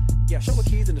ease in the. Yeah, show her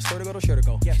keys in the vertigo to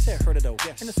vertigo. Yeah, she said her to though.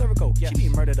 Yes. In the cervical, she be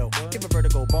murder though. Give a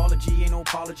vertigo, ball of G, ain't no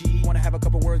apology. Wanna have a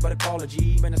couple words but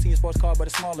apology. Been a seen sports car, but a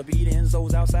smaller beat.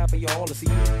 Enzo's outside for y'all to see.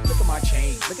 Look at my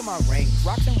chain, look at my ring.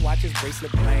 Rocks and watches,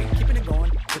 bracelet bling. Keeping it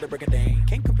going to the break of day.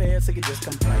 Can't compare, so you just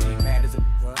complain. Mad as it,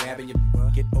 grabbing you.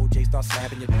 Get OJ, start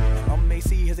slapping you. I'm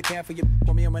AC, here's a can for you.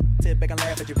 Put me on my tip back and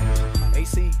laugh at you.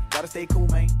 AC, gotta stay cool,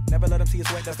 man. Never let them see you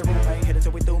sweat, that's the rule, man. Hit it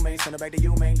till we through, man. Send it back to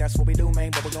you, man. That's what we do,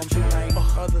 man. Bubble gum shoot, man.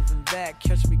 Other than that,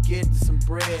 catch me getting some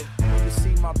bread. When you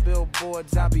see my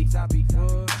billboards, I be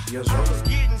what? Yes, I was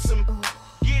getting some,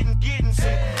 getting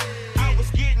some. I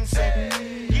was getting some,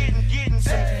 getting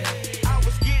some. I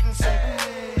was getting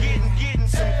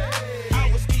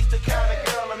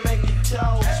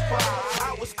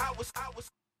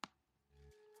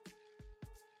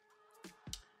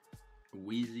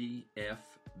Weezy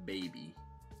F Baby.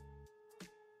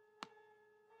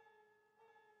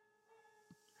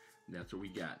 That's what we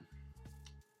got.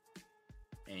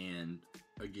 And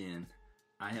again,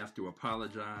 I have to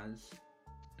apologize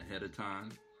ahead of time.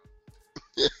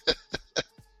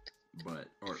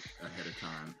 Or ahead of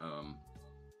time,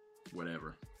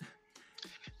 whatever.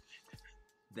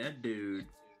 That dude,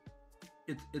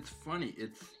 it's funny.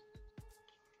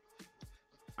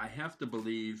 I have to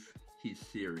believe he's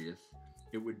serious.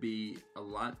 It would be a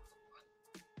lot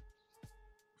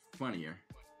funnier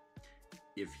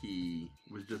if he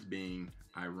was just being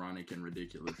ironic and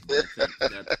ridiculous. But I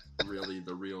think that's really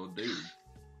the real dude.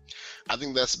 I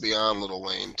think that's beyond Lil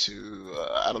Wayne too.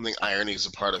 I don't think irony is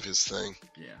a part of his thing.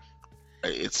 Yeah.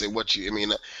 It's what you. I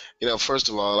mean, first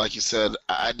of all, like you said,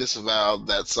 I disavowed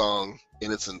that song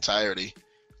in its entirety.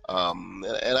 And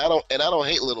I don't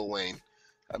hate Lil Wayne.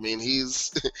 I mean,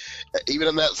 he's even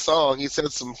in that song, he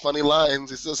said some funny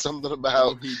lines. He said something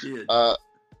about. He did.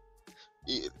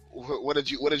 What did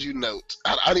you note?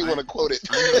 I don't even want to quote it.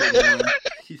 I know one.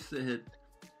 He said,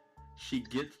 "She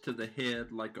gets to the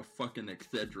head like a fucking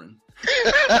Excedrin."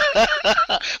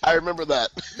 I remember that.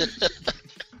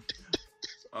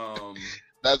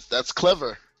 That's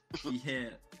clever. He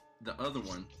had the other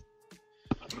one.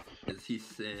 Is he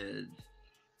said?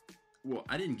 Well,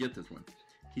 I didn't get this one.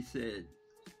 He said,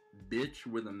 "Bitch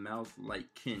with a mouth like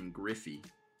Ken Griffey."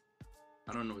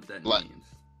 I don't know what that means.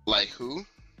 Like who?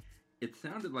 It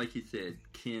sounded like he said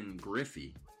Ken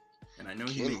Griffey, and I know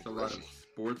he makes a lot of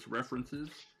sports references.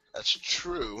 That's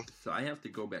true. So I have to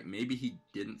go back. Maybe he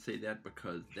didn't say that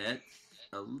because that's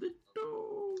a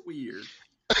little weird.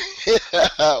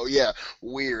 Oh yeah,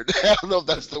 weird. I don't know if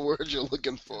that's the word you're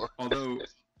looking for.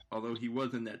 Although he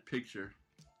was in that picture,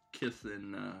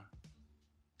 kissing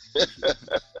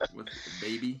with the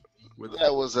baby.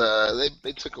 That was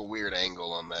they took a weird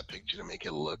angle on that picture to make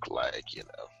it look like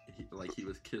he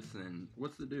was kissing.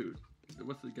 What's the dude?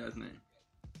 What's the guy's name?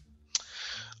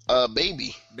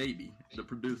 Baby, the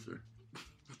producer.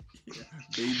 Yeah,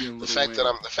 Baby and Lil the fact Wayne.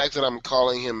 that I'm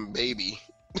calling him Baby.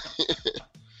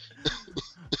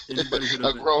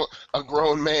 A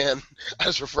grown man, I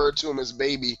just referred to him as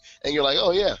Baby, and you're like,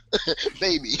 oh yeah,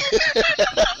 Baby.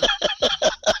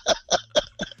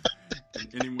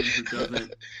 And anyone who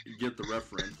doesn't get the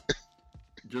reference,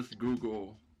 just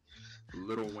Google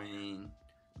Lil Wayne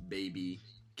Baby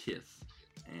Kiss.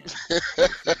 And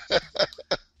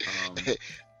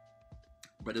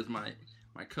but as my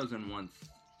cousin once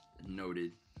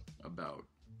noted about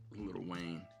Lil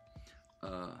Wayne,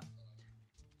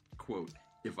 quote,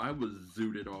 "If I was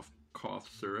zooted off cough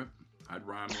syrup, I'd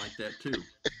rhyme like that too."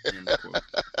 End quote.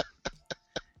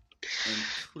 And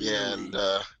clearly,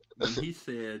 when he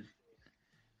said,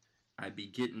 "I be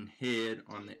getting head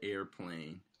on the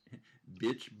airplane,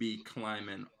 bitch be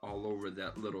climbing all over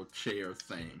that little chair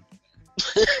thing."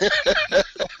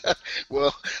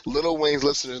 Well, Lil Wayne's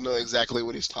listeners know exactly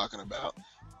what he's talking about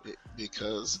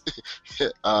because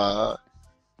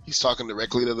he's talking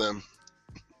directly to them.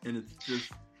 And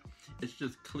it's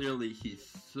just clearly he's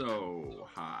so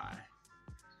high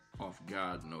off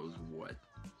God knows what.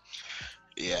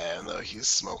 Yeah, no, he's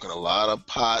smoking a lot of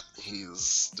pot.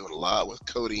 He's doing a lot with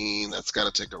codeine. That's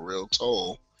got to take a real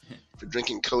toll. If you're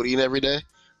drinking codeine every day,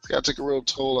 it's got to take a real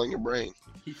toll on your brain.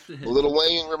 He said, Lil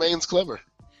Wayne remains clever.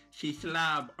 "She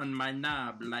slob on my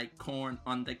knob like corn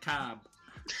on the cob."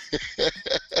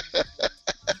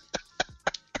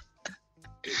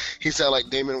 He sound like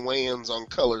Damon Wayans on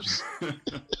Colors.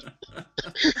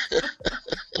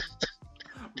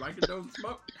 Rocket don't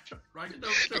smoke. Rocket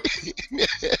don't choke.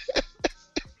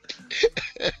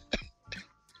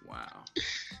 Wow.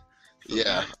 So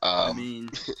yeah. I mean,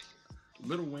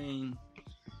 Lil Wayne,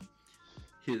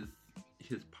 his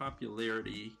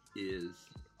popularity is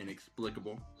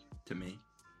inexplicable to me.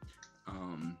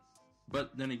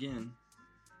 But then again,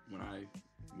 when I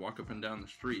walk up and down the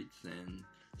streets and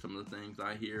some of the things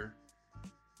I hear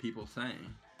people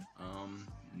saying,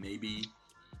 maybe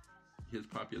his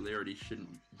popularity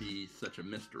shouldn't be such a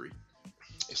mystery.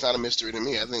 It's not a mystery to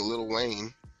me. I think Lil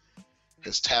Wayne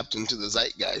has tapped into the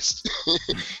zeitgeist.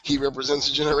 He represents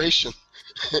a generation.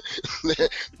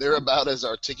 They're about as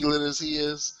articulate as he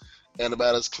is and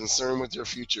about as concerned with your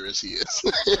future as he is.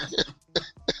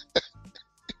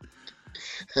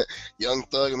 Young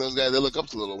Thug and those guys, they look up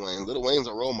to Lil Wayne. Lil Wayne's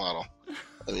a role model.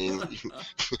 I mean,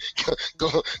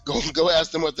 go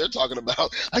ask them what they're talking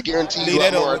about. I guarantee you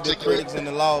that are more over the articulate. critics and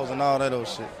the laws and all that old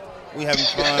shit. We having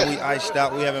fun, we iced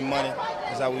out, we having money.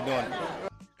 That's how we doing it.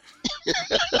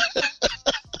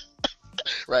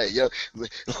 Right, yeah.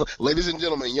 Ladies and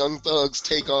gentlemen, Young Thug's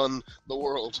take on the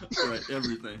world. Right,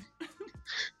 everything.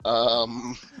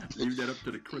 Leave that up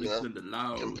to the critics and the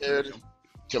loud.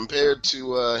 Compared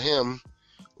to him,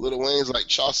 Lil Wayne's like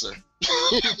Chaucer.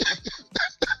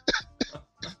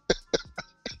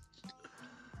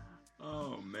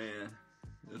 Oh man,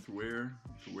 that's where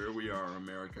we are,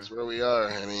 America. That's where we are.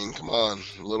 I mean, come on,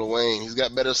 Lil Wayne. He's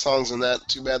got better songs than that.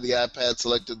 Too bad the iPad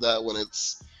selected that one.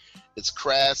 It's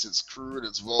crass, it's crude,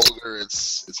 it's vulgar,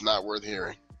 it's not worth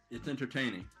hearing. It's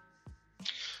entertaining.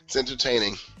 It's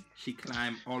entertaining. She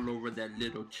climbed all over that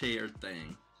little chair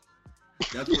thing.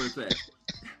 That's where it's at.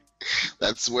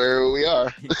 That's where we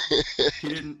are. He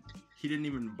didn't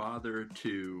even bother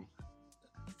to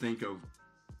think of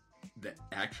the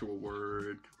actual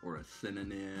word or a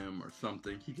synonym or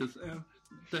something. He just,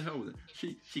 the hell with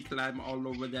it. She climbed all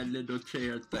over that little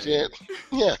chair thing.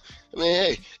 Yeah. I mean,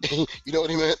 hey, you know what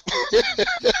he meant?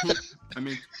 I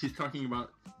mean, he's talking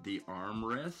about the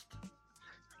armrest.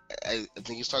 I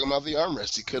think he's talking about the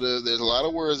armrest. He could have. There's a lot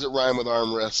of words that rhyme with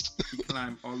armrest. He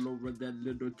climbed all over that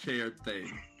little chair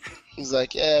thing. He's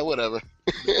like, yeah, whatever.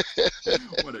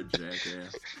 What a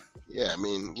jackass. Yeah, I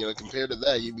mean, compared to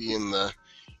that, you'd be in the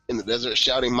desert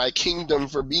shouting "My kingdom"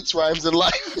 for beats, rhymes, and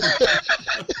life.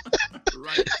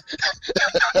 Right.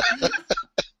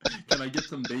 Can I get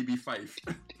some Baby Fife?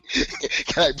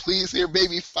 Can I please hear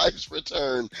Baby Fife's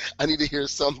return? I need to hear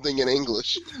something in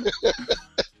English.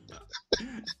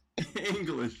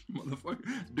 English, motherfucker.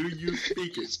 Do you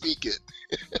speak it? Speak it.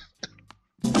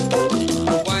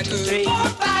 1, 2, 3, 4,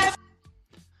 5.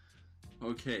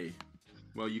 Okay.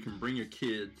 Well, you can bring your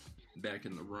kids back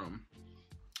in the room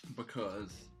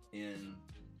because in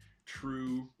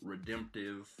true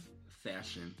redemptive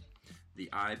fashion, the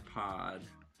iPod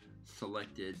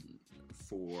selected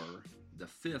for the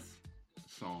 5th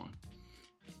song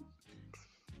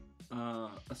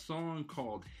a song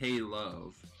called Hey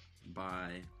Love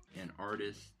by an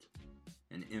artist,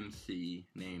 an MC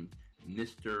named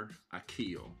Mr.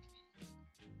 Akil.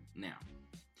 Now,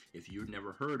 if you've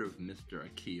never heard of Mr.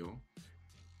 Akil,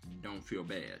 don't feel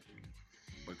bad,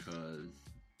 because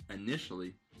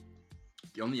initially,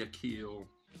 the only Akil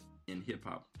in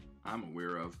hip-hop I'm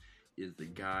aware of is the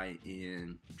guy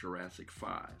in Jurassic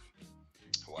 5.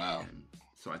 Wow. And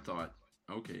so I thought,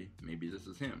 okay, maybe this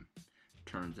is him.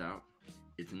 Turns out,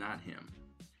 it's not him.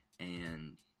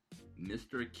 And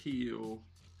Mr. Akil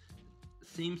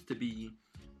seems to be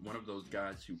one of those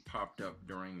guys who popped up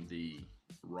during the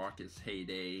raucous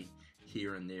heyday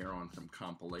here and there on some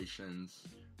compilations,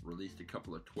 released a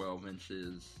couple of 12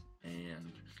 inches,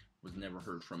 and was never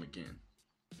heard from again.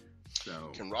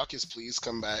 So, can Raucous please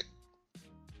come back?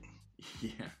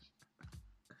 Yeah.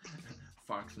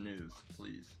 Fox News,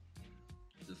 please.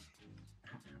 Just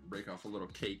break off a little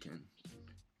cake and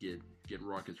get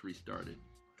Raucous restarted.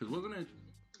 Because wasn't it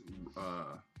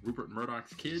Rupert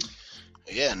Murdoch's kid?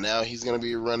 Yeah, now he's going to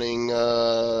be running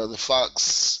the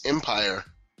Fox Empire.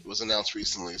 It was announced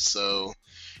recently. So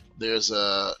there's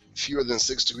fewer than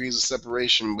 6 degrees of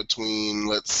separation between,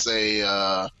 let's say,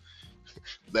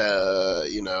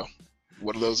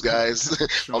 what are those guys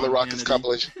on the Rockets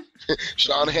compilation?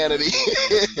 Sean Hannity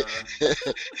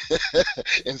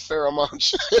and Pharoah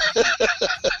Monch.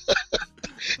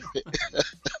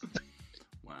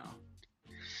 Wow.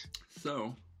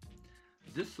 So,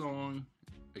 this song,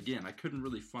 again, I couldn't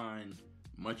really find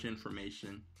much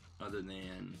information other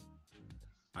than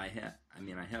I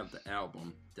have the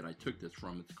album that I took this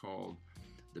from. It's called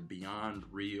The Beyond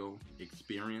Real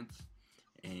Experience,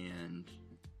 and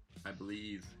I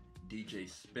believe DJ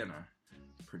Spinner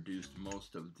produced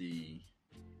most of the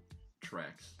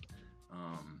tracks.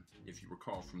 If you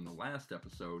recall from the last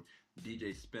episode,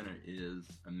 DJ Spinner is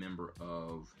a member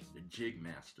of the Jig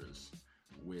Masters,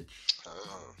 which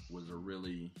was a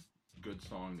really good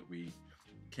song that we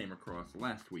came across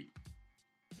last week.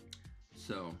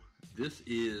 So this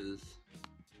is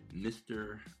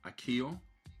Mr. Akil,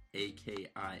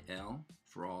 A-K-I-L,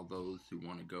 for all those who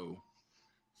want to go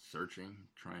searching,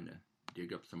 trying to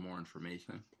dig up some more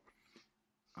information.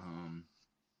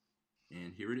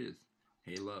 And here it is.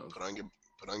 Hey Love. Put on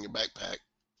your backpack.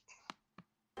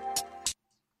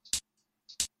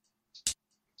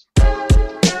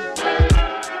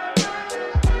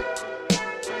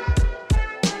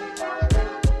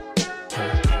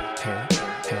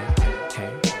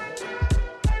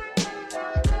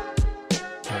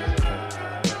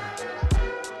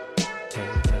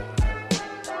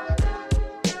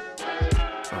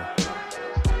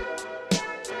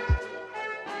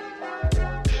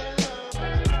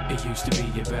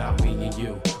 About me and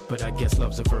you, but I guess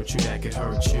love's a virtue that could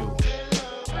hurt you.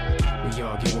 We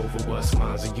argue over what's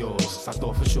mine and yours. I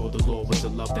thought for sure the law was a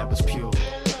love that was pure.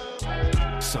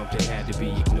 Something had to be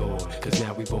ignored, cause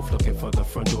now we both looking for the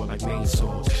front door like main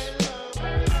source.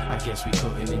 I guess we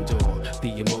couldn't endure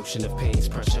the emotion of pain's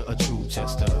pressure, a true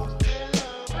tester.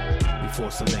 We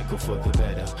forced to let go for the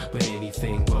better, but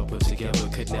anything well put together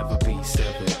could never be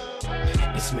severed.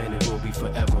 It's meant it will be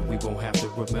forever, we won't have to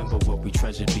remember what we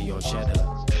treasured beyond cheddar.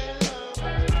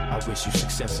 I wish you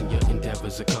success in your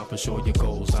endeavors, accomplish all your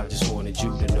goals, I just wanted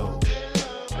you to know.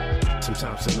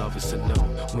 Sometimes to love is to know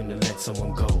when to let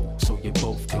someone go, so you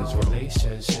both can grow.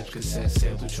 Relationships could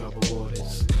sail through troubled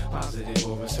waters. Positive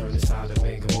auras turn inside and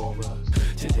make them aura.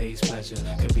 Today's pleasure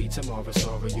could be tomorrow's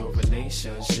sorrow. Your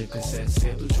relationship could sail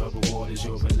through troubled waters.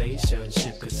 Your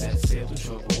relationship could sail through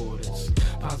troubled waters.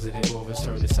 Positive auras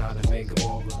turn inside and make them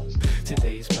aura.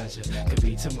 Today's pleasure could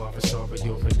be tomorrow's sorrow.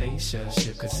 Your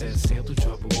relationship could sail through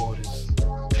troubled waters.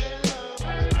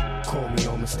 Call me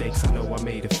on mistakes, I know I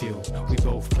made a few. We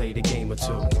both played a game or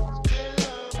two,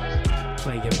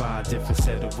 playing by a different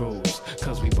set of rules,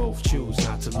 cause we both choose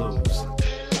not to lose.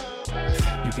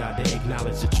 You gotta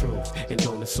acknowledge the truth, and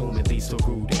don't assume it leads to a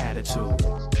rude attitude.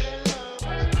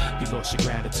 You lost your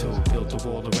gratitude, built a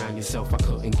wall around yourself I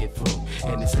couldn't get through.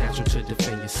 And it's natural to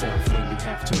defend yourself when you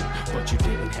have to, but you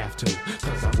didn't have to,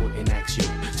 cause I wouldn't ask you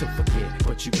to forget.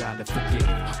 But you gotta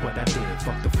forget what I did,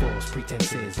 fuck the false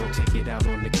pretenses, don't take it out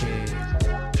on the kid.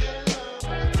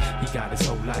 He got his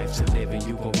whole life to live and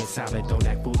you gon' miss out. And don't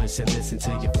act foolish and listen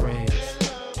to your friends.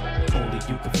 Only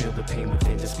you can feel the pain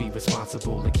within, just be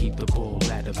responsible and keep the bull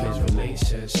out of his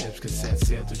relationships. Could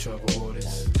sail through troubled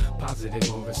waters.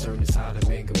 Positive auras turn inside and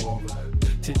make them aura.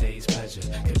 Today's pleasure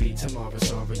could be tomorrow's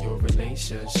sorrow. Your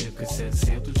relationship could sail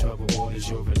through troubled waters.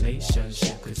 Your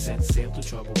relationship could sail through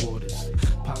troubled waters.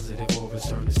 Positive auras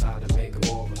turn inside and make them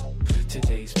aura.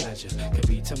 Today's pleasure could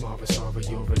be tomorrow's sorrow.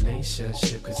 Your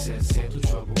relationship could sail through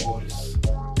troubled waters.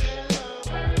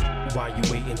 While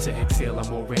you waiting to exhale,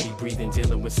 I'm already breathing,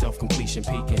 dealing with self-completion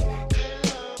peaking.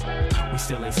 We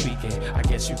still ain't speaking, I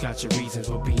guess you got your reasons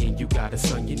for being. You got a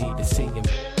son, you need to see him.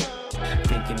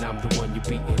 Thinking I'm the one you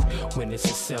beating, when it's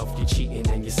yourself you're cheating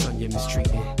and your son you're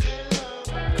mistreating.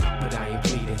 But I ain't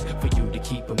pleading for you to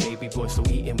keep a baby boy still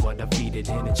eating what I feed it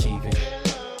and achieving.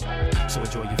 So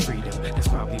enjoy your freedom, that's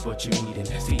probably what you needin'.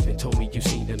 Steven told me you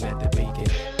seen him at the beacon.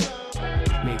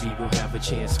 Maybe we'll have a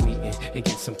chance meeting and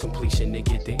get some completion and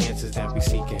get the answers that we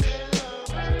seeking.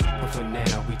 But for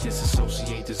now, we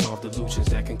disassociate, dissolve delusions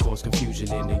that can cause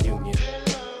confusion in the union.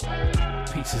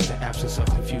 Peace is the absence of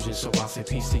confusion, so I'll say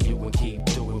peace to you and keep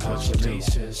doing what you do.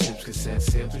 Relationships could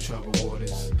sail through troubled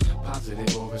waters.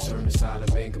 Positive auras turn inside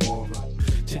and make them aura.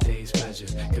 Today's pleasure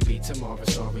could be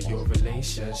tomorrow's sorrow. Your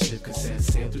relationship could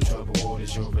sail through troubled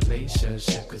waters. Your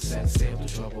relationship could sail through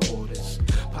troubled waters.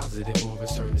 Positive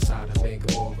auras turn inside and make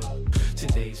them aura.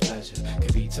 Today's pleasure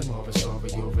could be tomorrow's sorrow.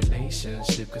 Your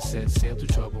relationship could sail through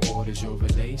troubled waters. Your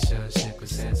relationship could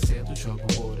sail through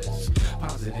troubled waters.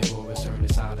 Positive auras turn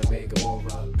inside and make them aura.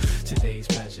 Today's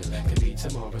pleasure could be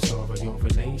tomorrow's sorrow. Your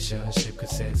relationship could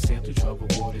sail through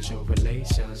troubled waters. Your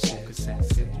relationship could sail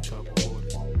through troubled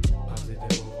waters.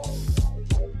 Positive auras.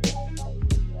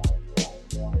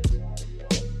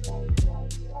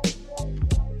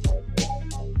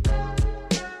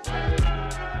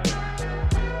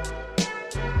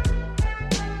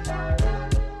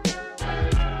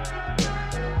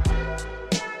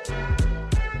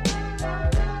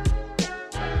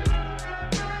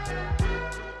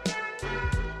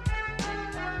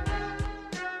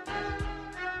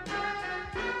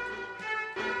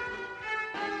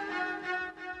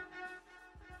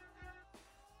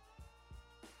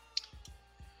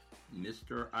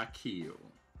 Mr. Akil.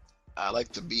 I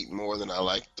like the beat more than I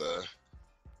like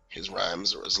his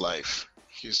rhymes or his life.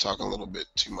 He was talking a little bit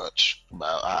too much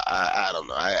about. I don't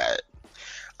know.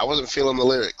 I wasn't feeling the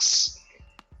lyrics.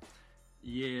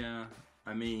 Yeah,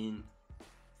 I mean,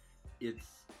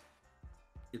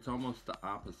 it's almost the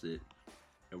opposite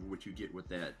of what you get with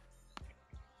that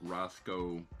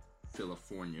Roscoe,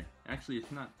 California. Actually,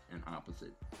 it's not an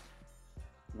opposite.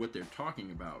 What they're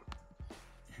talking about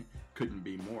couldn't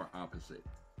be more opposite,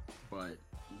 but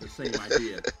the same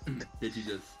idea that you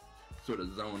just sort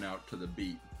of zone out to the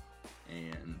beat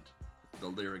and the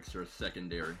lyrics are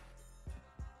secondary.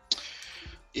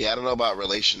 Yeah, I don't know about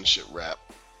relationship rap.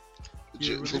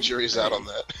 The jury's out on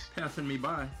that. Passing me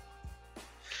by.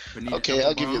 Okay,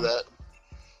 I'll give you that.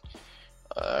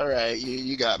 All right,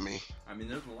 you got me. I mean,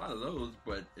 there's a lot of those,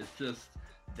 but it's just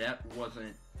that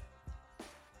wasn't.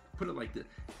 Put it like this: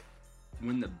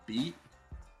 when the beat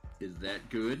is that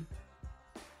good,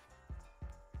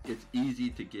 it's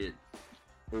easy to get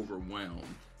overwhelmed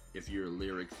if your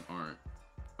lyrics aren't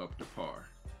up to par.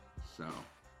 So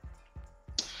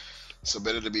So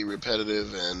better to be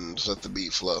repetitive and just let the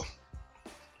beat flow.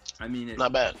 I mean,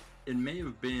 not bad. It may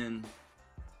have been,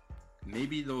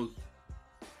 maybe those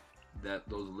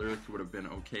lyrics would have been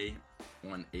okay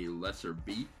on a lesser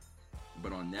beat,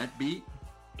 but on that beat,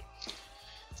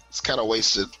 it's kind of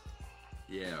wasted.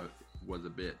 Yeah, it was a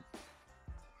bit.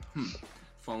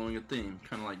 Following a theme,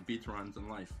 kind of like beats, rhymes, and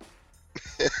life.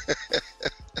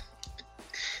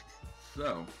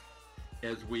 So,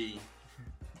 as we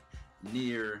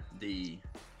near the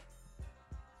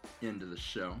end of the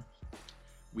show,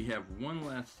 we have one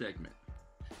last segment.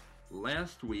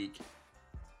 Last week,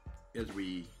 as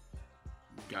we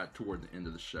got toward the end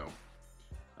of the show,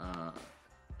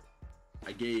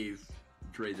 I gave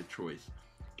Dre the choice,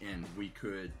 and we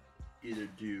could either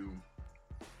do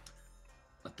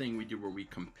a thing we do where we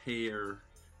compare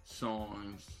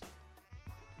songs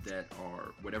that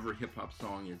are, whatever hip-hop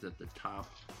song is at the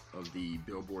top of the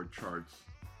Billboard charts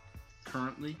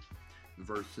currently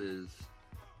versus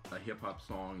a hip-hop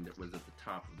song that was at the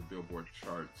top of the Billboard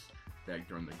charts back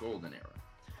during the golden era.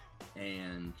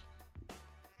 And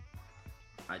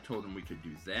I told him we could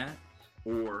do that,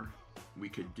 or we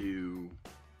could do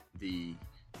the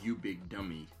You Big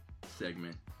Dummy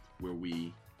segment where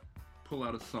we pull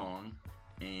out a song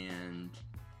and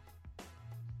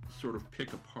sort of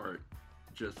pick apart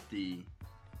just the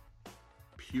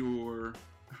pure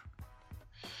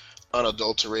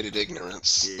unadulterated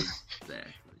ignorance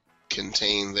exactly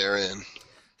contained therein.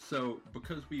 So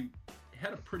because we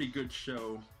had a pretty good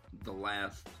show the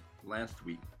last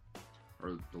week,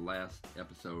 or the last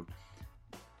episode,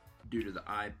 due to the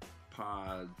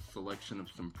iPod selection of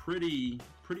some pretty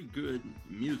good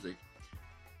music,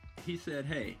 he said,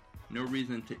 hey, no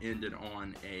reason to end it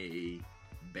on a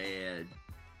bad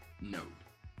note.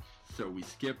 So we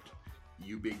skipped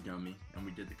You Big Dummy and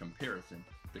we did the comparison.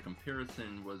 The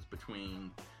comparison was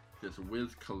between this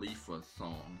Wiz Khalifa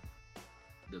song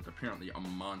that's apparently a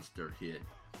monster hit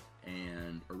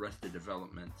and Arrested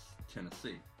Development's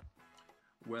Tennessee.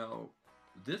 Well,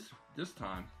 this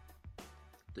time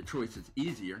the choice is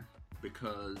easier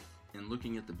because in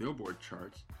looking at the Billboard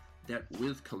charts, that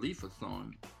Wiz Khalifa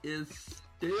song is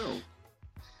still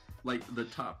like the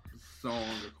top song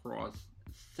across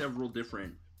several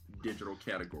different digital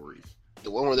categories.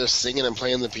 The one where they're singing and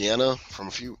playing the piano from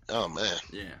a few. Oh man.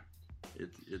 Yeah,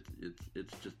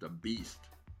 it's just a beast.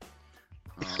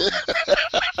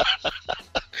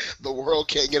 The world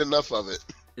can't get enough of it.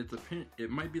 It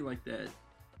might be like that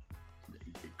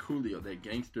Coolio, that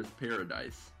Gangster's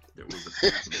Paradise. That was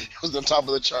it was on top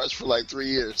of the charts for like 3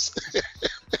 years.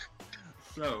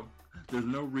 So there's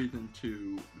no reason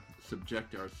to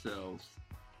subject ourselves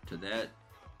to that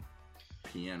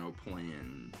piano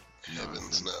playing.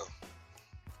 Heavens no.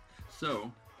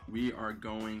 So we are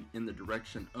going in the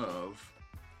direction of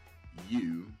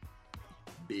You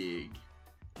Big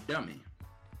Dummy.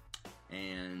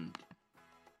 And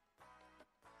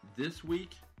this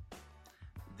week,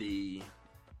 the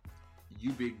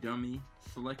You Big Dummy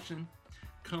selection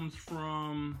comes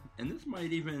from, and this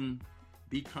might even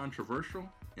be controversial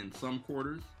in some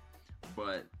quarters,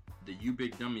 but the You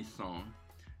Big Dummy song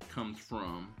comes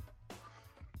from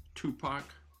Tupac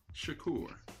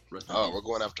Shakur. Oh, we're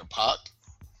going after Pac?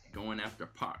 Going after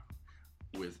Pac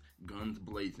with guns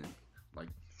blazing like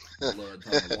bloods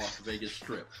on the Las Vegas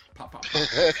Strip. Pop, pop,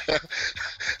 pop.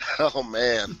 Oh,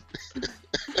 man.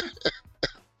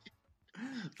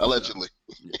 Allegedly.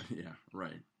 Yeah,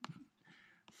 right.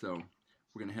 So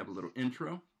we're going to have a little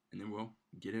intro, and then we'll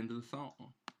get into the song.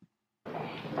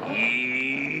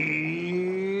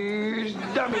 He's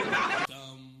dummy.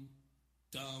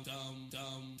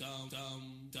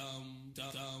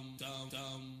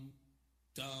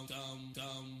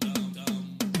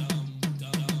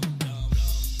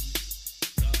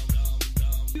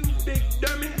 You big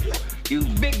dummy. You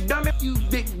big dummy. You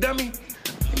big dummy.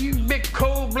 You big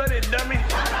cold-blooded dummy.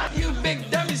 You big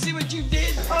dummy. See what you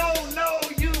did? Oh no,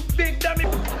 you big dummy.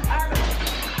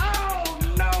 Oh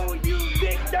no, you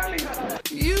big dummy.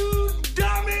 You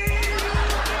dummy.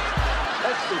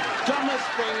 That's the dumbest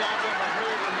thing I've ever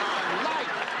heard in my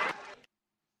life.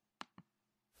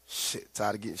 Shit,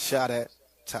 tired of getting shot at,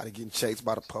 tired of getting chased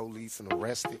by the police and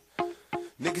arrested.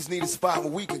 Niggas need a spot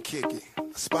where we can kick it,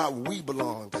 a spot where we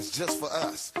belong, that's just for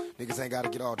us. Niggas ain't gotta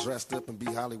get all dressed up and be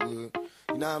Hollywood.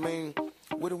 You know what I mean?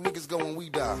 Where do niggas go when we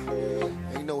die?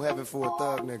 Ain't no heaven for a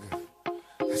thug nigga.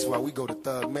 That's why we go to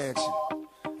Thug Mansion.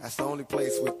 That's the only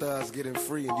place where thugs getting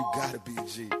free and you gotta be a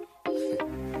G.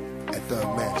 At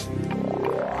Thug Mansion.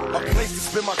 A place to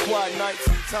spend my quiet nights.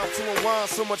 Time to unwind,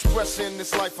 so much pressure in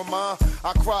this life of mine.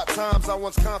 I cried times I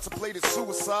once contemplated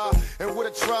suicide and would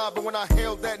have tried, but when I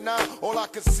held that knife, all I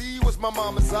could see was my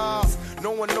mama's eyes.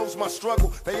 No one knows my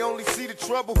struggle, they only see the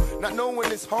trouble. Not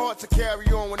knowing it's hard to carry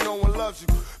on when no one loves you.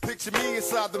 Picture me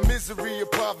inside the misery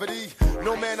of poverty.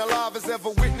 No man alive has ever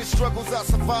witnessed struggles I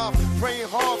survived. Praying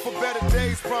hard for better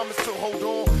days, promise to hold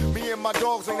on. Me and my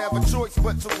dogs ain't have a choice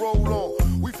but to roll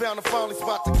on. We found a finally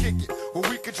spot to kick it, where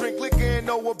we could drink liquor and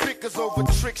no one bickers over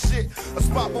trick shit. A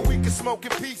spot where we could smoke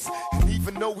in peace. And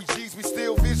even though we G's, we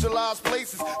still visualize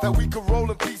places that we could roll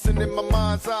in peace. And in my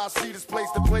mind's eye, I see this place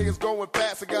the players going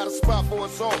past. I got a spot for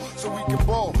us all, so we can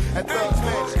ball at Thug's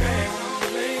Mansion.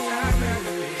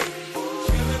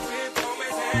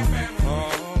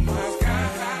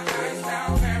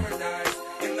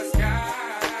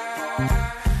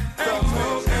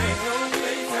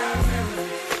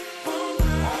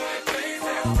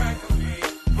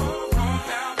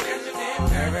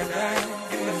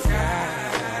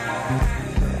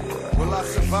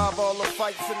 Survive all the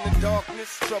fights in the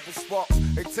darkness, trouble sparks.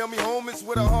 They tell me home is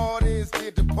where the heart is,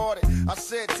 dear departed. I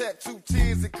shed tattooed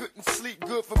tears and couldn't sleep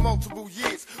good for multiple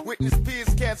years. Witness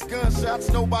peers, cats, gunshots,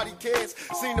 nobody cares.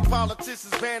 Seen the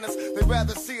politicians ban us, they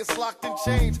rather see us locked in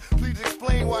chains. Please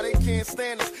explain why they can't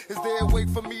stand us. Is there a way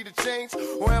for me to change?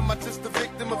 Or am I just a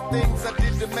victim of things I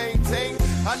did to maintain?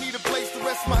 I need a place to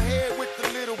rest my head with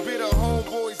the little bit of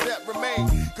homeboys that remain.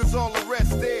 Cause all the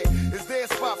rest there. Is there a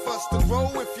spot for us to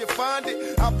grow? If you find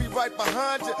it, I'll be right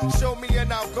behind you. Show me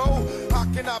and I'll go. How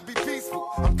can I be peaceful?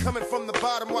 I'm coming from the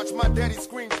bottom. Watch my daddy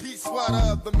scream peace while the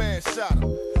other man shot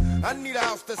him. I need a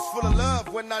house that's full of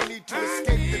love when I need to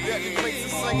escape the deadly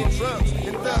places slinging drugs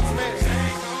in Thug's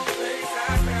Mansion.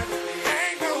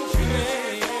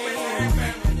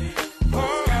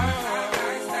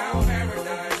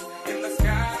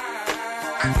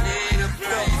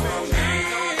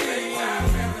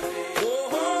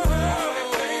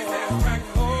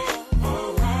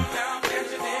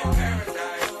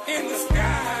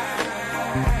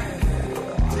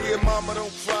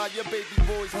 Baby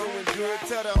boys doing good.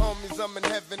 Tell the homies I'm in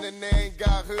heaven and they ain't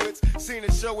got hoods. Seen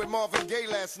a show with Marvin Gaye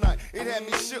last night. It had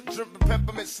me shook, dripping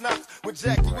peppermint schnapps with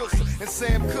Jackie Wilson and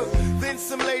Sam Cooke. Then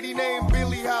some lady named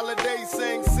Billie Holiday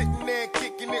sang, sitting there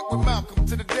kicking it with Malcolm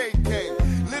till the day came.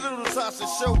 Little Natasha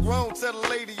show grown, tell the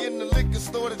lady in the liquor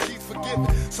store that she's forgiven.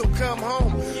 So come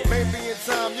home, maybe in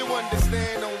time you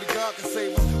understand. Only God can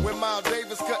save us. When Miles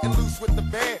Davis cutting loose with the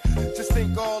band, just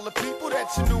think all the people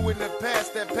that you knew in the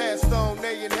past that passed on,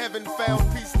 they in heaven found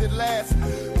peace that lasts.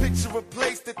 Picture a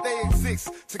place that they exist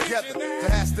together. There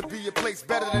has to be a place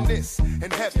better than this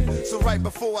in heaven. So right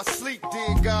before I sleep,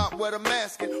 dear God, what I'm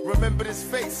asking, remember this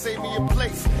face, save me a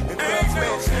place in Thug's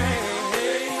Mansion.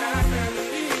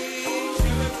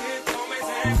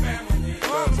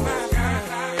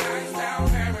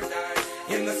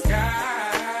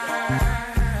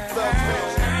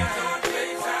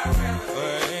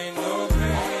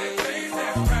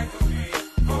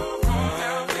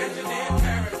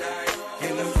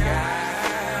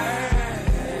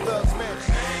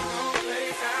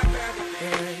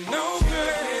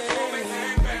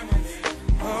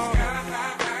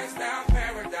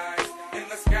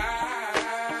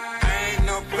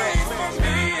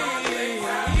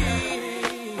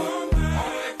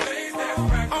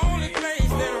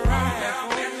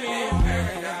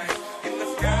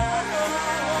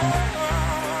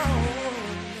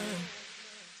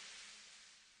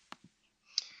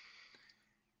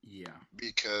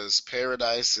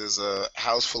 Paradise is a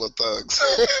house full of thugs.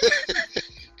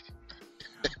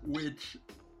 Which,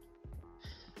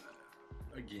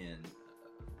 again,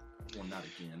 well, not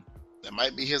again. That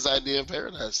might be his idea of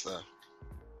paradise, though.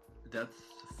 That's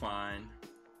fine.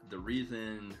 The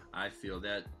reason I feel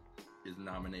that is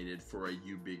nominated for a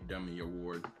You Big Dummy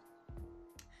award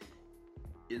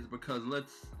is because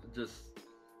let's just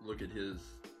look at his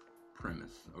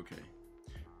premise. Okay.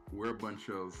 We're a bunch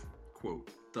of, quote,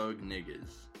 thug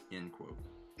niggas, end quote.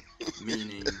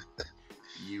 Meaning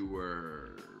you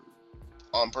were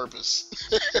on purpose.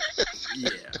 Yeah.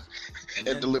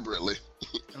 And deliberately.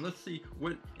 And let's see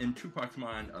what in Tupac's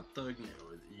mind a thug,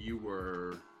 you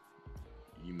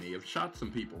may have shot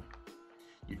some people.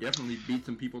 You definitely beat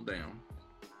some people down.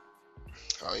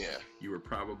 Oh yeah. You were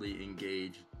probably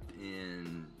engaged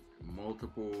in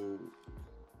multiple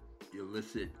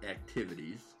illicit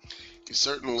activities. You're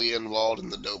certainly involved in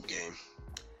the dope game.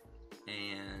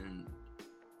 And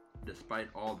despite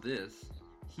all this,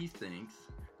 he thinks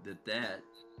that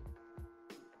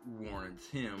warrants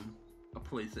him a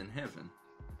place in heaven.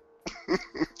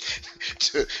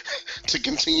 to to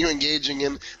continue engaging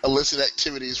in illicit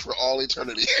activities for all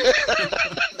eternity.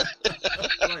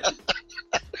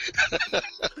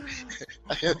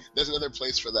 There's another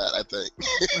place for that, I think.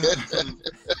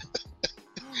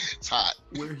 It's hot.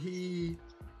 Where he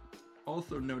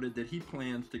also noted that he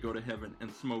plans to go to heaven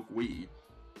and smoke weed.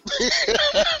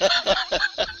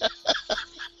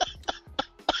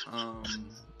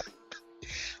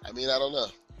 I mean, I don't know.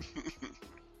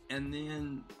 And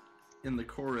then in the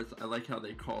chorus, I like how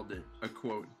they called it, a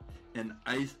quote, an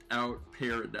iced out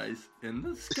paradise in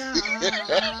the sky.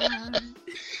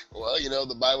 Well, you know,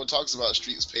 the Bible talks about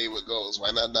streets paved with gold.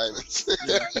 Why not diamonds?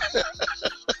 Yeah.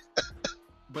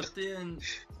 But then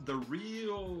the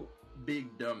real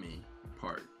big dummy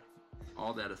part,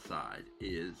 all that aside,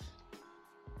 is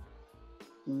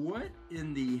what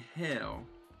in the hell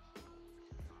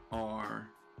are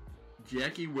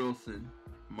Jackie Wilson,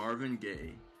 Marvin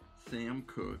Gaye, Sam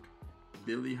Cooke,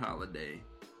 Billie Holiday,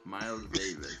 Miles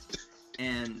Davis,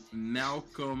 and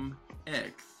Malcolm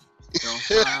X,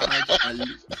 El-Haj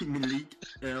Ali Malik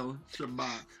El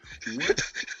Shabbat? What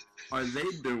are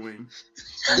they doing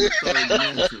in the Thug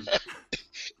Mansion?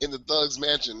 In the Thug's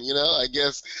Mansion, you know? I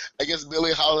guess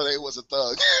Billie Holiday was a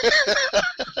thug.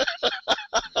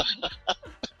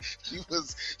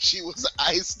 She was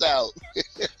iced out.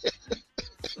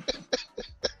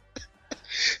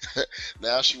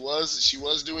 Now she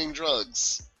was doing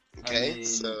drugs. Okay, I mean,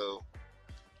 so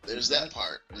there's that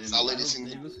part. Our lady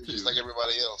seems just like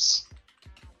everybody else.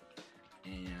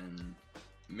 And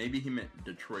maybe he meant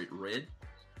Detroit Red,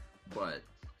 but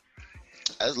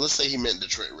let's say he meant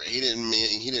Detroit Red. He didn't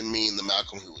mean the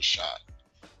Malcolm who was shot.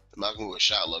 The Malcolm who was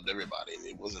shot loved everybody, and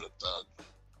he wasn't a thug.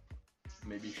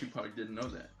 Maybe Tupac didn't know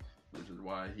that, which is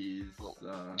why he's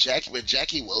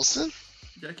Jackie Wilson.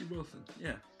 Jackie Wilson,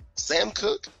 yeah. Sam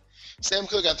Cooke,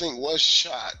 I think, was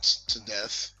shot to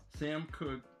death. Sam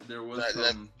Cooke, there was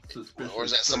some suspicion. Or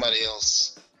is that somebody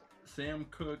else? Sam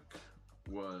Cooke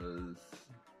was,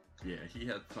 yeah, he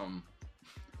had some,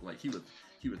 like he was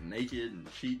naked and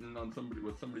cheating on somebody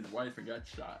with somebody's wife and got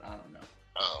shot. I don't know.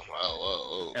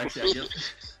 Oh. Actually, I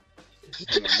guess.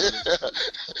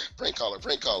 Prank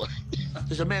caller.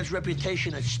 There's a man's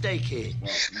reputation at stake here.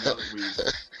 Well,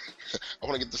 I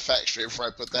want to get the facts straight before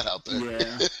I put that out there.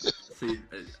 Yeah. See,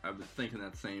 I was thinking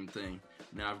that same thing.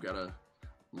 Now I've got to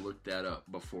look that up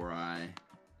before I.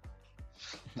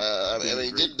 And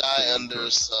he did die under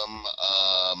some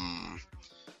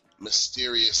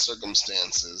mysterious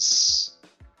circumstances.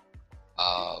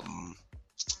 I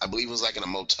believe it was like in a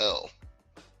motel.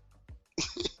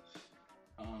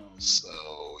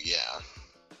 So yeah.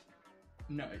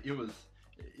 No, it was.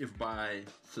 If by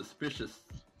suspicious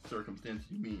circumstance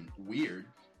you mean weird,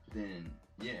 then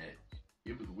yeah,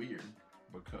 it was weird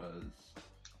because.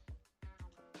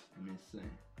 Let me see.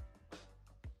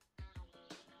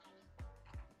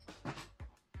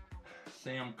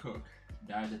 Sam Cooke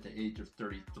died at the age of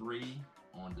 33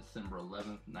 on December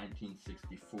 11th,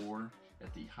 1964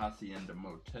 at the Hacienda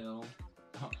Motel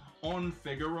on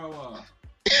Figueroa.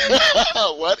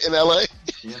 What, in LA?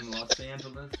 In Los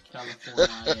Angeles,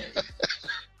 California.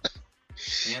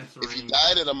 If he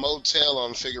died at a motel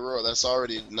on Figueroa, that's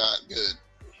already not good.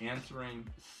 Answering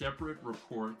separate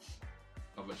reports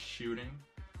of a shooting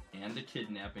and a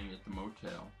kidnapping at the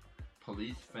motel,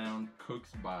 police found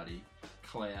Cooke's body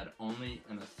clad only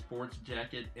in a sports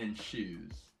jacket and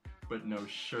shoes, but no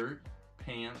shirt,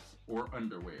 pants, or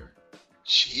underwear.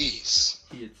 Jeez.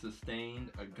 He had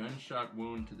sustained a gunshot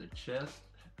wound to the chest,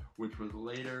 which was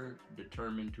later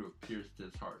determined to have pierced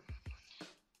his heart.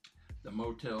 The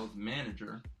motel's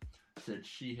manager said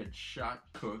she had shot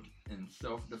Cooke in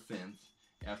self-defense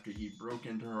after he broke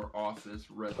into her office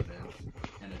residence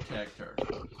and attacked her.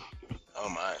 Oh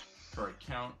my. Her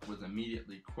account was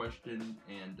immediately questioned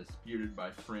and disputed by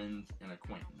friends and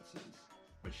acquaintances,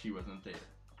 but she wasn't there.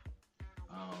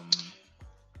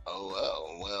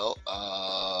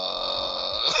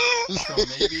 So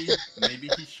maybe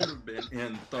he should have been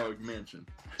in Thug Mansion.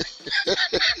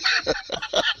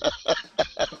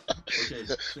 Okay,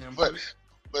 Sam Cooke.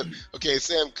 But okay,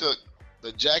 Sam Cooke,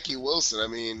 but Jackie Wilson, I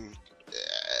mean,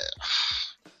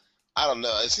 I don't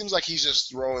know. It seems like he's just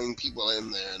throwing people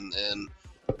in there, and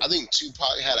I think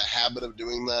Tupac had a habit of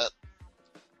doing that.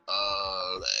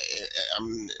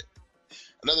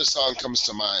 Another song comes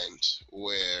to mind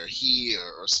where he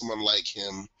or someone like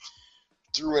him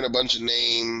threw in a bunch of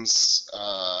names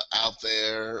out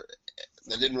there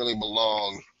that didn't really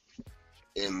belong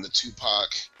in the Tupac,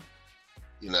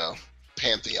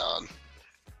 pantheon.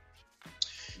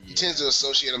 Yeah. He tends to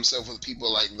associate himself with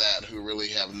people like that who really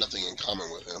have nothing in common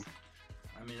with him.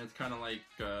 I mean, it's kind of like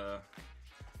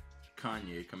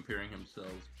Kanye comparing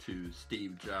himself to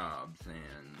Steve Jobs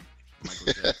and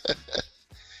Michael Jackson.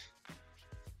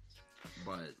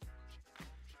 But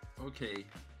okay,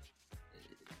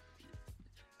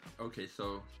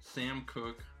 so Sam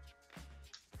Cooke,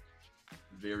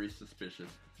 very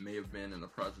suspicious, may have been in the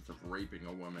process of raping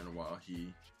a woman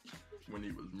when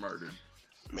he was murdered.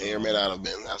 May or may not have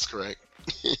been. That's correct.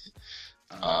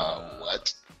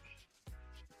 What?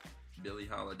 Billie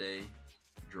Holiday,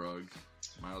 drugs.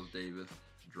 Miles Davis,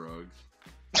 drugs.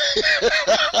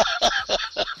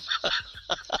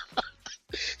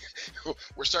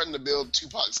 We're starting to build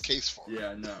Tupac's case for him. Yeah,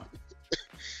 I know.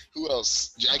 Who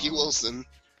else? Jackie Wilson.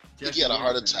 I think he had a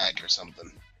heart attack or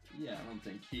something. Yeah, I don't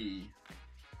think he...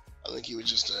 I think he was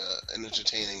just an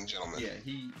entertaining gentleman. Yeah,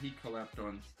 he collapsed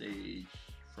on stage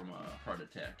from a heart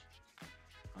attack.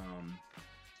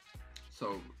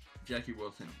 So Jackie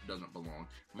Wilson doesn't belong.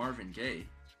 Marvin Gaye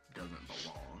doesn't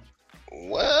belong.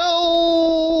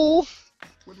 Well...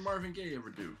 What did Marvin Gaye ever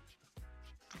do?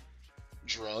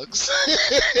 Drugs.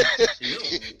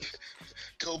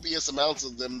 Copious amounts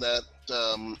of them that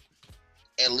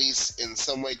at least in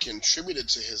some way contributed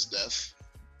to his death.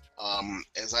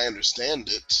 As I understand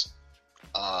it,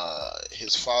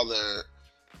 his father,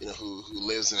 who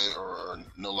lives in it or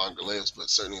no longer lives, but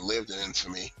certainly lived in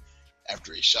infamy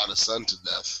after he shot his son to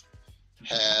death,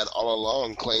 had all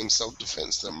along claimed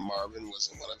self-defense that Marvin was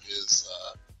in one of his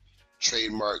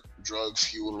trademark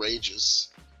drug-fueled rages.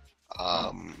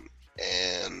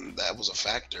 And that was a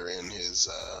factor in his,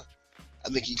 I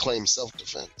think he claimed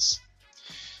self-defense.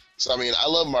 So, I mean, I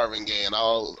love Marvin Gaye, and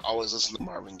I'll always listen to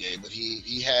Marvin Gaye, but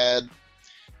he had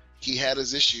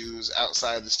his issues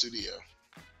outside the studio.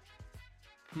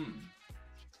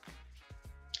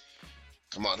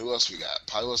 Come on, who else we got?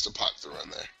 Probably wants to Pac throw in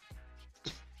there.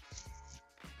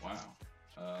 Wow.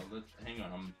 Hang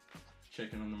on, I'm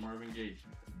checking on the Marvin Gaye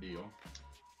deal.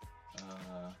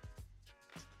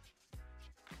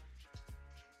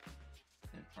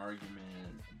 An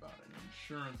argument about an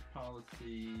insurance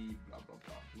policy, blah, blah,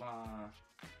 blah, blah.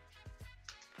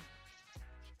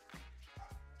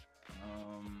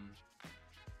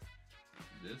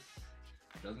 This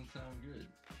doesn't sound good.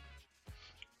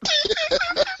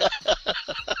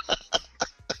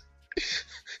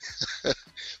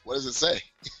 What does it say?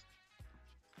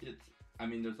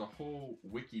 There's a whole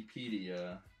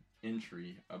Wikipedia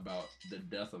entry about the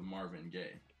death of Marvin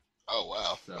Gaye. Oh,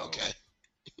 wow. So, okay.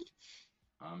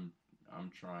 I'm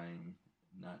trying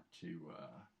not to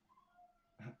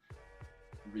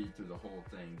read through the whole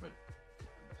thing, but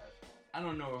I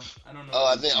don't know. Oh,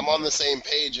 I think I'm on the same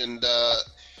page, and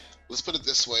let's put it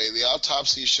this way: the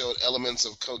autopsy showed elements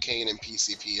of cocaine and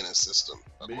PCP in his system.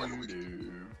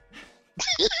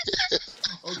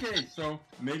 Okay, so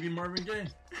maybe Marvin Gaye.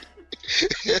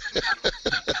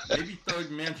 Maybe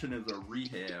Thug Mansion is a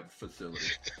rehab facility.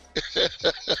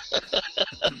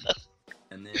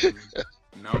 And then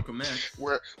Malcolm X,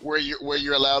 where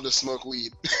you're allowed to smoke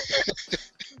weed,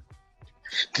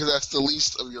 because that's the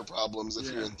least of your problems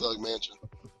if you're in Thug Mansion.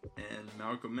 And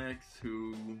Malcolm X,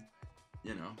 who,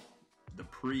 the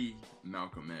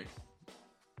pre-Malcolm X,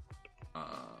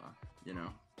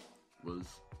 was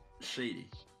shady.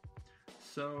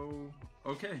 So,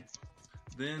 okay,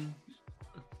 then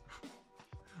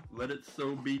let it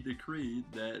so be decreed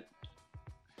that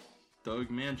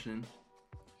Thug Mansion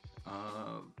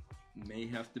may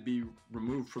have to be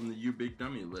removed from the You Big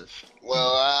Dummy list.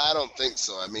 Well, I don't think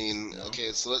so. I mean,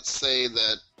 okay, so let's say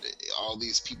that all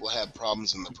these people have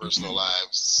problems in their personal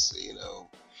lives,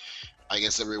 I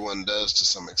guess everyone does to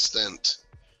some extent.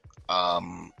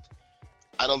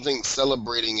 I don't think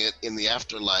celebrating it in the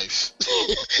afterlife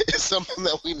is something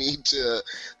that we need to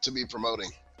be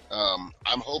promoting.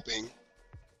 I'm hoping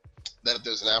that if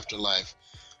there's an afterlife,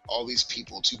 all these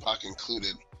people, Tupac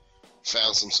included,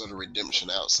 found some sort of redemption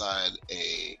outside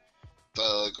a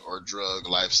thug or drug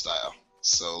lifestyle.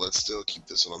 So let's still keep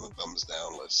this one on the thumbs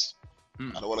down list.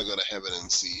 I don't want to go to heaven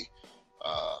and see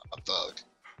a thug.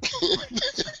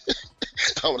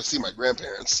 I want to see my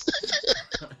grandparents.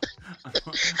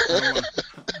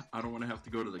 I don't want to have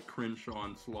to go to the Crenshaw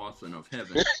and Slauson of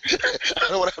heaven. I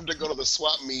don't want to have to go to the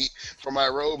swap meet for my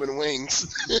robe and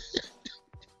wings.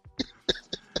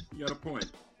 You got a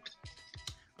point.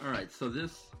 Alright, so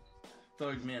this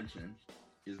Thug Mansion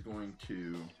is going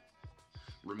to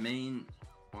remain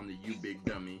on the You Big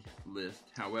Dummy list.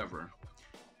 However,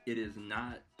 it is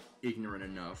not ignorant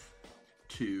enough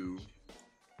to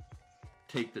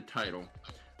take the title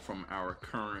from our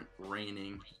current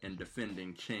reigning and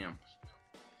defending champ,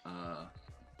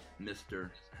 Mr.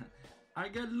 I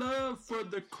got love for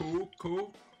the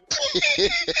cocoa.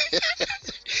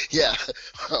 Yeah.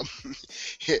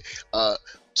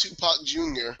 Tupac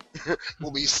Jr.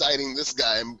 will be citing this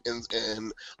guy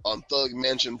in on Thug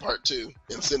Mansion Part 2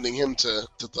 and sending him to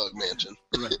Thug Mansion.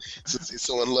 Right. Since he's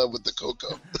so in love with the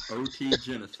Coco. OT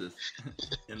Genesis,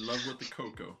 in love with the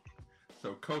Coco.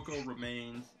 So Coco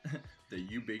remains the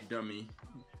You Big Dummy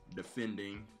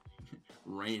defending,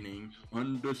 reigning,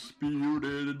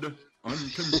 undisputed,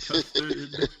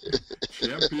 uncontested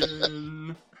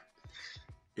champion.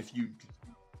 If you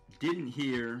didn't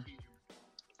hear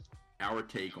our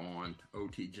take on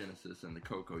OT Genesis and the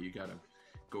Coco, you gotta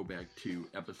go back to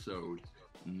episode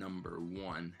number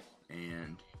 1,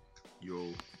 and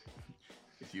you'll,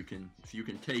 if you can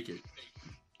take it,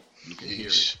 you can hear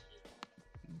it.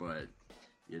 But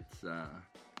it's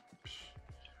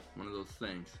one of those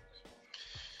things.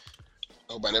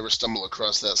 I hope I never stumble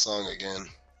across that song again.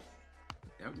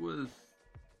 That was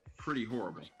pretty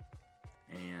horrible,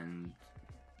 and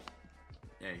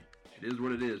hey, it is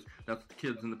what it is. That's what the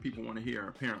kids and the people want to hear,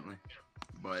 apparently.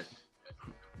 But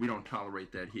we don't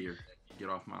tolerate that here. Get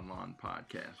Off My Lawn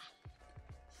podcast.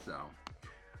 So,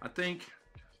 I think,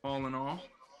 all in all,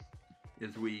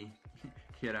 as we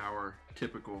hit our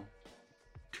typical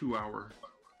 2-hour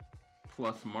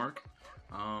plus mark,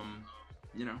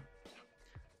 you know,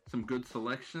 some good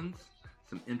selections,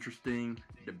 some interesting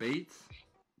debates.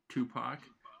 Tupac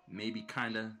maybe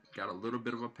kind of got a little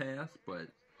bit of a pass, but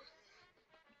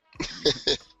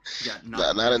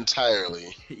not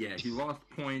entirely. Yeah, he lost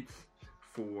points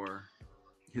for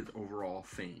his overall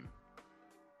theme,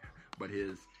 but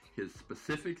his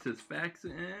specifics, his facts,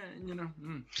 you know,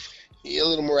 He had a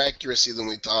little more accuracy than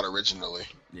we thought originally.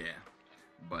 Yeah,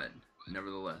 but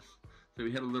nevertheless, so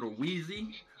we had a little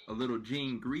Wheezy, a little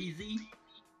Gene Greasy,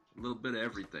 a little bit of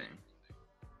everything,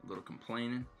 a little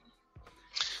complaining,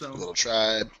 so a little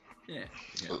Tribe. Yeah,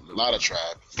 a lot of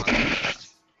Tribe.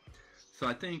 So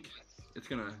I think it's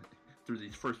gonna, through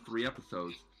these first 3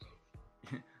 episodes,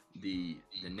 the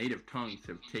native tongues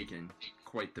have taken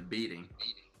quite the beating.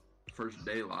 First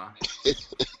De La.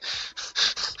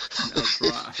 Now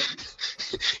Tribe.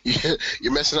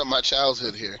 You're messing up my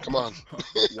childhood here. Come on.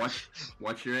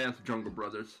 Watch your ass, Jungle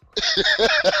Brothers.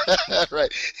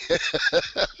 Right.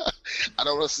 I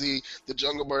don't want to see the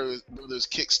Jungle Brothers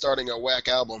kick-starting a whack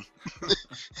album.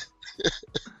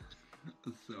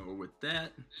 So with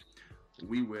that,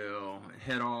 we will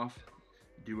head off,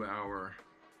 do our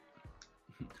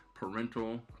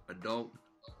parental adult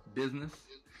business,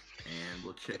 and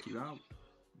we'll check you out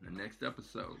in the next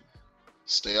episode.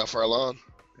 Stay off our lawn.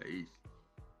 Peace.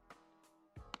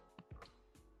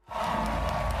 All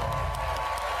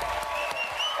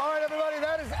right, everybody,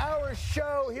 that is our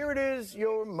show. Here it is,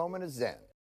 your moment of Zen.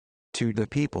 To the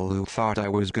people who thought I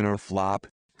was gonna flop,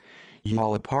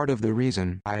 y'all are part of the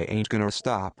reason I ain't gonna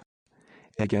stop.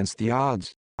 Against the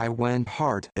odds, I went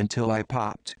hard until I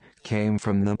popped, came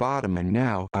from the bottom and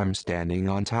now I'm standing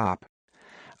on top.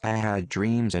 I had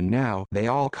dreams and now they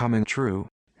all coming true.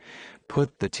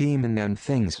 Put the team in them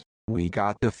things, we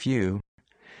got the few.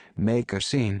 Make a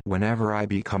scene whenever I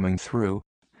be coming through.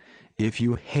 If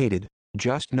you hated,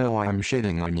 just know I'm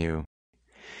shitting on you.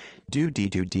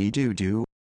 Do-dee-do-dee-do-do.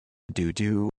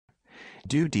 Do-do.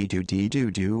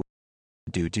 Do-dee-do-dee-do-do.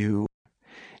 Do-do.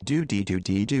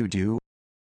 Do-dee-do-dee-do-do.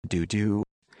 Do-do.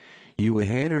 You a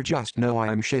hater, just know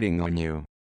I'm shitting on you.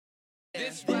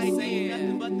 This right here,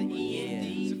 nothing but the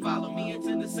END. So follow me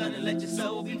into the sun and let your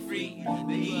soul be free. The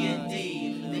END,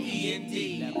 the END,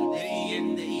 the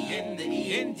END, the END, the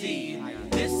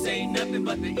END. This ain't nothing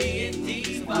but the END.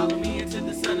 So follow me into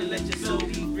the sun and let your soul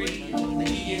be free. The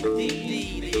END, the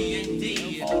END,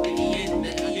 the END,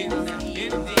 the END,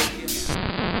 the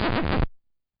END.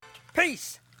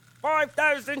 Peace,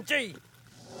 5000 G.